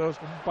lanzamientos.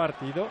 Un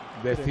partido.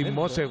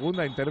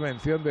 12ª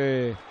intervención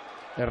de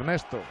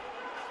Ernesto.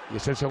 Y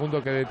es el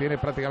segundo que detiene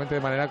prácticamente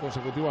de manera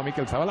consecutiva a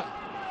Mikel Zabala.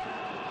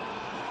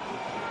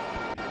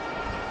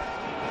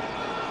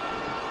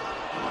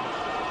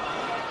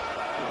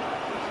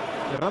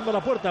 Cerrando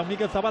la puerta,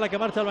 Mikel Zabala que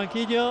marcha al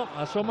banquillo.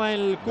 Asoma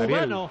el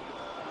cubano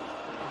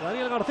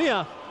Daniel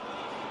García.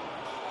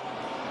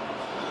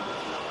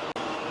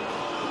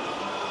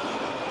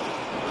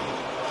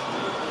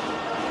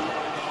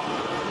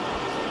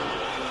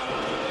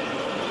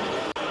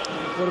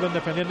 Vuelven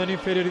defendiendo en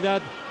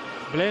inferioridad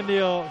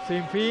Blendio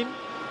Sinfín.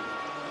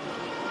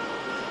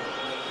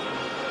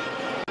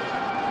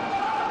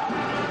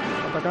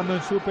 sacando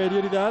en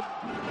superioridad,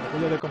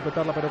 aquello de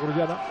completar la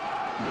perogrullada,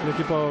 el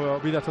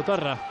equipo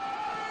Bidasoa.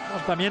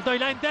 Lanzamiento y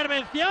la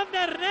intervención de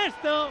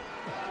Ernesto.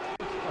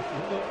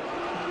 Haciendo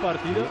un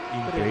partido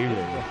increíble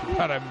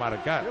para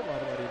enmarcar. Qué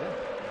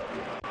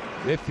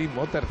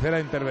barbaridad. 13ª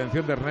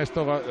intervención de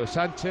Ernesto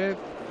Sánchez.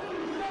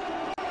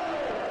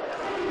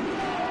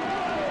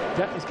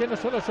 Ya, es que no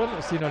solo son,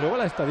 sino luego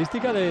la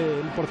estadística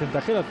del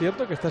porcentaje de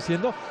acierto que está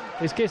siendo,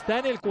 es que está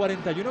en el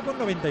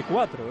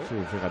 41,94. Sí,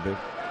 fíjate.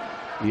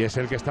 Y es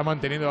el que está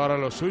manteniendo ahora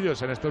los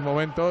suyos en estos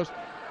momentos.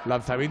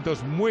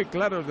 Lanzamientos muy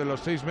claros de los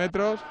 6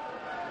 metros,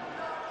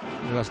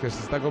 en las que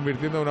se está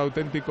convirtiendo en un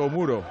auténtico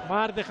muro.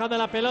 Marc dejando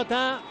la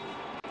pelota.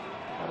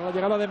 Para la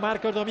llegada de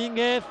Marcos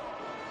Domínguez.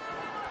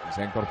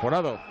 Se ha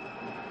incorporado.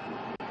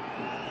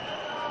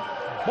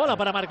 Bola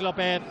para Marc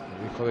López.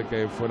 El hijo de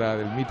que fuera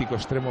del mítico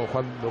extremo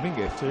Juan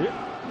Domínguez. Sí.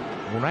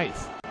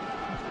 Munaiz.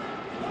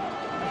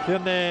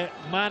 Acción de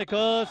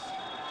Marcos.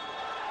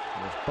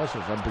 Los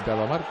pasos han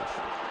pitado a Marcos.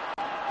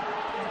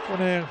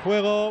 Pone en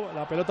juego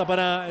la pelota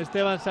para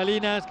Esteban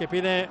Salinas, que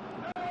pide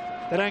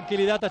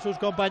tranquilidad a sus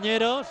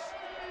compañeros.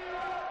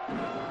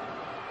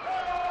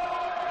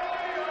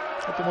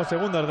 Últimos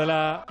segundos de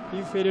la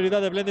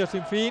inferioridad de Blendio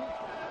Sinfín.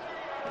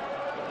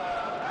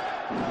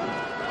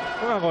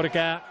 Juega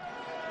Gorka.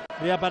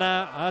 Vía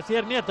para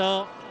Asier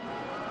Nieto.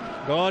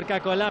 Gorka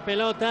con la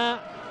pelota.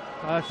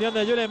 Acción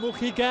de Yule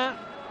Mújica.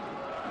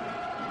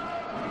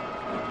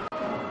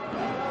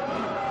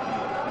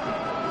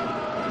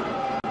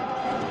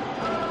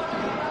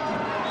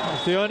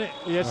 Acción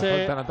y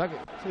ese. Falta en ataque.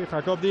 Sí,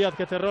 Jacob Díaz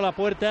que cerró la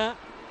puerta.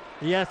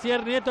 Y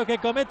Asier Nieto que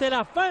comete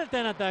la falta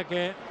en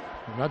ataque.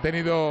 No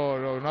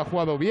ha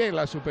jugado bien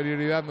la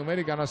superioridad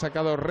numérica, no ha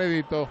sacado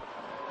rédito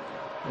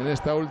en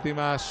esta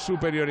última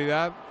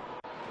superioridad.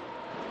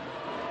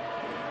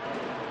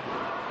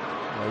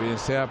 O bien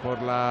sea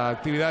por la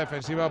actividad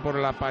defensiva o por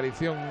la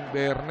aparición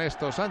de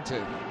Ernesto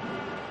Sánchez.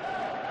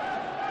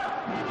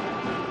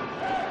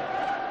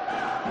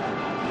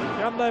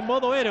 Que anda en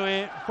modo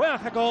héroe. Juega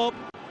Jacob.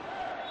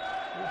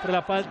 Entre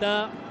la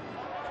falta.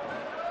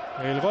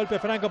 El golpe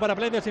franco para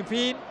Blendio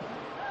Sinfín.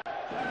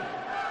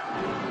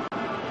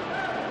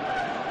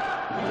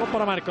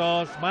 Para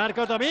Marcos.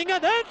 Marcos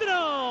Domínguez dentro.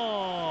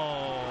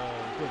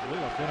 Qué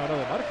buena acción ahora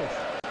de Marcos.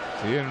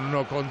 Sí, en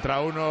 1 contra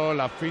 1.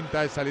 La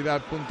finta de salida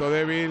al punto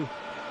débil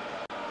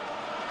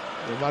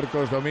de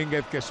Marcos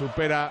Domínguez, que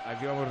supera.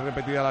 Aquí vamos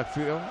repetida la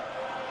acción.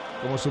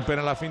 Cómo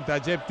supera la finta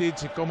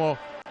Jeptic y cómo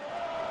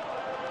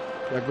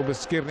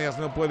Skrzyniarz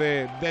no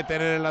puede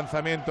detener el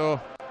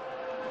lanzamiento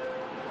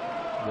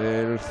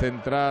del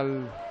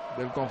central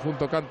del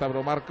conjunto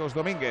cántabro, Marcos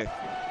Domínguez.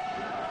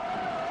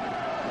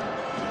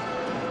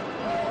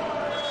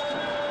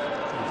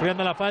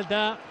 Sufriendo la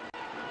falta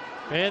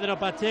Pedro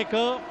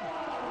Pacheco.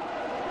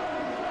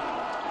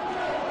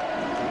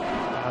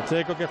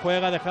 Pacheco que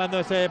juega dejando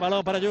ese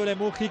balón para Julen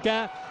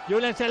Mújica.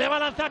 Julen se eleva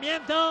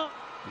lanzamiento.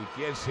 ¿Y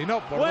quién si no?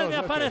 Vuelve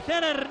a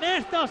aparecer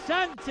Ernesto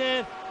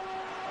Sánchez.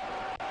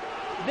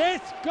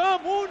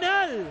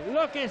 Descomunal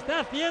lo que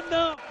está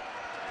haciendo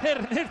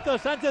Ernesto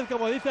Sánchez,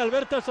 como dice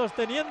Alberto,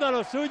 sosteniendo a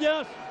los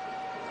suyos.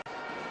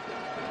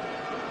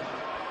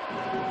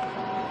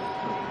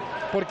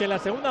 Porque en la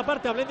segunda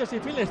parte a Blendio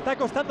Sinfín le está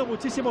costando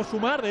muchísimo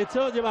sumar. De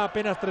hecho, lleva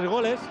apenas 3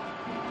 goles.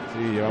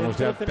 Sí, llevamos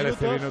ya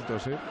 13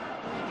 minutos. ¿Sí?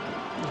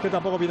 Es que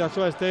tampoco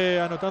Bidasoa esté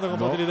anotando con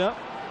facilidad.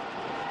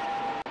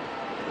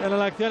 En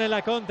la acción en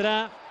la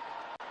contra.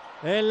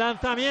 El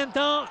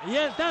lanzamiento y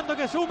el tanto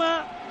que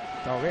suma.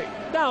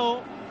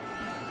 Dao.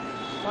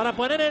 Para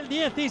poner el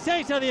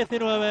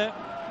 16-19.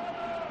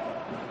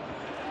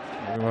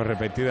 Hemos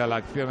repetida la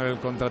acción en el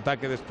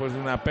contraataque después de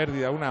una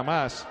pérdida, una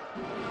más.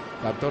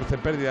 14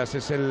 pérdidas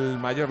es el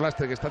mayor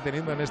lastre que está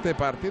teniendo en este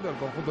partido el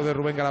conjunto de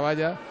Rubén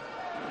Garabaya.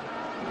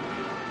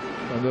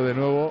 Cuando de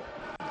nuevo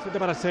 7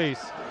 para 6.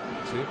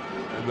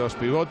 Sí, los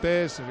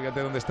pivotes.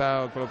 Fíjate dónde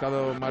está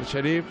colocado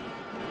Marcherif.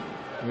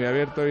 Muy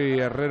abierto y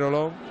Herrero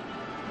Long.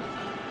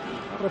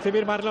 A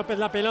recibir Marc López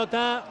la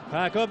pelota.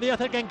 Jacob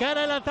Díaz el que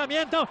encara el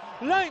lanzamiento.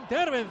 La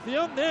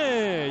intervención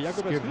de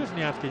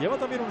Skrzyniarz, que lleva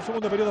también un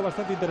segundo periodo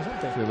bastante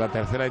interesante. Es la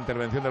tercera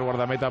intervención del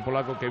guardameta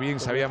polaco, que bien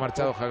se había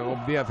marchado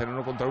Jacob Díaz en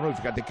 1 contra 1. Y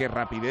fíjate qué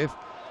rapidez.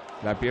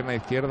 La pierna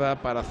izquierda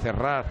para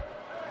cerrar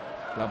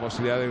la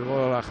posibilidad de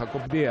gol a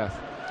Jacob Díaz.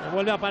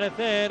 Vuelve a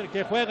aparecer,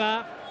 que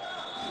juega.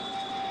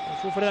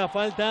 Sufre la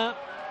falta.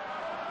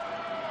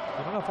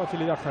 Con una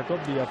facilidad Jacob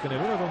Díaz en el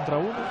 1 contra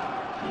 1.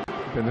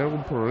 ¿Tendrá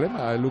algún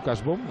problema el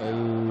Lukas Baum,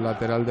 el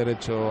lateral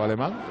derecho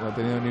alemán? No ha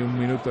tenido ni un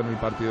minuto en el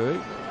partido de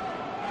hoy.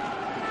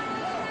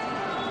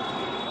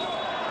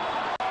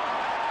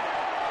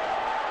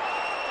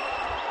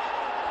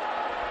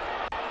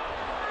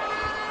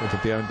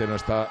 Efectivamente no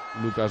está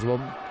Lukas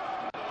Baum.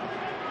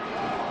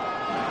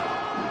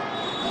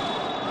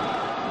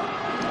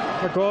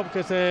 Jacob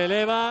que se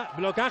eleva,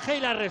 blocaje y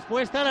la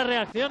respuesta a la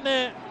reacción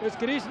de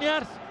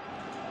Skrzyniarz.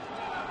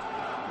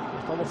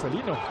 Estamos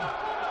felino.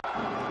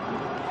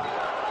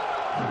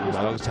 El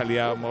balón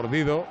salía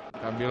mordido,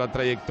 cambió la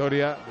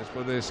trayectoria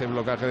después de ese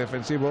blocaje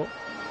defensivo.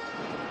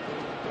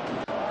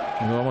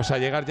 No vamos a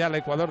llegar ya al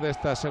Ecuador de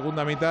esta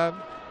segunda mitad.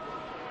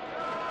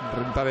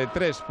 Renta de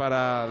 3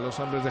 para los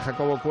hombres de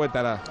Jacobo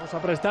Cuétara. Nos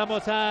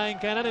aprestamos a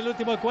encarar el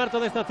último cuarto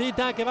de esta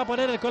cita que va a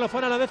poner el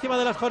colofón a la 10ª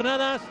de las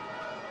jornadas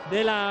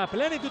de la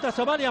plenitud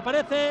ASOBAL, y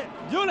aparece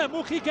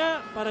Mújica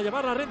para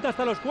llevar la renta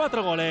hasta los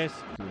 4 goles.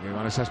 Que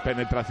con esas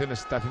penetraciones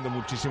está haciendo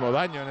muchísimo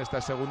daño en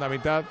esta segunda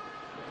mitad.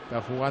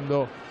 Está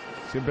jugando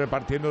siempre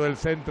partiendo del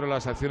centro,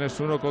 las acciones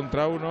 1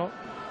 contra 1.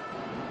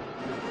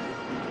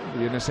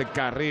 Y en ese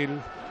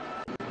carril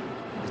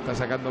está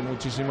sacando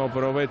muchísimo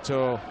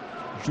provecho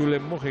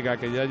Mújica,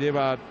 que ya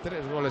lleva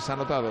 3 goles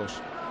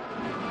anotados.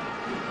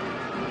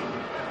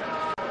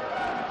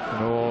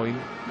 Luego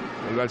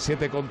vuelve al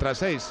 7 contra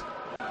 6.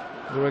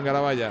 Rubén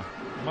Garabaya.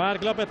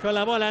 Marc López con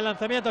la bola, el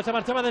lanzamiento se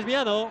marchaba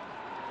desviado.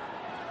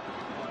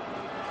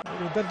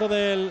 El intento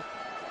del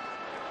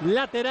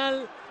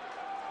lateral.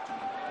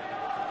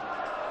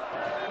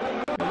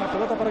 La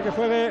pelota para que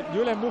juegue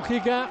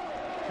Mújica.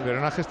 Pero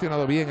no ha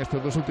gestionado bien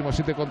estos dos últimos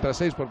 7 contra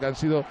 6 porque han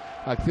sido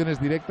acciones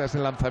directas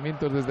en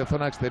lanzamientos desde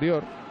zona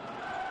exterior.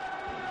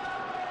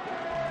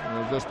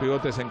 Los dos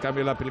pivotes, en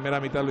cambio, en la primera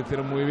mitad lo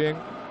hicieron muy bien.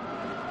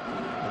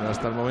 Pero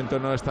hasta el momento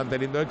no están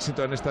teniendo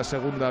éxito en esta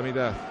segunda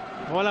mitad.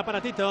 Bola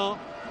para Tito.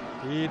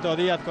 Tito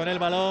Díaz con el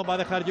balón, va a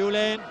dejar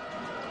Julen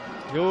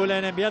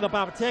enviado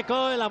para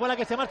Pacheco. En la bola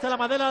que se marcha a la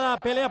madera, la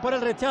pelea por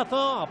el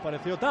rechazo.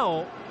 Apareció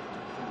Tao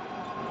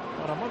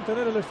para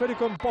mantener el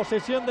esférico en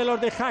posesión de los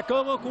de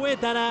Jacobo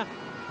Cuétara.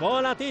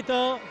 Bola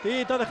Tito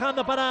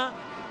dejando para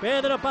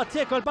Pedro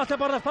Pacheco. El pase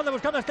por la espalda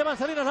buscando a Esteban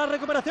Salinas. La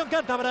recuperación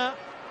cántabra.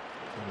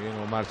 Muy bien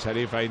Omar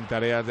Sharif en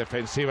tareas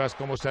defensivas,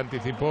 como se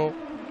anticipó.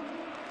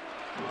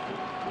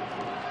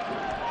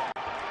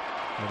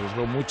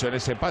 Arriesgó mucho en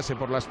ese pase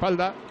por la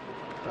espalda.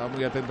 Estaba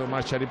muy atento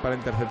Omar Sharif para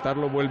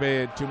interceptarlo.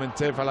 Vuelve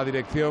Chumenchev a la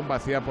dirección,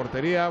 vacía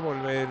portería.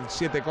 Vuelve el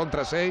 7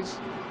 contra 6.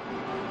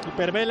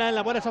 Hipervela en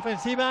labores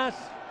ofensivas.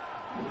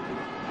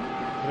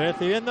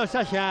 Recibiendo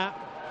Sasha.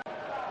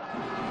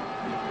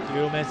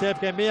 Chumenchev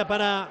que envía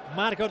para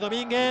Marcos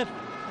Domínguez.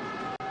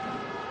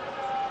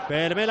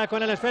 Pervela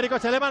con el esférico,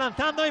 se le va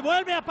lanzando y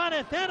vuelve a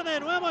aparecer de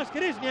nuevo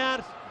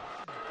Skrzyniarz.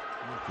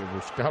 Que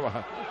buscaba.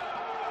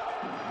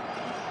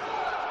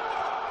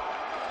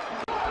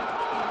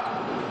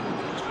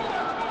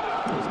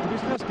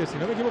 Skrzyniarz, que si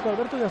no me equivoco,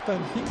 Alberto, ya está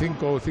en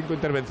 5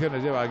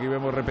 intervenciones lleva. Aquí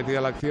vemos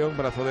repetida la acción,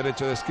 brazo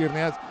derecho de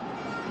Skrzyniarz.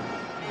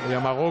 Y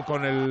amagó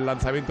con el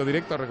lanzamiento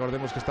directo.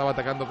 Recordemos que estaba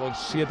atacando con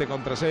 7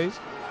 contra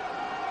 6.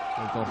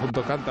 El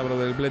conjunto cántabro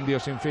del Blendio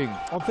Sinfín.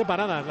 11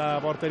 paradas la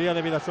portería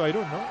de Bidasoa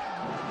Irun, ¿no?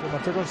 Se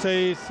marchó con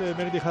 6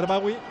 Meridi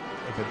Harbawi.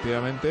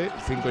 Efectivamente,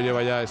 5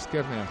 lleva ya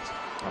Skrzyniarz.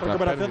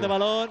 Recuperación de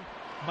balón.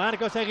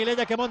 Marcos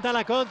Aguilella que monta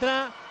la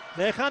contra.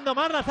 Dejando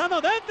más lanzado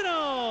dentro.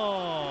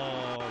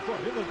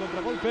 Corriendo el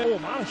contragolpe.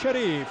 Omar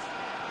Sharif.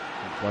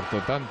 El cuarto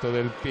tanto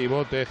del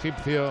pivote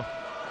egipcio.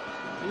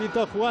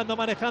 Tito jugando,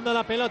 manejando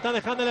la pelota,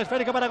 dejando el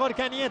esférico para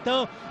Gorka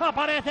Nieto.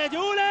 ¡Aparece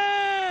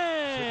Julen!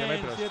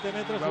 7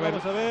 metros,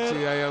 vamos a ver.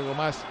 Si hay algo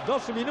más.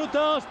 2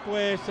 minutos,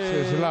 pues. Sí,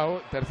 es la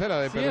tercera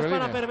de Pervelini. Si es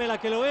para Pervela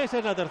que lo es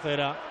la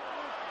tercera.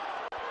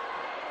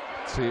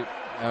 Sí,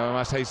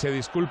 además ahí se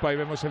disculpa y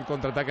vemos el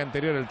contraataque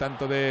anterior, el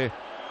tanto de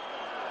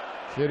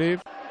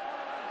Sharif.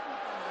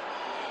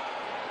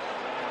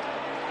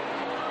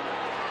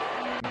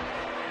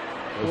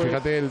 Pues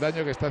fíjate el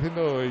daño que está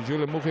haciendo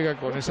Mújica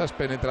con esas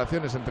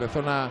penetraciones entre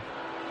zona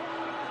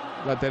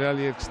lateral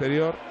y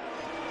exterior.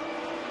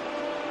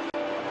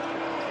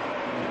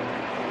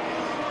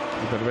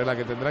 Y Pervela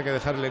que tendrá que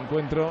dejar el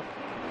encuentro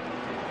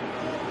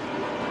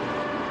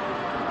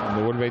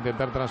cuando vuelve a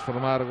intentar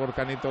transformar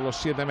Gorka Nieto los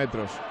 7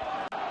 metros.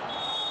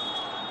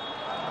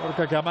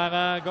 Gorka que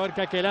amaga,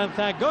 Gorka que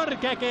lanza,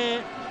 Gorka que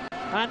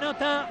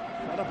anota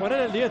para poner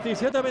el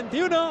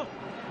 17-21.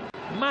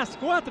 Más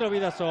 4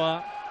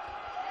 Bidasoa.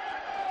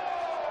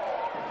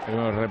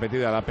 Hemos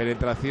repetida la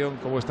penetración,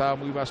 como estaba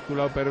muy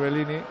basculado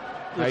Pervelini.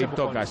 Ahí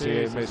toca,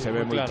 sí, se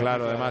ve muy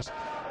claro. Además,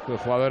 el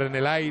jugador en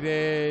el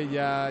aire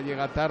ya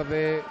llega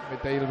tarde,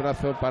 mete ahí el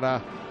brazo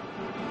para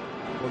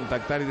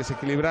contactar y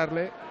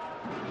desequilibrarle.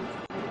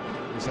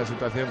 Esa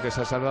situación que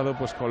se ha salvado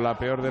pues con la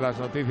peor de las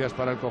noticias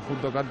para el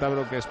conjunto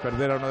cántabro, que es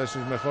perder a uno de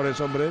sus mejores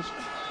hombres.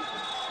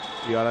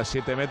 Y ahora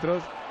 7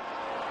 metros.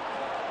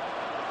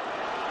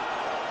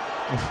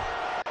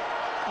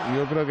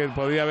 Yo creo que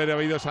podría haber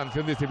habido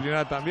sanción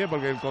disciplinaria también,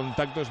 porque el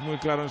contacto es muy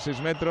claro en 6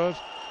 metros.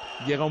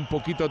 Llega un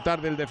poquito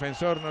tarde el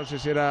defensor, no sé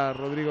si era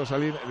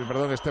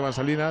Esteban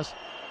Salinas.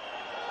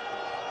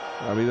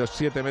 Ha habido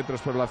 7 metros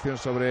por la acción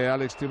sobre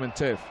Alex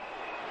Chumenchev.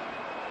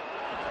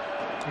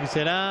 Y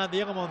será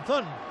Diego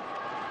Monzón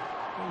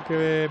el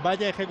que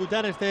vaya a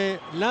ejecutar este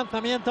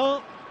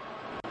lanzamiento.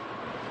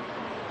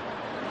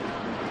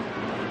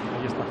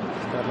 Ahí está,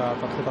 esta es la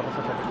tarjeta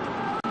roja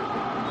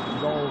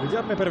correcta.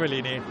 Guillermo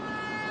Pervelini.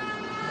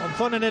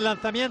 Monzón en el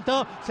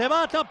lanzamiento, se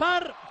va a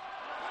topar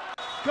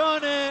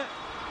con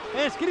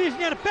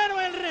Skrzyniarz, pero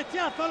el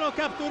rechazo lo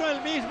capturó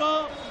él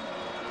mismo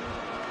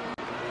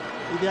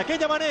y de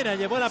aquella manera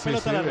llevó la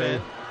pelota a la red.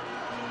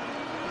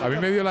 A mí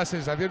me dio la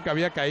sensación que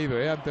había caído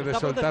antes de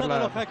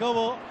soltarla.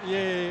 Jacobo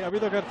y ha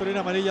habido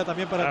cartulina amarilla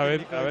también para el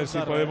técnico. A ver si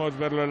podemos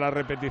verlo en la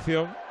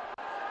repetición.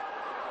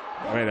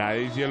 A ver,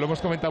 ahí ya lo hemos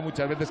comentado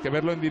muchas veces que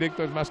verlo en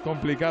directo es más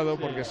complicado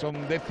porque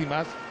son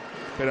décimas,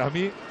 pero a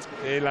mí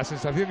la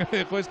sensación que me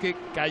dejó es que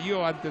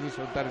cayó antes de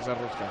soltar esa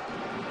rosca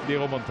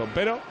Diego Monzón.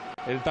 Pero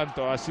el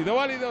tanto ha sido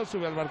válido,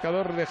 sube al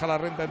marcador, deja la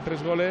renta en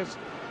 3 goles.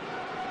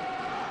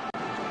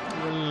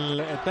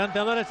 El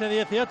tanteador es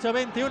el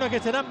 18-21, que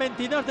serán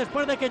 22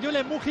 después de que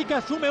Julen Mújica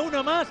sume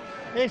uno más.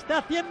 Está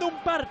haciendo un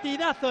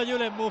partidazo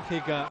Julen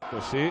Mújica.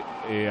 Pues sí,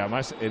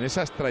 además en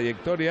esas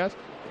trayectorias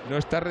no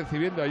está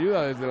recibiendo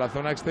ayuda desde la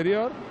zona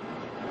exterior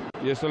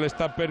y eso le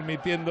está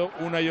permitiendo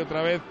una y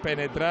otra vez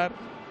penetrar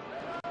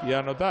y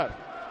anotar.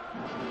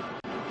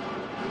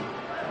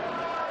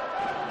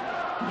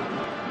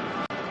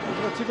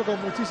 Otro chico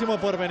con muchísimo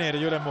por venir,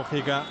 Julen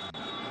Mújica.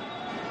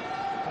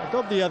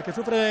 Jacob Díaz, que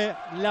sufre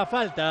la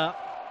falta.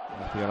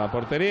 Hacia la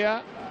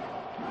portería.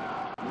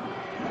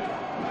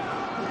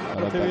 Va a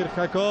recibir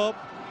Jacob.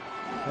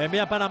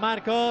 Envía para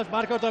Marcos.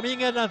 Marcos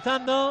Domínguez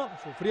lanzando.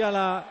 Sufría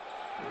la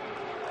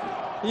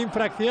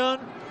infracción.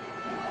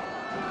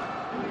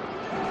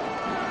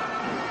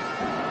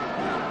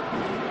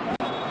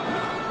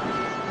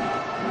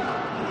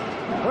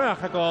 Juega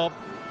Jacob.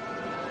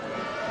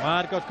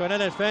 Marcos con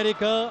el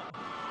esférico.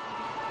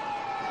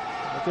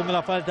 Metiendo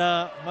la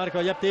falta Marco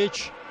Japtic.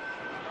 Se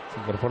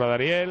incorpora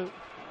Dariel.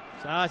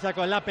 Sasha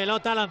con la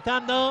pelota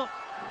lanzando.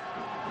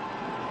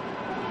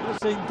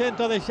 Ese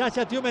intento de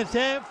Sasha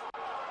Tiumensev.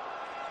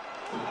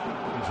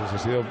 Eso ha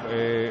sido.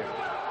 Pues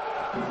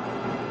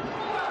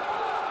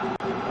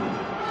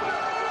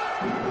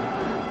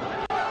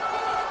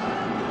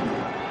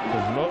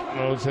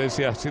no sé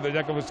si ha sido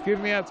Jakob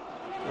Skrzyniarz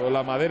o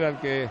la madera el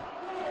que.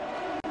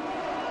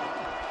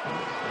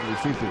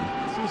 Difícil.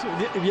 Sí,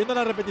 viendo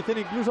la repetición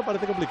incluso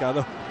parece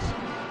complicado.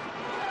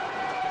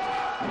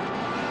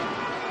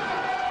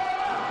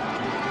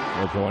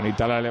 Qué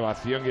bonita la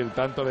elevación y el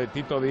tanto de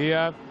Tito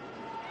Díaz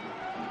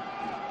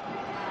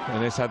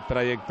en esa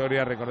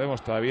trayectoria.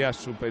 Recordemos, todavía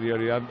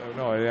superioridad,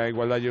 no, era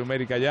igualdad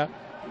numérica ya,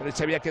 pero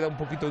se había quedado un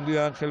poquito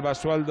hundido Ángel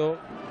Basualdo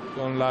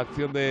con la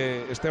acción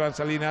de Esteban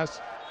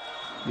Salinas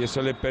y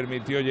eso le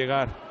permitió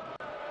llegar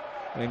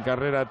en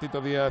carrera a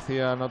Tito Díaz y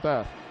a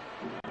anotar.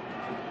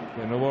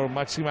 De nuevo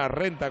máxima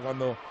renta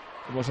cuando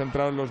hemos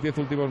entrado en los 10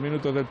 últimos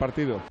minutos del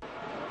partido.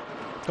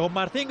 Con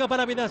Marcingo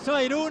para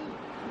Bidasoa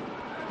Irún.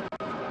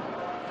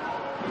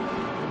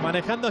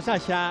 Manejando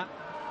Sasha.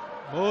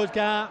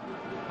 Busca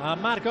a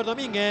Marcos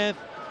Domínguez.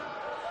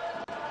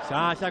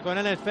 Sasha con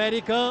el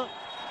esférico.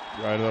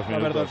 Va a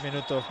haber 2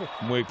 minutos.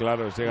 Muy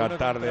claro, llega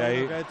tarde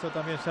ahí. Lo que ha hecho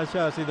también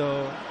Sasha ha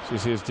sido.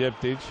 Sí, es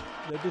Japtic.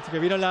 Que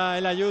vino la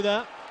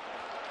ayuda.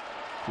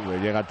 Sí,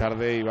 llega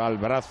tarde y va al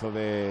brazo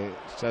de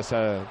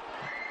Sasha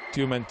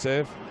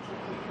Tiumensev.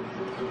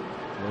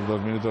 Los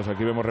 2 minutos,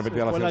 aquí vemos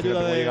repetida la acción,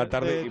 como llega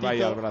tarde y va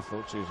ahí al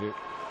brazo. Sí.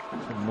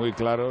 Son muy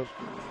claros.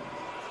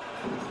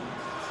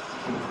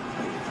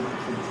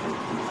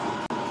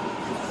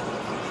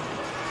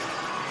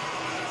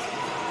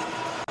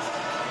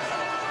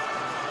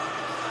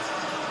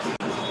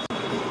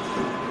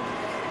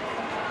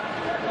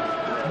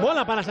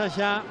 Bola para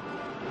Sasha.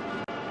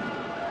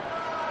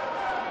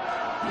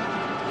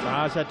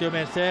 Sasha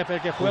Tiumensev,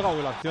 el que juega.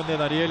 La acción de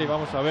Dariel y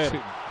vamos a ver. Sí,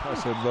 va a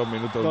ser 2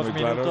 minutos 2 muy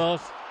minutos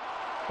claros.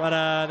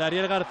 Para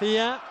Dariel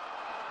García.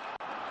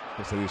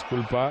 Que se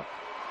disculpa.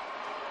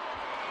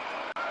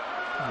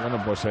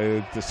 Bueno, pues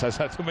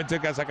Sasha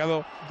Tiumensev, que ha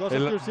sacado 2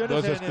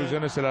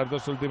 exclusiones en las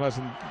 2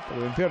 últimas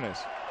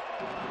intervenciones.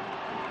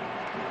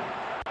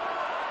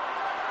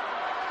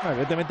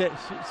 Evidentemente,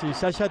 si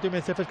Sasha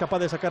Tiumensev es capaz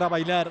de sacar a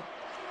bailar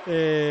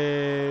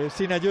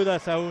sin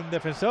ayudas a un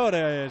defensor.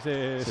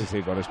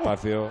 Sí, con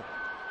espacio.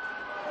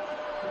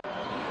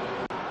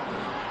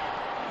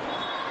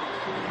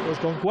 Pues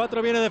con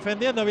 4 viene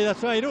defendiendo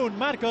Bidasoa Irún.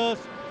 Marcos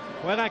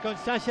juega con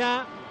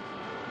Sasha.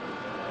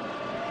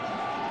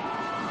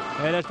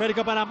 El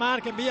esférico para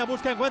Marc, envía,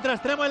 busca, encuentra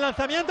extremo, el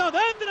lanzamiento,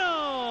 ¡dentro!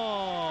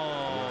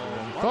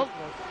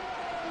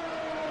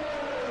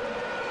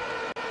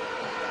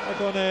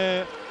 Con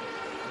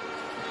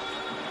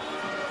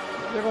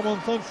Diego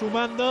Monzón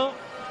sumando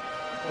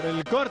por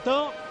el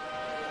corto.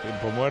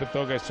 Tiempo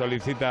muerto que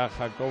solicita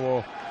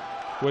Jacobo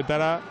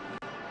Cuétara.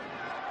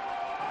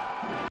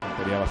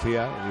 Portería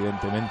vacía,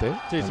 evidentemente.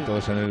 Sí.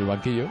 Todos en el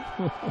banquillo.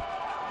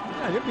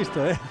 Bien visto,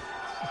 Muy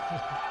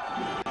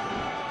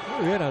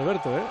bien,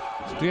 Alberto,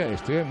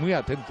 Estoy muy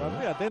atento.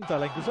 Muy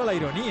atento, incluso a la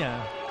ironía.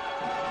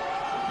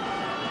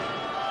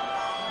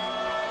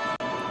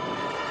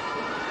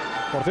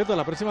 Por cierto,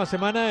 la próxima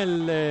semana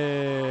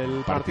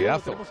el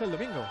partidazo. Tenemos el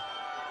domingo.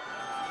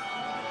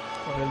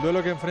 Con el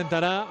duelo que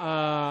enfrentará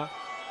a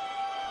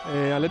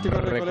Atlético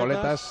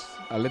Recoletas,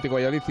 Atlético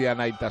Valladolid y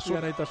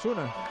Anaitasuna.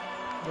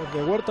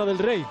 Desde Huerta del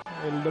Rey,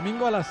 el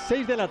domingo a las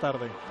 6 de la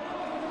tarde.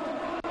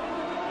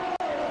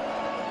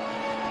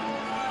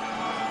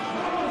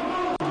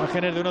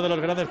 Imágenes de uno de los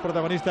grandes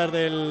protagonistas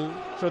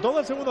sobre todo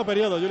del segundo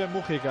periodo, Julen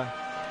Mújica.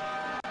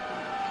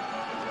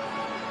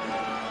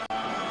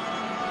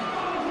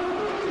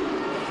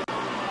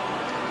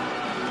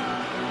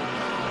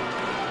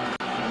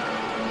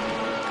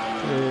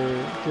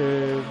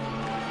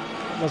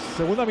 La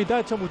segunda mitad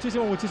ha hecho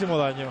muchísimo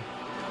daño.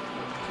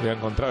 Y ha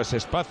encontrado ese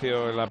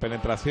espacio en la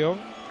penetración.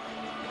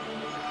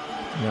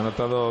 Y ha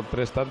anotado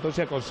 3 tantos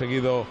y ha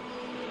conseguido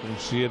un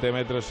 7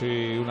 metros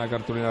y una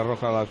cartulina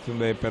roja a la acción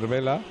de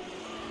Pervela.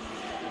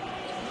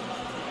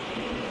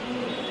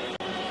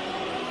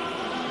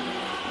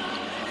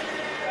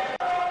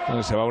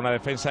 Entonces se va una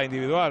defensa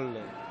individual.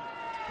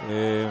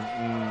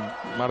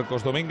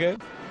 Marcos Domínguez.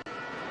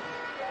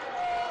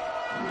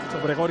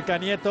 Sobre Gorka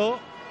Nieto.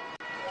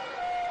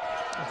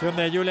 Acción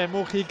de Julen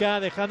Mújica,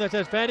 dejando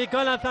ese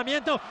esférico,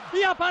 lanzamiento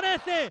y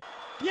aparece.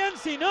 ¿Quién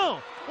si no?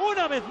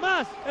 Una vez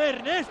más,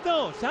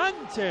 Ernesto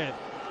Sánchez.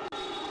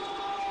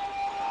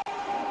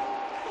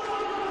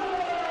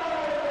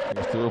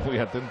 Estuvo muy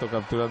atento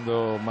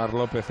capturando Mar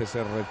López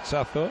ese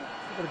rechazo.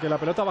 Porque la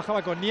pelota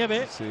bajaba con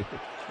nieve. Sí.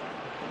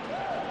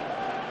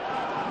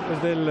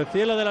 Desde el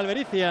cielo de la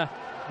Albericia.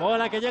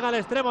 Bola que llega al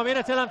extremo,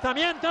 viene ese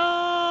lanzamiento.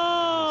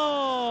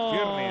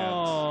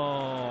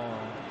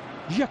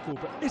 Jakub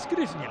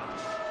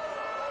Skrzyniarz.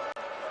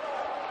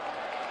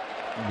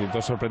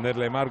 Intentó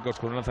sorprenderle Marcos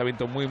con un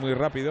lanzamiento muy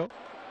rápido.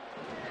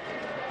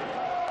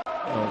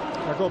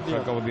 Jacob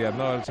Díaz,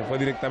 no, él se fue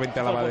directamente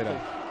a la madera.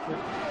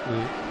 Sí.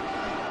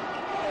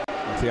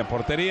 Hacía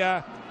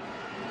portería.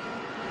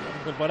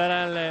 Incorporar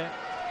al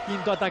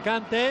quinto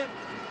atacante.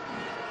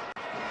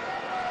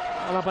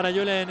 Ahora para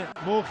Julen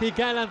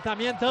Mújica, el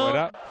lanzamiento.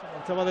 Fuera.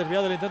 Se va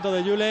desviado el intento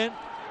de Julen.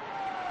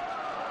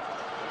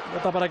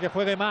 Nota para que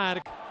juegue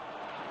Marc.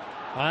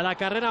 A la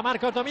carrera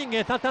Marcos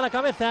Domínguez, alza la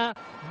cabeza.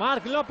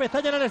 Marc López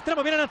allá en el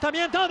extremo, viene el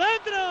lanzamiento,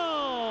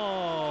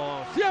 ¡dentro!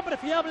 Siempre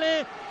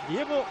fiable,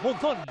 Diego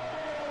Monzón.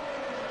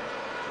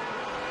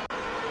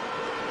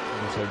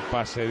 Es el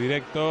pase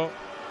directo.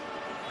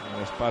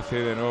 Un espacio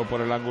y de nuevo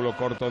por el ángulo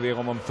corto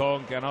Diego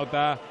Monzón, que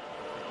anota.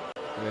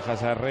 Deja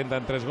esa renta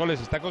en 3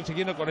 goles. Está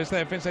consiguiendo con esta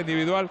defensa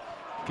individual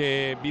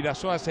que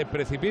Bidasoa se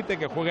precipite,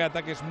 que juegue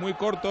ataques muy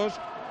cortos,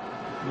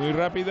 muy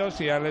rápidos,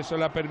 y a eso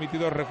le ha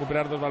permitido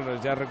recuperar 2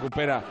 balones. Ya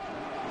recupera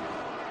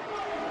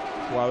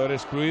jugador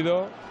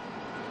excluido.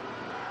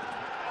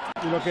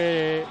 Y lo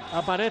que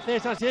aparece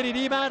es Asier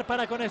Iríbar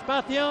para, con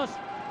espacios,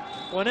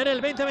 poner el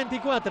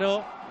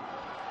 20-24.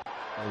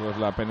 Pues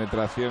la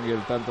penetración y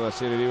el tanto de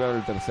Asier Iríbar,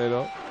 el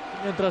tercero.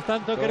 Mientras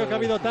tanto, creo que ha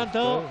habido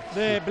tanto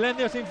de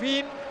Blendio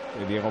Sinfín.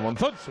 De Diego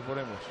Monzón,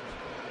 suponemos.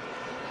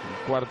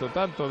 El cuarto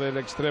tanto del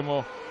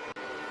extremo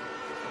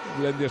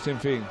Blendio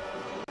Sinfín.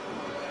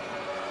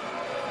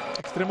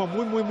 Extremo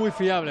muy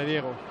fiable,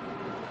 Diego.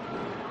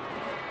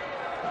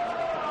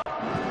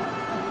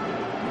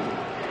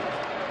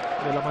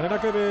 De la manera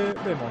que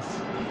vemos,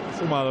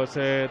 sumado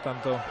ese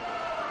tanto.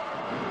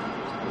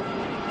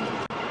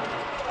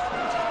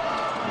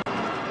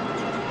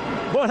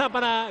 Bola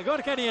para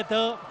Gorka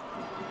Nieto.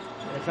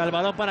 Deja el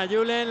balón para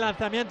Julen,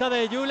 lanzamiento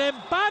de Julen,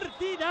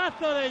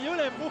 partidazo de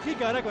Julen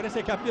Mújica ahora con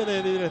ese cambio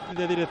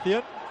de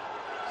dirección.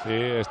 Sí,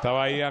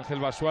 estaba ahí Ángel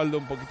Basualdo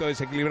un poquito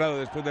desequilibrado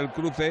después del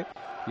cruce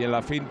y en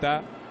la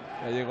finta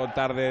ya llegó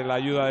tarde la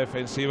ayuda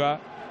defensiva.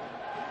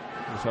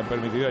 Nos ha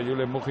permitido a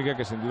Julen Mújica,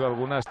 que sin duda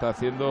alguna está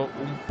haciendo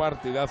un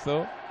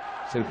partidazo.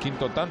 Es el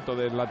quinto tanto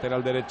del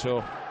lateral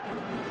derecho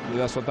de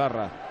la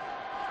Sotarra.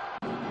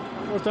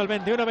 Justo el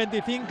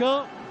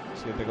 21-25.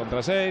 7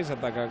 contra 6,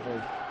 ataca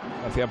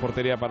hacia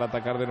portería para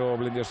atacar de nuevo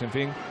Blendio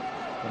Sinfín.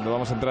 Cuando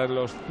vamos a entrar en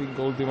los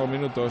 5 últimos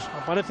minutos.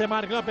 Aparece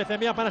Marc López,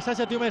 envía para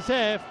Sasha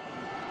Tiumesev.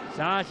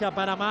 Sasha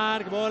para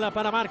Marc, bola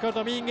para Marcos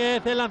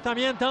Domínguez, el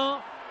lanzamiento.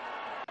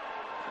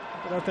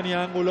 Pero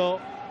tenía ángulo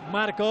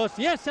Marcos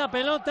y esa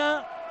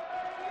pelota.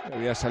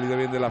 Había salido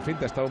bien de la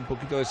finta, estaba un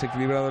poquito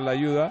desequilibrado en la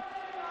ayuda.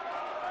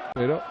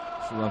 Pero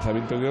su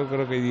lanzamiento yo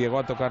creo que llegó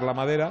a tocar la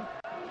madera.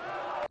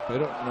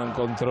 Pero no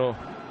encontró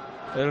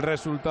el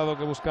resultado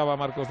que buscaba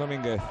Marcos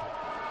Domínguez.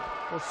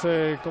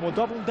 Pues como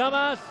tú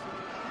apuntabas,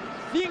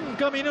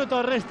 5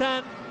 minutos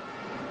restan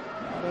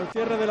para el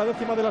cierre de la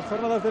 10ª de las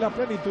jornadas de la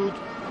plenitud.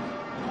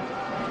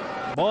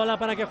 Bola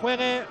para que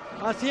juegue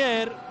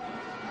Asier.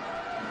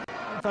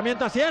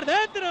 Lanzamiento Asier,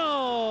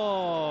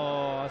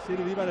 ¡dentro! Asier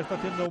Iríbar está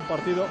haciendo un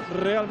partido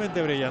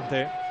realmente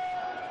brillante.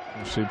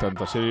 Sí,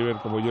 tanto Asier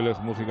Iríbar como Julen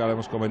Mújica lo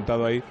hemos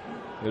comentado ahí.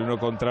 El 1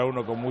 contra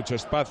 1 con mucho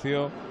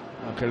espacio.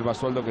 Ángel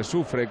Basualdo, que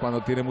sufre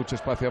cuando tiene mucho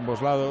espacio a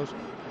ambos lados.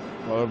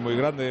 Jugador muy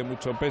grande,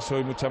 mucho peso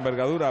y mucha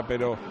envergadura,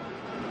 pero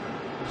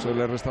eso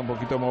le resta un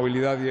poquito de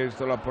movilidad y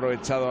esto lo ha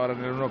aprovechado ahora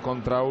en el 1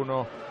 contra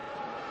 1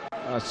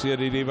 Asier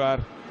Iríbar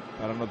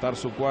para anotar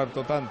su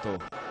cuarto tanto.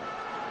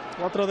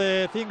 4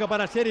 de 5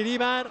 para Asier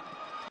Iríbar.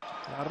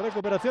 La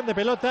recuperación de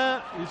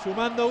pelota y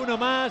sumando uno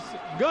más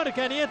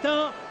Gorka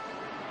Nieto.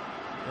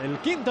 El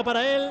quinto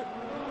para él.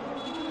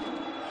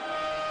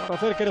 Para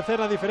hacer crecer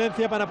la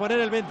diferencia, para poner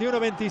el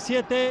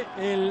 21-27,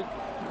 el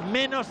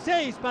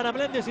 -6 para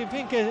Blendio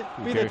Sinfín, que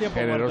pide tiempo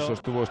generoso muerto.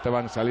 Estuvo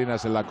Esteban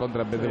Salinas en la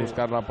contra, en vez de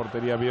buscar la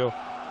portería vio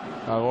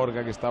a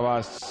Gorka, que estaba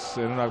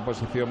en una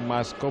posición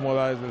más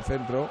cómoda desde el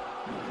centro.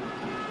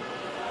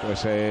 Pues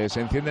se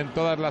encienden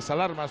todas las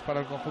alarmas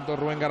para el conjunto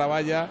Rubén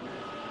Garabaya,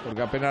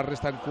 porque apenas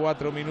restan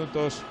 4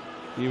 minutos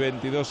y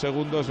 22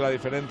 segundos, la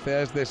diferencia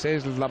es de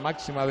 6, la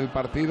máxima del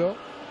partido.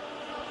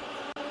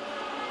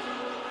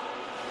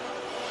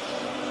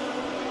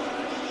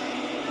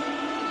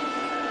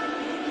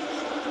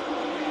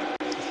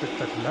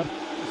 espectacular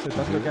ese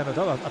tanto que ha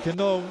anotado,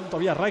 haciendo un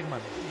Tobias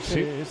Reichmann,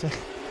 ese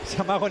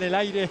amago en el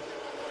aire.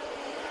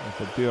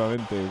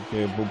 Efectivamente,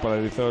 que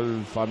popularizó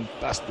el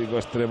fantástico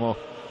extremo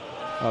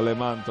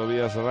alemán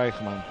Tobias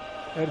Reichmann.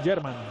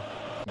 German.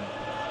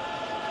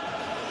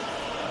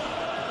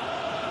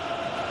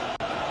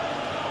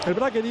 Es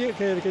verdad que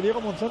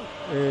Diego Monzón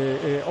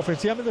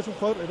ofensivamente es un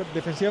jugador,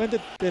 defensivamente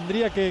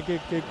tendría que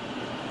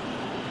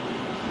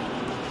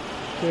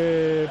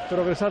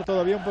progresar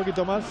todavía un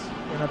poquito más.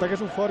 En ataque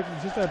es un jugador que,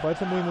 insisto, me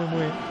parece muy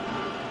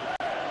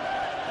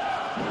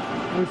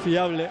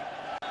fiable.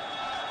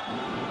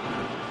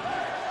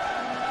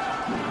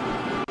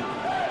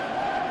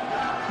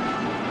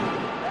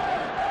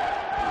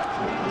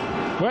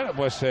 Bueno,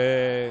 pues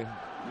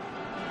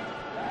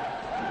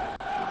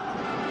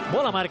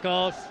bola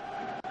Marcos.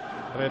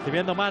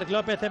 Recibiendo Marc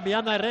López,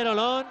 enviando a Herrero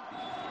Lón.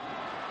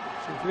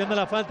 Sufriendo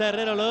la falta de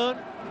Herrero Lón.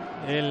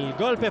 El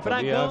golpe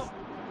franco. Díaz,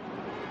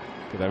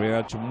 que también ha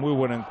hecho un muy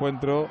buen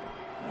encuentro.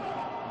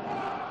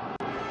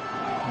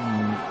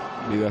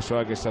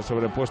 Bidasoa, que se ha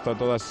sobrepuesto a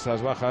todas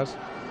esas bajas.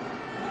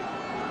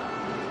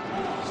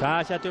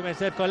 Sasha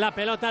Tumesev con la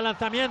pelota,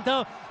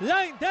 lanzamiento.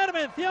 La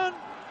intervención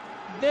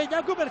de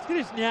Jakub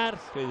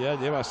Skrzyniarz, que ya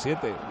lleva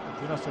 7.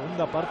 Una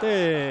segunda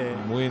parte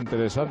muy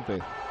interesante.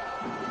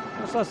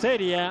 Cosa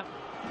seria.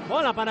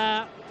 Bola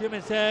para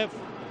Tumesev.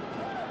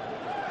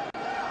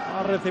 Va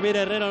a recibir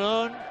Herrero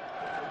Lón.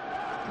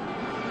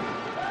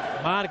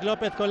 Marc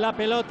López con la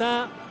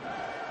pelota.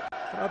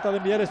 Trata de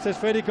enviar este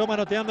esférico,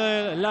 manoteando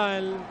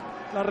la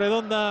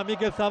redonda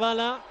Mikel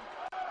Zabala.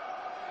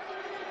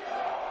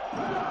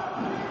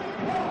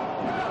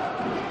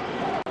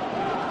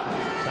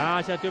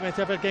 Sasha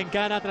Tumesev el que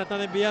encara, trata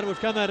de enviar,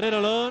 buscando a Herrero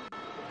Lón.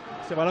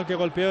 Ese balón que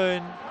golpeó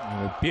en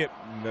el pie,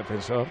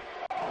 defensor.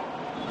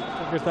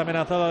 Que está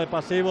amenazado de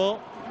pasivo.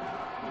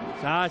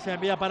 Sasha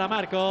envía para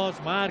Marcos.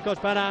 Marcos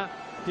para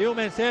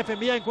Tumesev,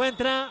 envía,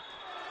 encuentra.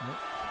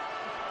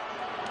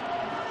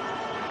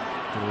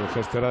 El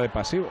gesto era de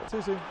pasivo. Sí.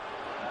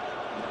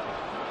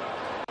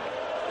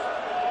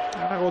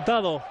 Han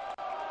agotado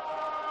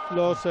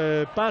los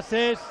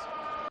pases.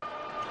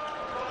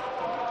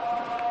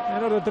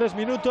 Menos de 3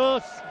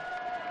 minutos.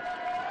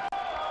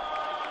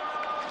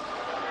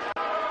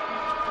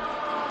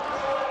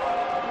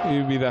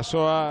 Y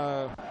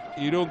Bidasoa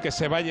Irún, que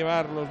se va a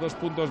llevar los 2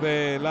 puntos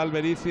de la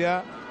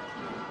Albericia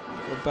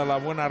contra la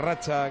buena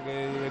racha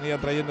que venía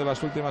trayendo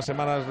las últimas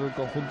semanas el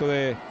conjunto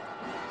de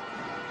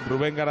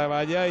Rubén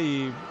Garabaya,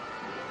 y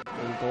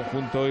el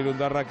conjunto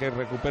irundarra, que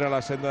recupera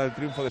la senda del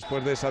triunfo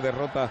después de esa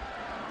derrota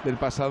del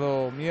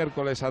pasado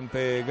miércoles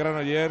ante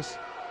Granollers,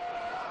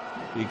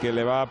 y que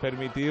le va a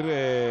permitir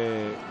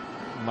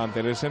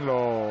mantenerse en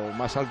lo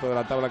más alto de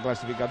la tabla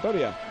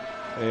clasificatoria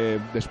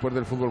después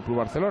del Fútbol Club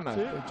Barcelona.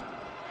 Sí.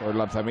 El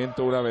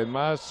lanzamiento una vez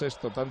más,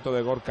 sexto tanto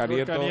de Gorka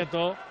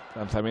Nieto.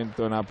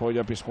 Lanzamiento en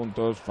apoyo a pies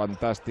juntos,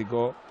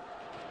 fantástico.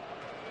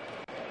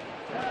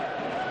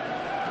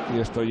 Y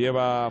esto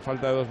lleva, a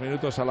falta de 2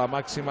 minutos, a la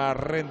máxima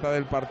renta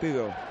del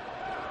partido.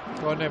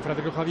 Con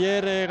Francisco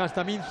Javier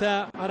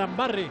Gastaminza,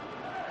 Arambarri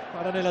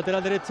para en el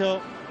lateral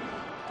derecho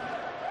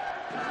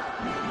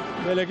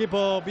del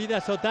equipo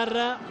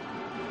Bidasotarra.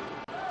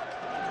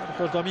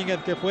 Marcos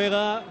Domínguez, que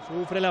juega,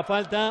 sufre la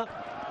falta.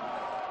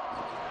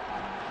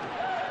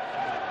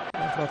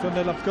 Infracción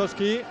de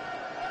Lapkowski.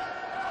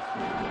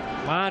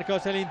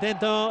 Marcos, el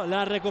intento,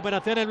 la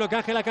recuperación, el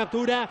blocaje, la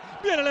captura.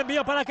 Viene el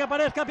envío para que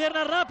aparezca,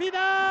 pierna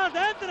rápida,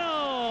 dentro.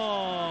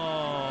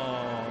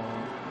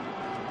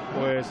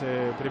 Pues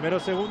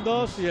primeros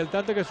segundos y el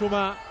tanto que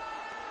suma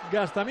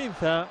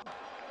Gastaminza.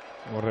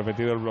 Hemos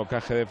repetido el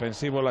blocaje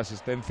defensivo, la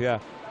asistencia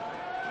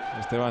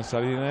de Esteban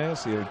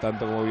Salines y el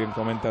tanto, como bien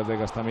comentas, de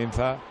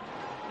Gastaminza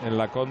en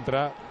la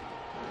contra.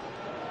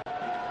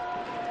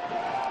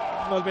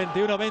 Los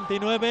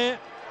 21-29.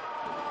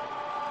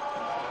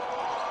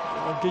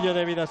 El banquillo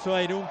de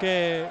Bidasoa Irún,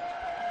 que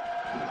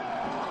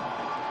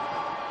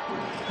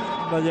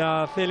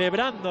vaya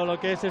celebrando lo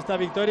que es esta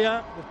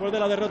victoria después de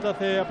la derrota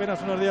hace apenas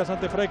unos días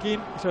ante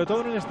Freiking, y sobre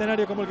todo en un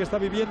escenario como el que está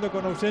viviendo,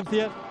 con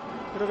ausencias.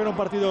 Creo que era un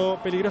partido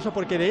peligroso,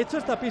 porque de hecho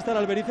esta pista al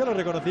Albericia, lo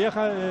reconocía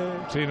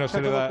sí, no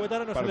se le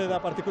da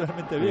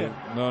particularmente bien.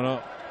 No. Una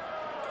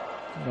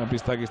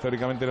pista que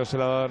históricamente no se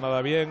le ha dado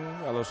nada bien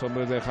a los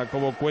hombres de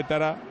Jacobo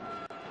Cuétara,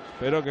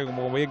 pero que,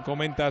 como bien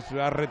comentas,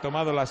 ha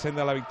retomado la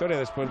senda de la victoria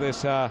después de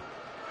esa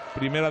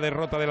primera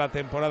derrota de la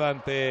temporada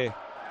ante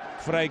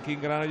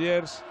Freiking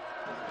Granollers.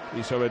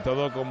 Y sobre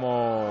todo,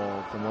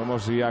 como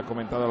hemos ya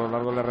comentado a lo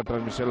largo de la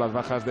retransmisión, las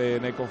bajas de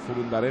Neco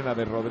Furundarena,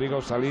 de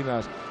Rodrigo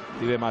Salinas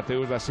y de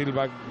Mateus da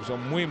Silva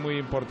son muy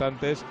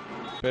importantes,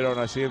 pero aún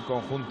así el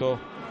conjunto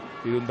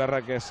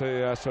irundarra, que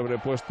se ha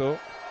sobrepuesto.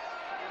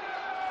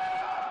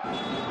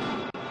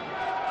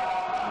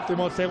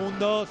 Últimos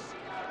segundos.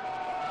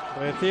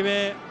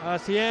 Recibe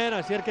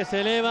Asier que se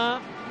eleva.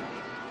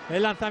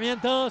 El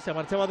lanzamiento, se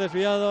marchaba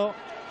desviado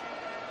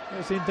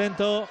ese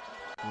intento.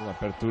 La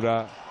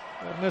apertura.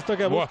 Ernesto,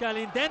 que busca el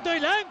intento y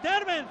la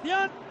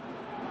intervención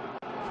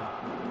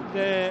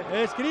de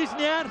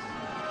Skrzyniarz.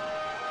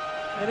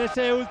 en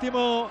ese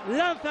último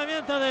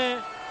lanzamiento de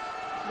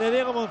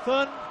Diego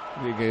Monzón.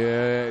 Y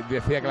que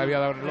decía que le había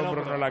dado en el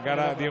hombro, no en la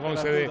cara. Diego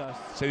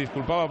se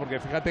disculpaba porque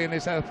fíjate, en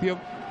esa acción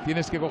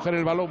tienes que coger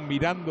el balón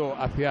mirando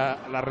hacia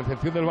la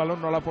recepción del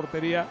balón, no a la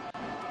portería.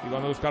 Y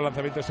cuando busca el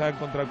lanzamiento se va a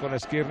encontrar con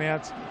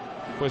Skrzyniarz.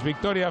 Pues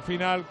victoria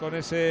final con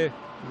ese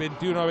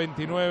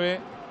 21-29.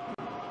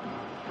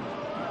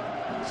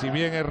 Si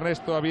bien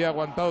Ernesto había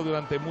aguantado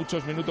durante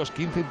muchos minutos,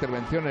 15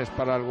 intervenciones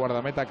para el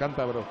guardameta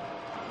cántabro.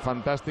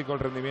 Fantástico el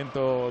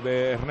rendimiento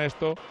de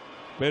Ernesto,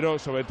 pero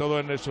sobre todo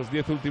en esos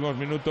 10 últimos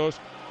minutos,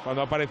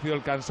 cuando ha aparecido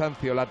el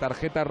cansancio, la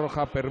tarjeta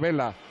roja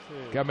Pervela,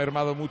 que ha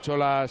mermado mucho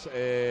las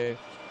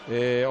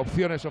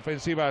opciones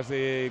ofensivas,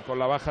 con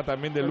la baja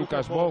también de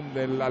Lucas Baum,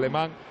 del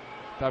alemán.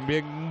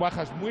 También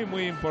bajas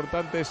muy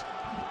importantes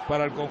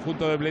para el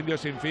conjunto de Blendio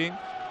Sinfín,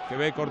 que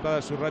ve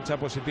cortada su racha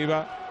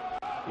positiva.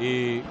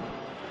 Y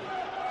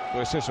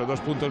pues eso, 2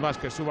 puntos más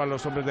que suban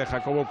los hombres de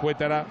Jacobo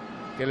Cuétara,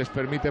 que les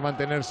permite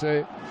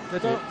mantenerse.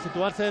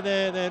 Situarse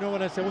de nuevo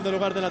en el segundo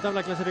lugar de la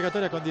tabla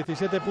clasificatoria con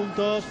 17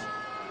 puntos,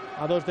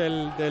 a 2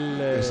 del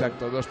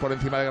exacto, 2 por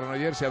encima de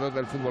Granollers y a 2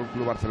 del Fútbol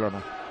Club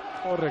Barcelona.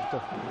 Correcto.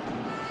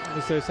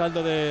 Ese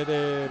saldo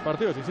de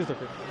partidos, insisto,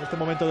 que en este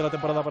momento de la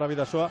temporada para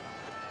Bidasoa,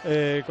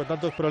 con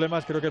tantos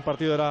problemas, creo que el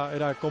partido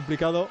era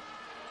complicado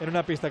en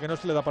una pista que no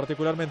se le da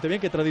particularmente bien,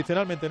 que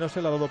tradicionalmente no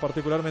se le ha dado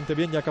particularmente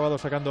bien, y ha acabado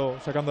sacando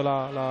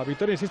la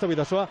victoria. Insisto,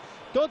 Bidasoa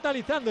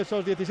totalizando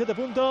esos 17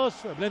 puntos.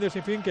 Blendio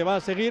Sinfín, que va a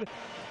seguir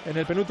en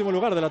el penúltimo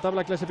lugar de la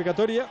tabla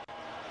clasificatoria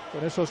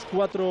con esos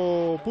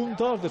 4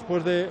 puntos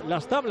después de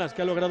las tablas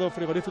que ha logrado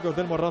Frigoríficos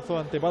del Morrazo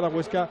ante Bada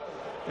Huesca,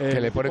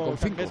 que le pone con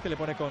 5. Que le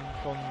pone con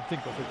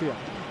 5,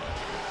 efectivamente.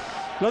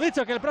 Lo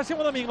dicho, que el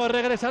próximo domingo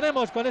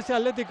regresaremos con ese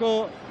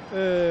Atlético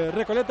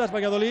Recoletas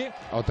Valladolid.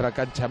 Otra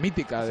cancha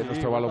mítica de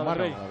nuestro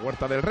balonmano, la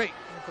Huerta del Rey.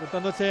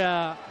 Enfrentándose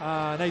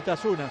a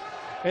Naitasuna.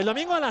 El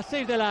domingo a las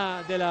 6 de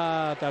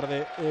la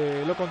tarde.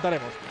 Lo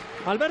contaremos.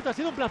 Alberto, ha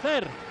sido un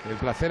placer. El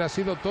placer ha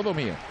sido todo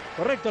mío.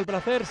 Correcto, el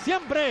placer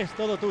siempre es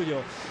todo tuyo.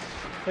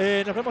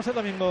 Nos vemos el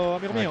domingo,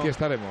 amigo mío. Aquí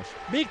estaremos.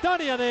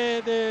 Victoria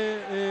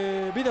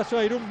de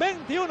Bidasoa Irún,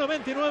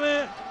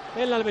 21-29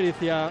 en la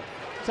Albericia.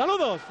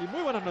 Saludos y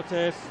muy buenas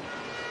noches.